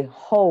of the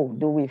how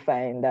do we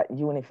find that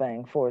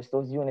unifying force,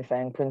 those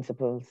unifying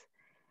principles,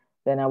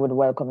 then I would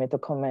welcome you to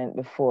comment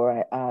before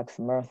I ask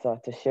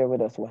Mirtha to share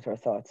with us what her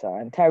thoughts are.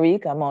 And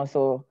Tariq, I'm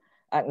also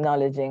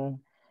acknowledging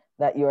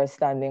that you are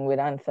standing with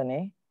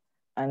Anthony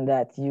and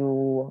that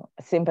you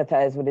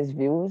sympathize with his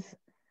views.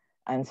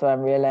 And so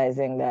I'm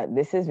realizing that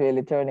this is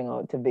really turning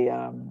out to be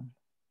a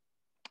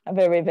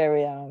very,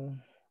 very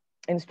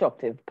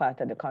instructive part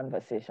of the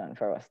conversation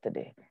for us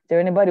today. Is there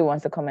anybody who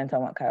wants to comment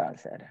on what Carol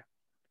said?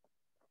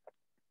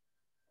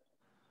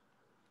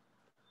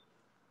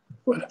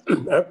 Well,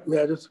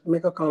 may I just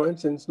make a comment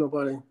since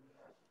nobody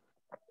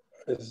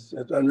is,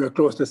 and we're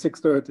close to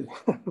 6:30.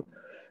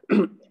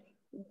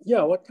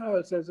 Yeah, what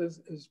Carol says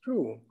is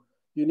true.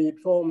 You need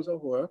forms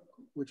of work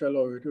which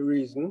allow you to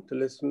reason, to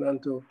listen,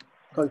 and to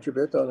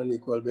contribute on an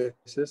equal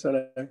basis. And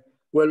I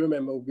well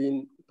remember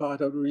being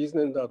part of the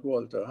reasoning that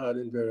Walter had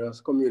in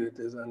various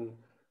communities and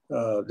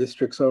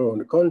districts around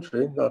the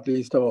country, not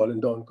least of all in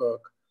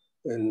Dunkirk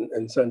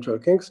in central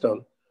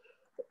Kingston.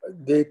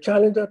 The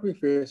challenge that we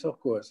face, of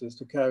course, is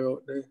to carry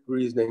out the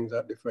reasonings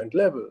at different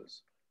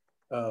levels.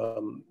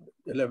 The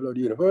level of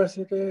the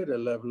university, the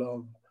level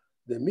of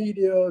the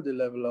media, the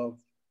level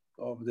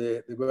of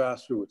the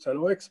grassroots. And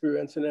our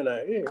experience in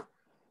NIA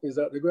is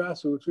that the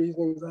grassroots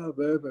reasonings are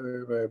very,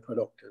 very, very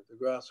productive.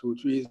 The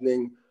grassroots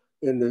reasoning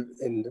in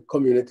the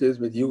communities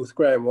with Youth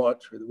Crime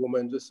Watch, with the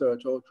Women's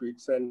Research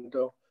Outreach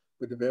Center,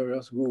 with the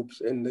various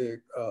groups in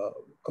the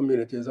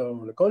communities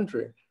around the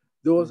country.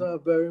 Those are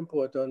very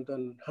important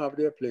and have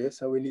their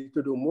place, and we need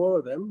to do more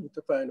of them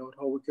to find out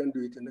how we can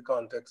do it in the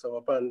context of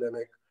a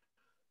pandemic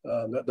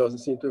that doesn't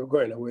seem to be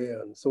going away,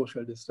 and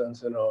social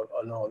distance and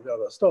all the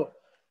other stuff.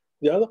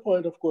 The other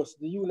point, of course,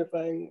 the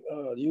unifying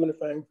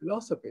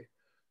philosophy,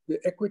 the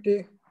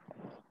equity,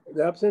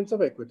 the absence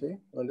of equity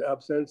and the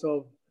absence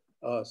of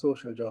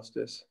social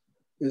justice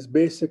is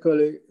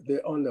basically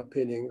the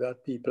underpinning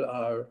that people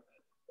are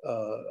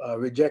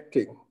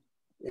rejecting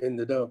in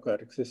the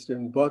democratic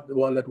system, but the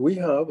one that we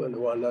have and the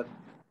one that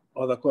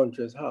other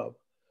countries have.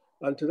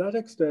 And to that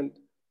extent,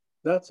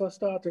 that's our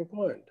starting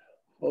point.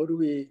 How do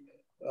we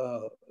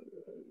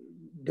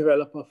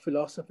develop a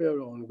philosophy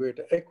around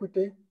greater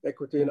equity,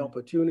 equity in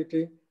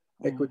opportunity,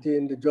 equity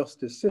in the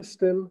justice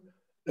system,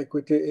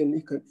 equity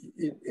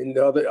in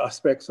the other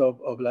aspects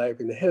of life,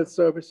 in the health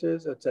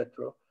services,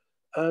 etc.,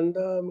 and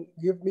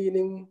give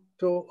meaning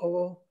to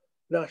our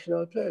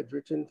national pledge,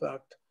 which in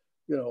fact,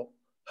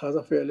 has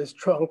a fairly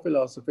strong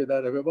philosophy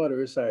that everybody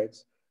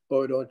recites, but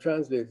we don't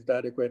translate it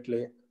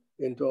adequately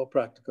into our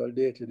practical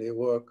day-to-day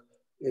work,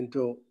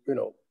 into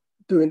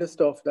doing the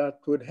stuff that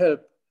would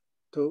help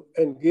to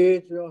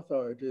engage the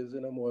authorities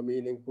in a more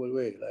meaningful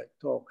way, like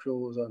talk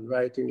shows and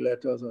writing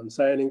letters and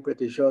signing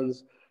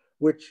petitions,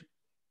 which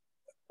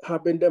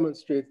have been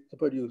demonstrated to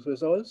produce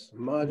results,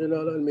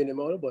 marginal and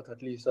minimal, but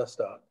at least a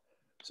start.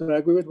 So I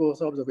agree with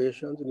both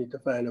observations. We need to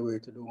find a way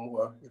to do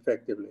more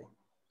effectively.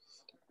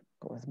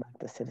 Goes back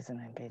to citizen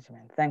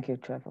engagement. Thank you,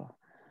 Trevor.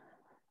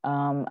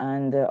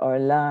 And our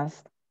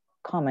last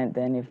comment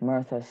then, if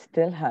Mirtha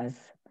still has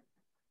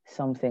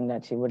something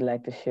that she would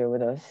like to share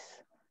with us.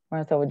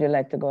 Mirtha, would you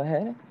like to go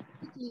ahead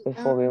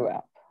before we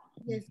wrap?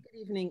 Yes, good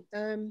evening.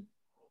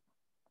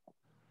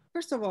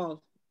 First of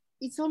all,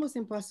 it's almost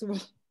impossible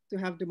to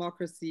have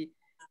democracy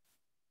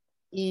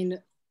in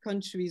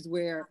countries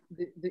where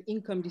the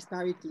income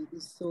disparity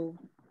is so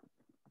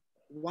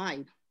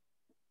wide,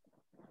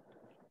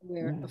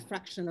 where a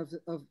fraction of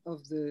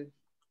the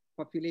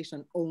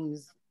population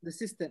owns the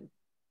system.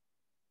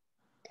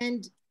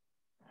 And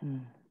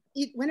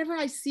whenever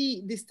I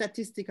see this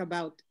statistic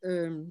about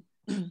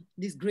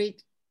this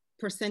great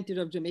percentage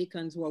of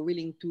Jamaicans who are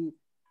willing to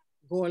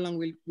go along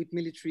with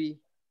military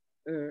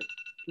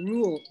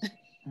rule,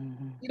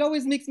 it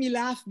always makes me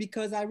laugh,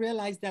 because I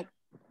realize that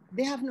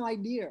they have no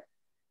idea.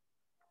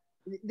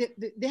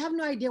 They have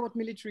no idea what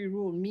military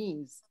rule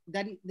means.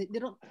 That they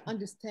don't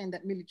understand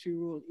that military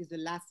rule is the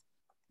last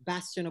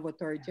bastion of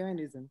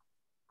authoritarianism.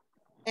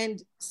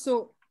 And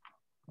so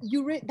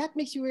that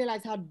makes you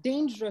realize how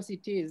dangerous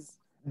it is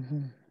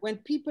when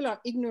people are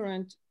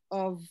ignorant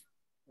of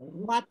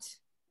what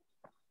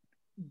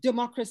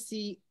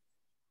democracy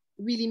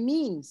really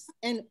means.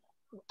 And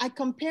I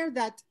compare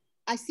that,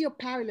 I see a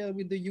parallel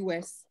with the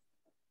US,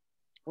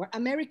 where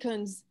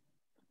Americans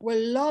were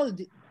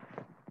lulled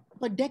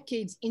for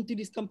decades into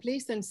this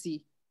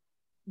complacency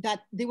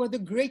that they were the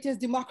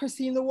greatest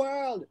democracy in the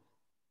world.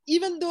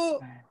 even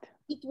though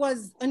it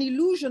was an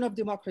illusion of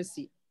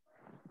democracy,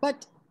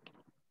 but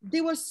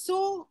they were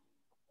so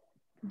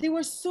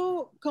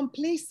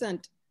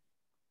complacent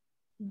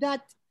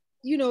that,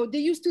 you know, they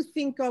used to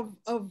think of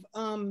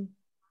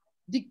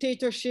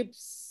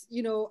dictatorships,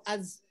 you know,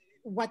 as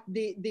what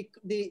they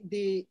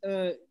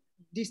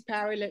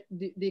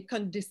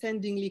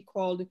condescendingly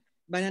called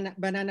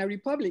banana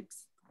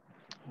republics.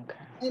 Okay.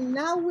 And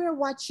now we're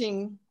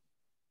watching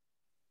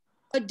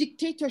a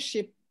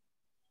dictatorship,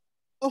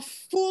 a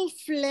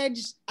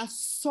full-fledged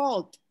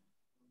assault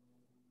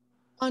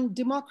on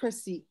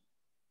democracy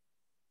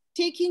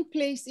taking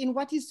place in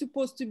what is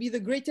supposed to be the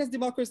greatest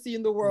democracy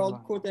in the world, wow,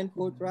 quote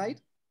unquote, right?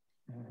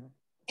 Mm-hmm.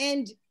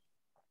 And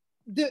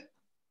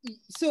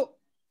so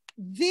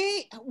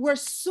they were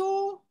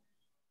so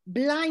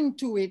blind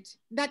to it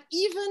that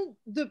even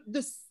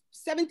the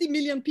 70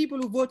 million people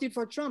who voted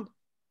for Trump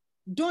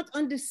don't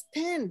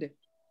understand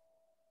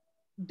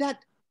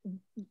that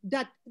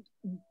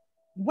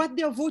what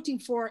they're voting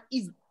for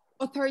is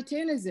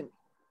authoritarianism.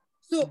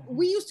 So mm-hmm.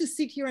 we used to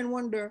sit here and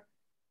wonder,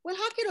 well,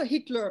 how could a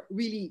Hitler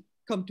really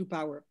come to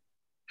power?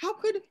 How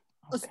could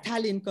a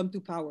Stalin come to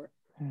power?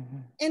 Mm-hmm.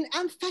 And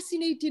I'm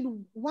fascinated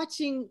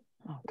watching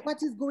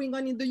what is going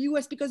on in the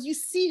US, because you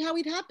see how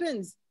it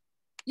happens.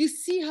 You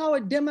see how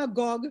a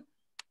demagogue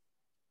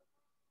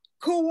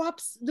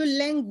co-opts the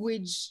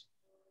language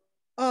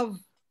of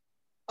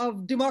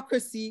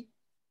democracy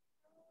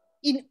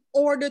in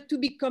order to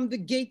become the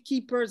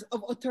gatekeepers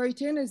of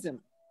authoritarianism.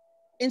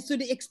 And so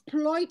they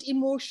exploit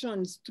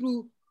emotions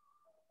through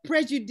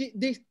prejudice,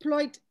 they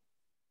exploit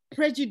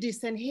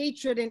prejudice and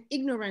hatred and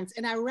ignorance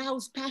and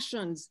arouse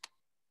passions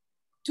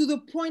to the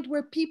point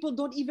where people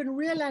don't even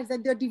realize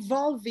that they're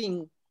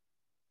devolving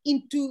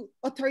into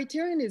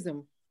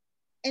authoritarianism.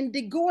 And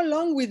they go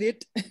along with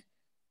it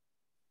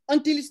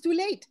until it's too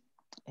late.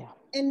 Yeah.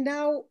 And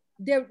now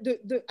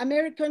the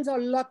Americans are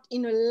locked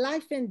in a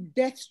life and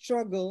death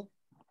struggle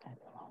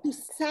to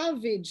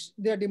salvage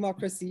their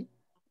democracy.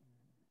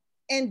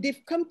 And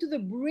they've come to the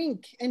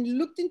brink and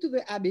looked into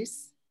the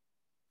abyss,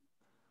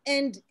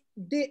 and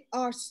they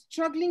are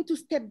struggling to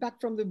step back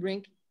from the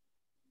brink.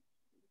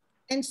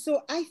 And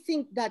so I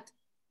think that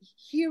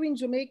here in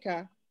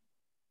Jamaica,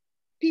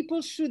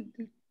 people should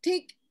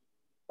take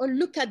a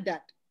look at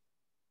that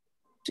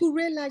to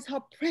realize how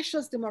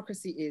precious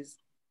democracy is.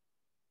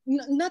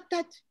 Not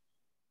that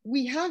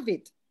we have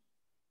it,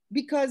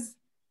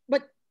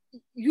 but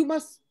you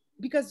must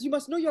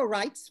know your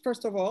rights,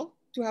 first of all,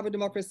 to have a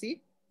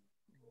democracy,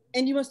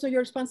 and you must know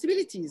your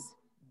responsibilities.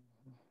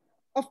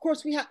 Of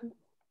course, we have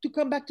to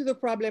come back to the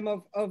problem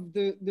of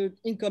the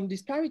income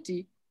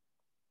disparity.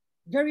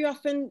 Very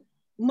often,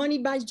 money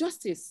buys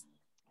justice.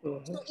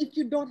 Mm-hmm. So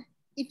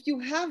if you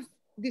have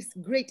this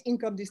great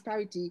income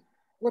disparity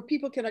where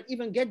people cannot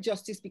even get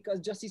justice because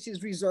justice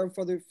is reserved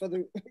for the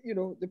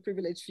the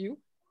privileged few,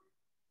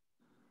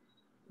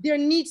 there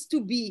needs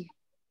to be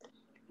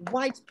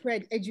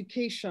widespread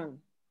education,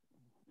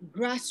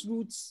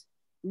 grassroots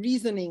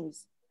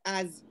reasonings,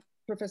 as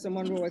Professor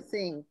Munroe was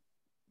saying,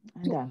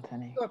 to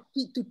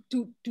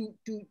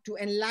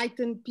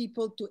enlighten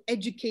people, to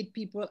educate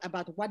people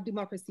about what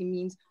democracy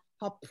means,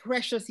 how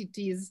precious it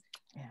is,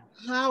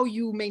 how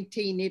you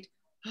maintain it,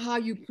 how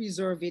you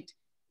preserve it,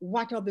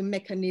 what are the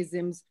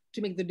mechanisms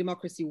to make the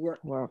democracy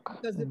work.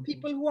 Because the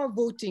people who are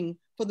voting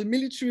for the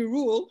military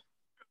rule,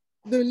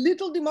 the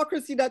little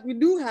democracy that we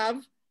do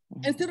have,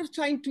 instead of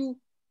trying to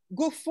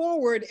go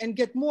forward and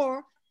get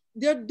more,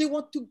 they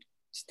want to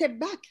step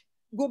back,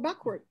 go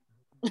backward,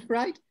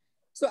 right?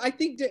 So I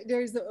think that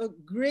there is a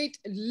great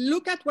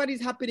look at what is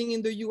happening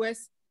in the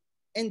US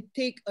and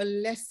take a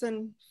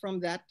lesson from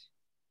that,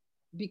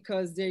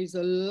 because there is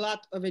a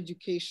lot of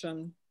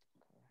education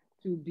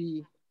to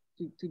be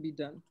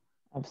done.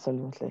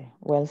 Absolutely.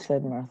 Well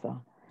said,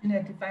 Martha.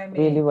 Jeanette, if I may.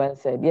 Really well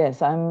said.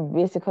 Yes, I'm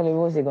basically,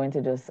 Rosie, going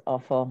to just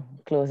offer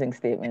closing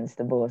statements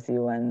to both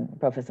you and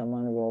Professor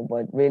Munroe,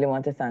 but really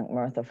want to thank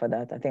Martha for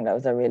that. I think that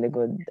was a really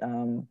good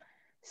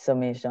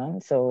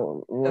summation.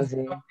 So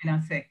Rosie.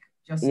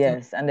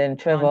 Yes, and then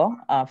Trevor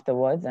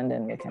afterwards, and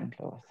then we can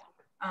close.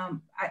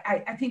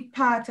 I think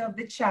part of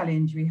the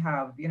challenge we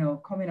have,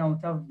 coming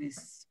out of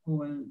this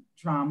whole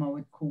drama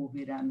with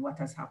COVID and what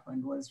has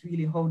happened, was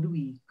really how do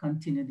we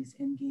continue this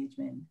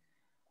engagement?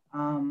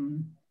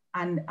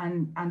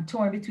 And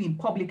torn between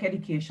public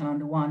education on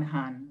the one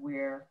hand,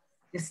 where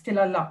there's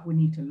still a lot we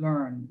need to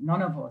learn.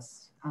 None of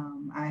us,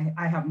 I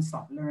haven't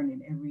stopped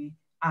learning. Every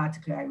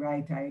article I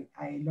write,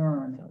 I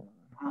learn.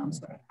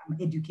 So I'm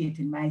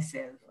educating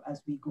myself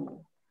as we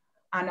go.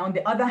 And on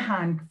the other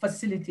hand,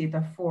 facilitate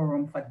a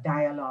forum for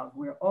dialogue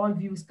where all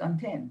views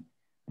contend.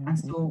 Mm-hmm. And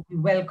so we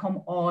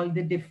welcome all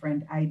the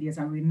different ideas,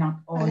 and we're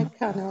not all— I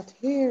cannot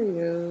hear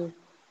you.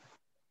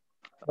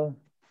 Oh.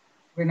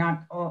 We're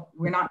not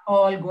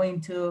all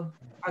going to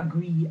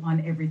agree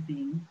on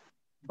everything,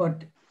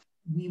 but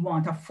we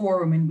want a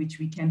forum in which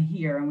we can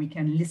hear and we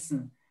can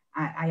listen.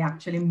 I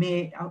actually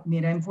made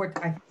an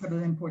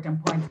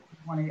important point.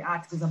 One of the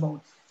articles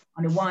about,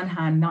 on the one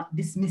hand, not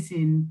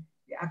dismissing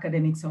the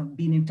academics have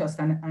been in trust.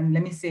 And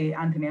let me say,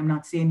 Anthony, I'm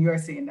not saying you're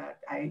saying that.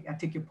 I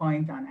take your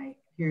point and I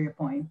hear your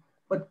point,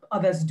 but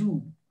others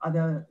do.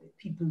 Other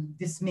people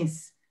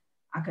dismiss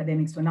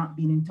academics for not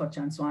being in touch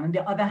and so on. On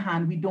the other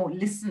hand, we don't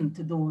listen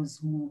to those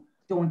who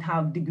don't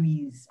have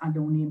degrees and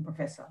don't name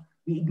professor.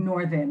 We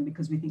ignore them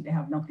because we think they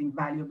have nothing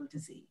valuable to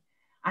say.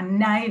 And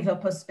neither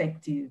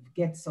perspective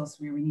gets us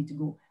where we need to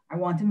go. I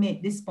want to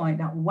make this point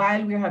that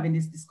while we're having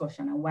this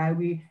discussion and while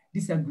we're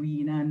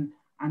disagreeing and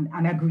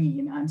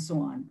agreeing and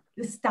so on,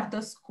 the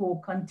status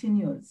quo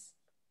continues.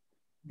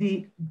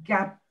 The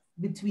gap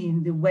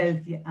between the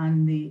wealthy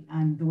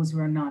and those who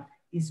are not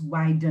is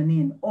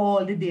widening.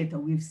 All the data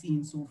we've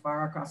seen so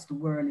far across the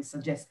world is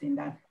suggesting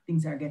that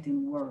things are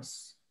getting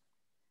worse.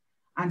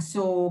 And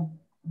so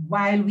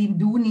while we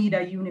do need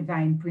a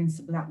unifying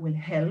principle that will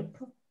help,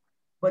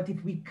 but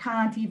if we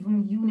can't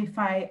even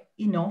unify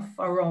enough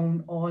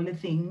around all the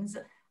things,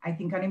 I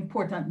think an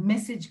important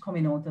message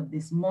coming out of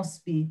this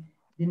must be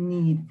the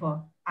need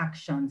for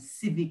action,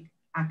 civic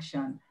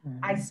action.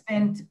 I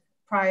spent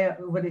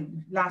over the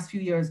last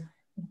few years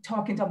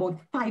talking to about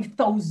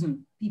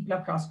 5,000 people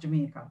across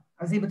Jamaica.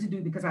 I was able to do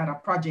it because I had a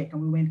project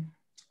and we went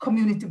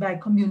community by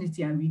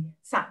community and we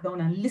sat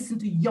down and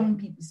listened to young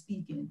people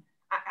speaking.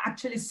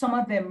 Actually, some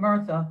of them,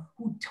 Martha,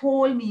 who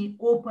told me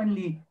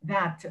openly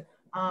that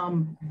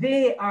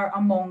they are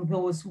among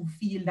those who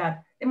feel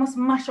that they must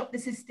mash up the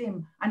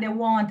system and they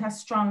want a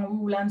strong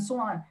rule and so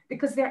on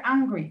because they're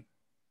angry.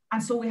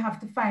 And so we have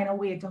to find a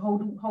way to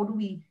how do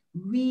we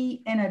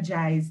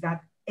re-energize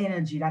that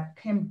energy, that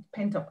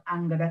pent up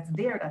anger that's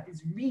there, that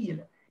is real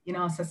in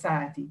our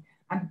society.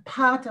 And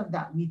part of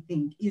that, we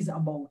think, is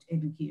about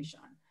education.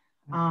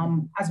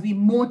 As we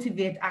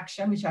motivate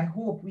action, which I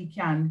hope we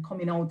can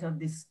coming out of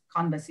this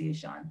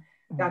conversation,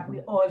 that we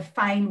all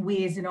find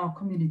ways in our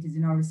communities,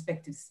 in our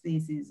respective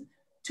spaces,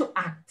 to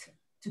act,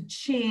 to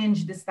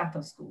change the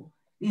status quo.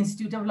 The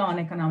Institute of Law and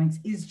Economics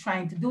is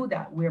trying to do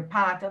that. We're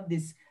part of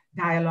this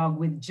dialogue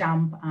with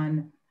JAMP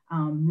and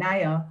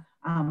NIA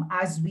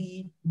as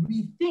we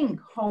rethink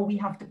how we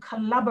have to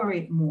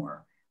collaborate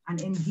more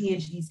and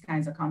engage these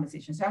kinds of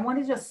conversations. So I want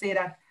to just say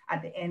that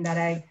at the end that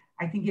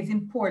I think it's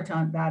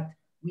important that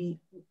we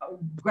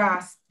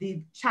grasp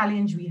the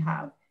challenge we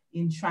have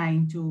in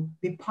trying to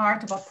be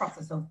part of a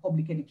process of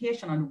public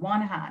education on the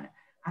one hand,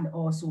 and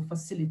also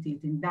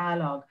facilitating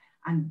dialogue,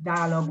 and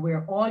dialogue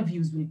where all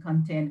views will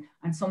contend.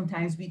 And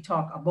sometimes we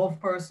talk above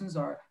persons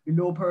or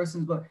below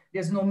persons, but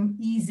there's no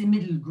easy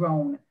middle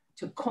ground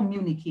to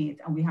communicate,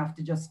 and we have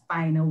to just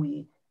find a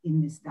way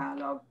in this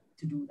dialogue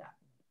to do that.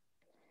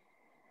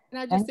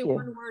 Can I just say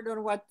one word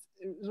on what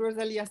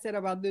Rosalea said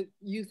about the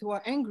youth who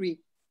are angry?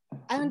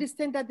 I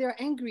understand that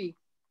they're angry,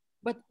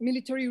 but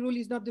military rule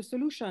is not the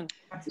solution.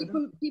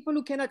 People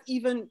who cannot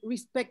even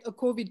respect a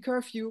COVID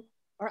curfew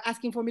are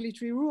asking for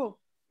military rule.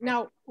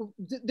 Now,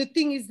 the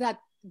thing is that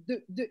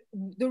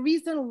the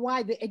reason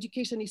why the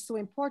education is so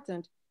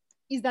important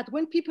is that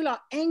when people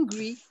are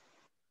angry,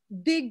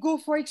 they go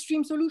for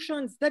extreme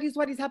solutions. That is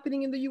what is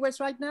happening in the US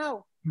right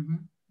now.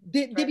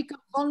 They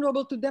become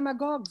vulnerable to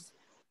demagogues.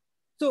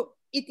 So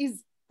it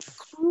is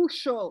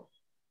crucial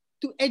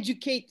to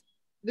educate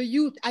the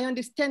youth. I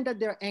understand that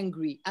they're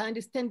angry. I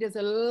understand there's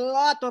a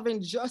lot of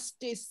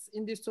injustice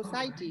in this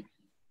society,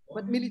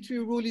 but military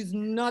rule is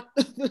not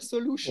the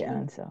solution. The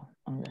answer,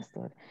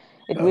 understood.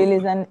 It really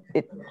is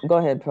go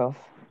ahead, Prof.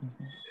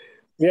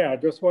 Yeah, I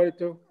just wanted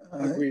to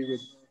agree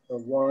with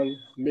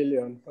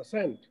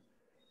 1,000,000%,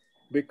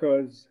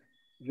 because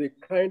the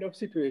kind of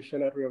situation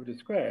that we have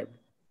described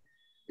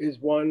is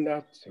one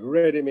that's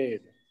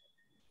ready-made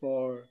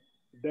for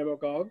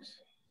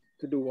demagogues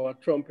to do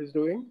what Trump is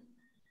doing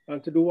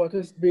and to do what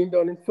is being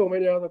done in so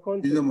many other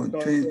countries. The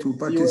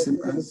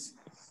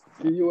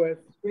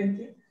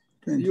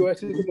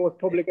US is the most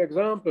public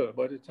example,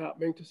 but it's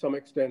happening to some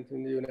extent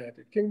in the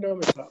United Kingdom,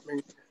 it's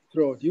happening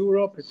throughout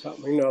Europe, it's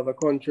happening in other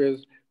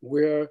countries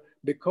where,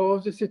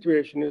 because the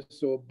situation is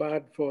so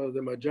bad for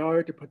the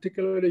majority,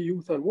 particularly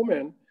youth and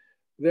women,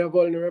 they're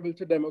vulnerable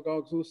to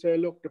demagogues who say,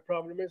 look, the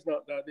problem is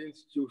not that the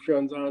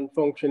institutions aren't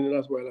functioning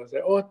as well as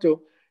they ought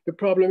to. The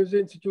problem is the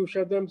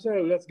institutions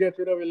themselves. Let's get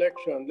rid of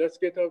election. Let's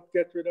get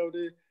rid of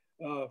the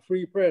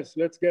free press.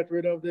 Let's get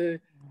rid of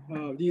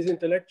these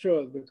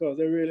intellectuals, because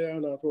they really are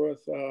not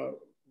worth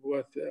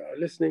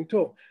listening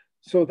to.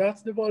 So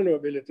that's the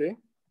vulnerability.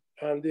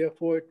 And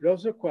therefore it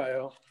does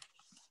require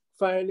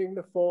finding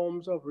the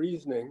forms of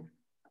reasoning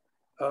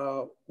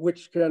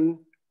which can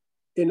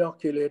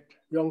inoculate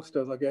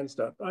youngsters against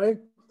that. I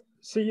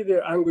see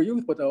the angry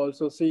youth, but I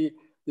also see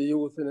the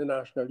youth in the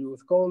National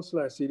Youth Council.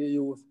 I see the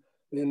youth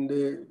in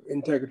the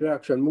integrity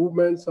action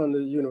movements on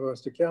the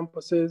university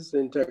campuses, the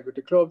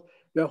integrity clubs,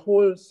 the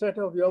whole set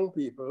of young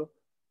people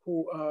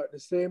who are at the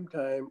same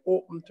time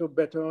open to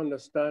better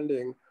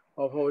understanding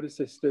of how the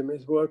system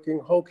is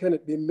working, how can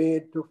it be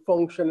made to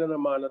function in a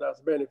manner that's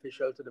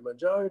beneficial to the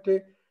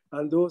majority.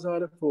 And those are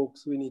the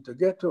folks we need to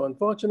get to.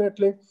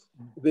 Unfortunately,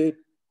 the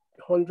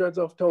hundreds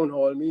of town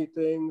hall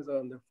meetings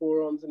and the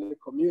forums in the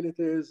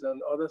communities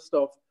and other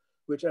stuff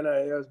which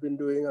NIA has been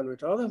doing and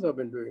which others have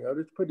been doing, and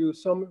which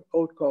produce some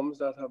outcomes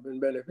that have been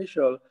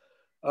beneficial,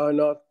 are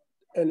not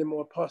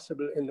anymore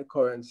possible in the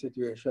current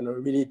situation,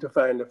 and we need to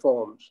find the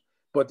forms.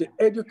 But the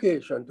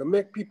education to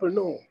make people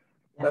know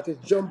that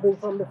it's jumping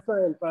from the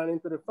frying pan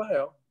into the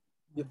fire.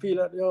 You feel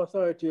that the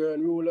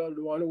authoritarian ruler,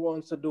 the one who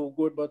wants to do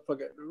good but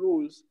forget the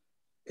rules,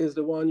 is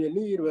the one you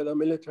need, whether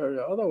military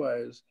or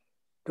otherwise,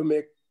 to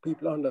make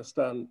people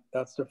understand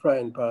that's the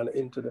frying pan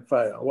into the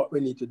fire. What we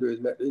need to do is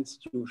make the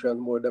institution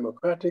more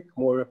democratic,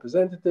 more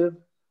representative,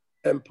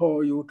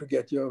 empower you to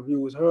get your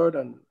views heard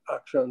and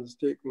actions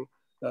taken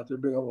that will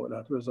bring about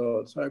that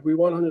result. So I agree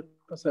 100%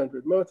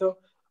 with Myrtle.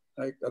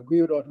 I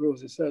agree with what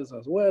Rosie says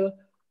as well.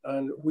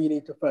 And we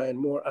need to find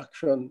more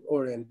action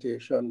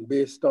orientation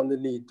based on the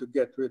need to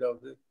get rid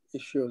of the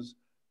issues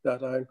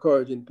that are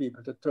encouraging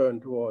people to turn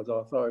towards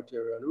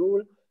authoritarian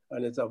rule.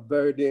 And it's a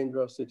very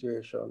dangerous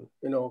situation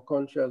in our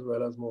country as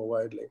well as more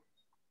widely.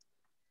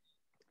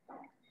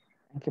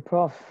 Thank you,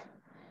 Prof.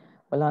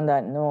 Well, on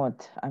that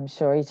note, I'm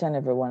sure each and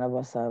every one of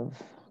us have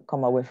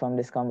come away from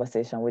this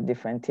conversation with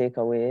different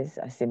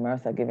takeaways. I see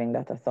Martha giving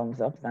that a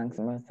thumbs up. Thanks,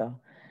 Martha.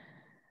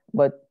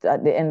 But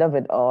at the end of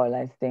it all,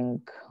 I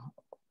think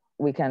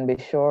we can be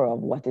sure of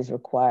what is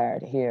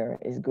required here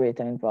is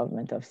greater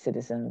involvement of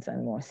citizens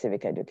and more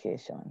civic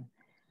education.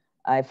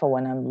 I, for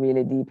one, am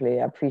really deeply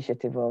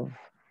appreciative of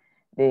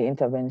the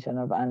intervention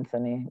of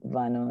Anthony,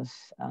 Vanos,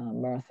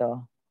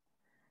 Martha.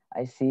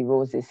 I see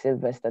Rosie,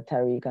 Sylvester,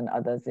 Tariq, and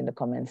others in the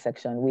comment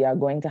section. We are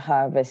going to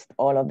harvest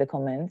all of the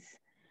comments.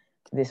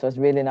 This was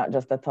really not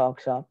just a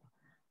talk shop.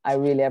 I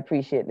really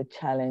appreciate the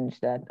challenge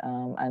that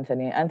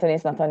Anthony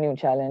is not a new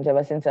challenge.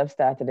 Ever since I've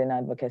started in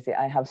advocacy,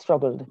 I have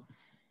struggled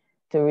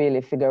to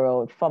really figure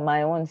out for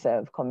my own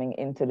self coming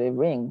into the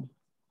ring,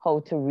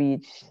 how to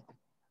reach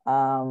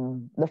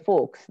the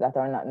folks that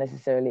are not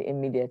necessarily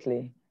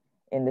immediately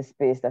in the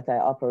space that I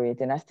operate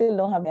in. I still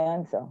don't have the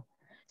answer.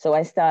 So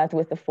I start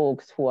with the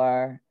folks who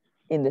are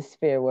in the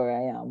sphere where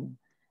I am.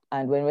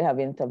 And when we have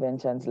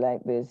interventions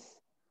like this,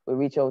 we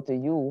reach out to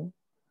you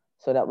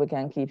so that we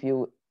can keep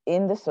you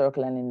in the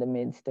circle and in the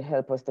midst to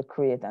help us to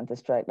create and to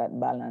strike that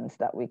balance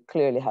that we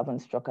clearly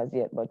haven't struck as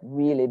yet, but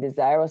really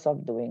desirous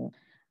of doing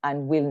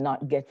and will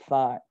not get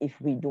far if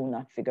we do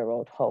not figure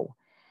out how.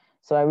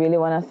 So I really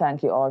want to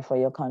thank you all for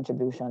your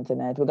contribution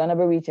tonight. We're going to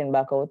be reaching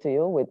back out to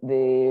you with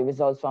the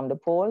results from the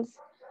polls,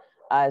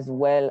 as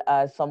well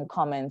as some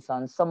comments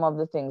on some of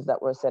the things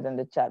that were said in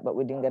the chat, but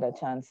we didn't get a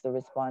chance to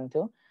respond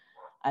to.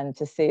 And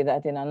to say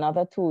that in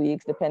another 2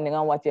 weeks, depending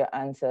on what your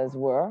answers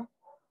were,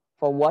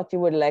 for what you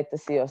would like to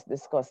see us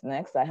discuss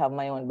next, I have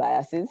my own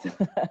biases,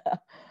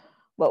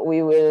 but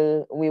we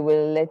will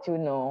let you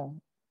know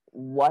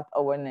what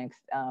our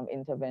next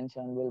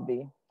intervention will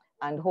be.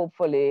 And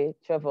hopefully,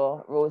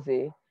 Trevor,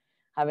 Rosie,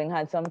 having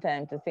had some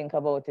time to think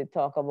about it,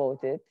 talk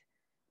about it,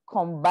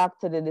 come back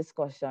to the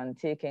discussion,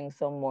 taking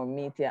some more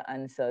meatier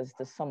answers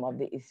to some of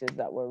the issues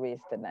that were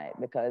raised tonight,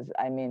 because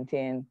I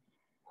maintain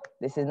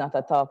this is not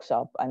a talk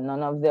shop and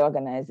none of the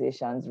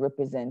organizations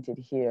represented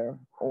here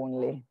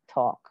only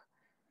talk.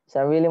 So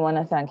I really want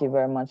to thank you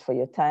very much for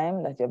your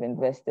time that you've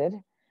invested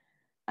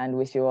and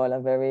wish you all a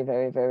very,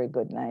 very, very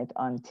good night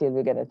until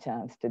we get a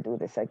chance to do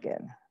this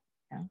again.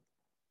 Yeah.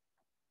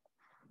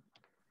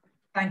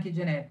 Thank you,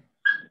 Jeanette.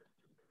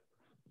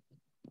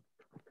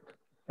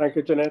 Thank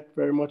you, Jeanette.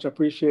 Very much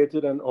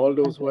appreciated, and all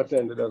those who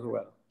attended as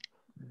well.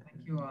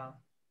 Thank you all.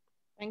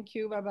 Thank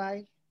you.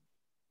 Bye-bye.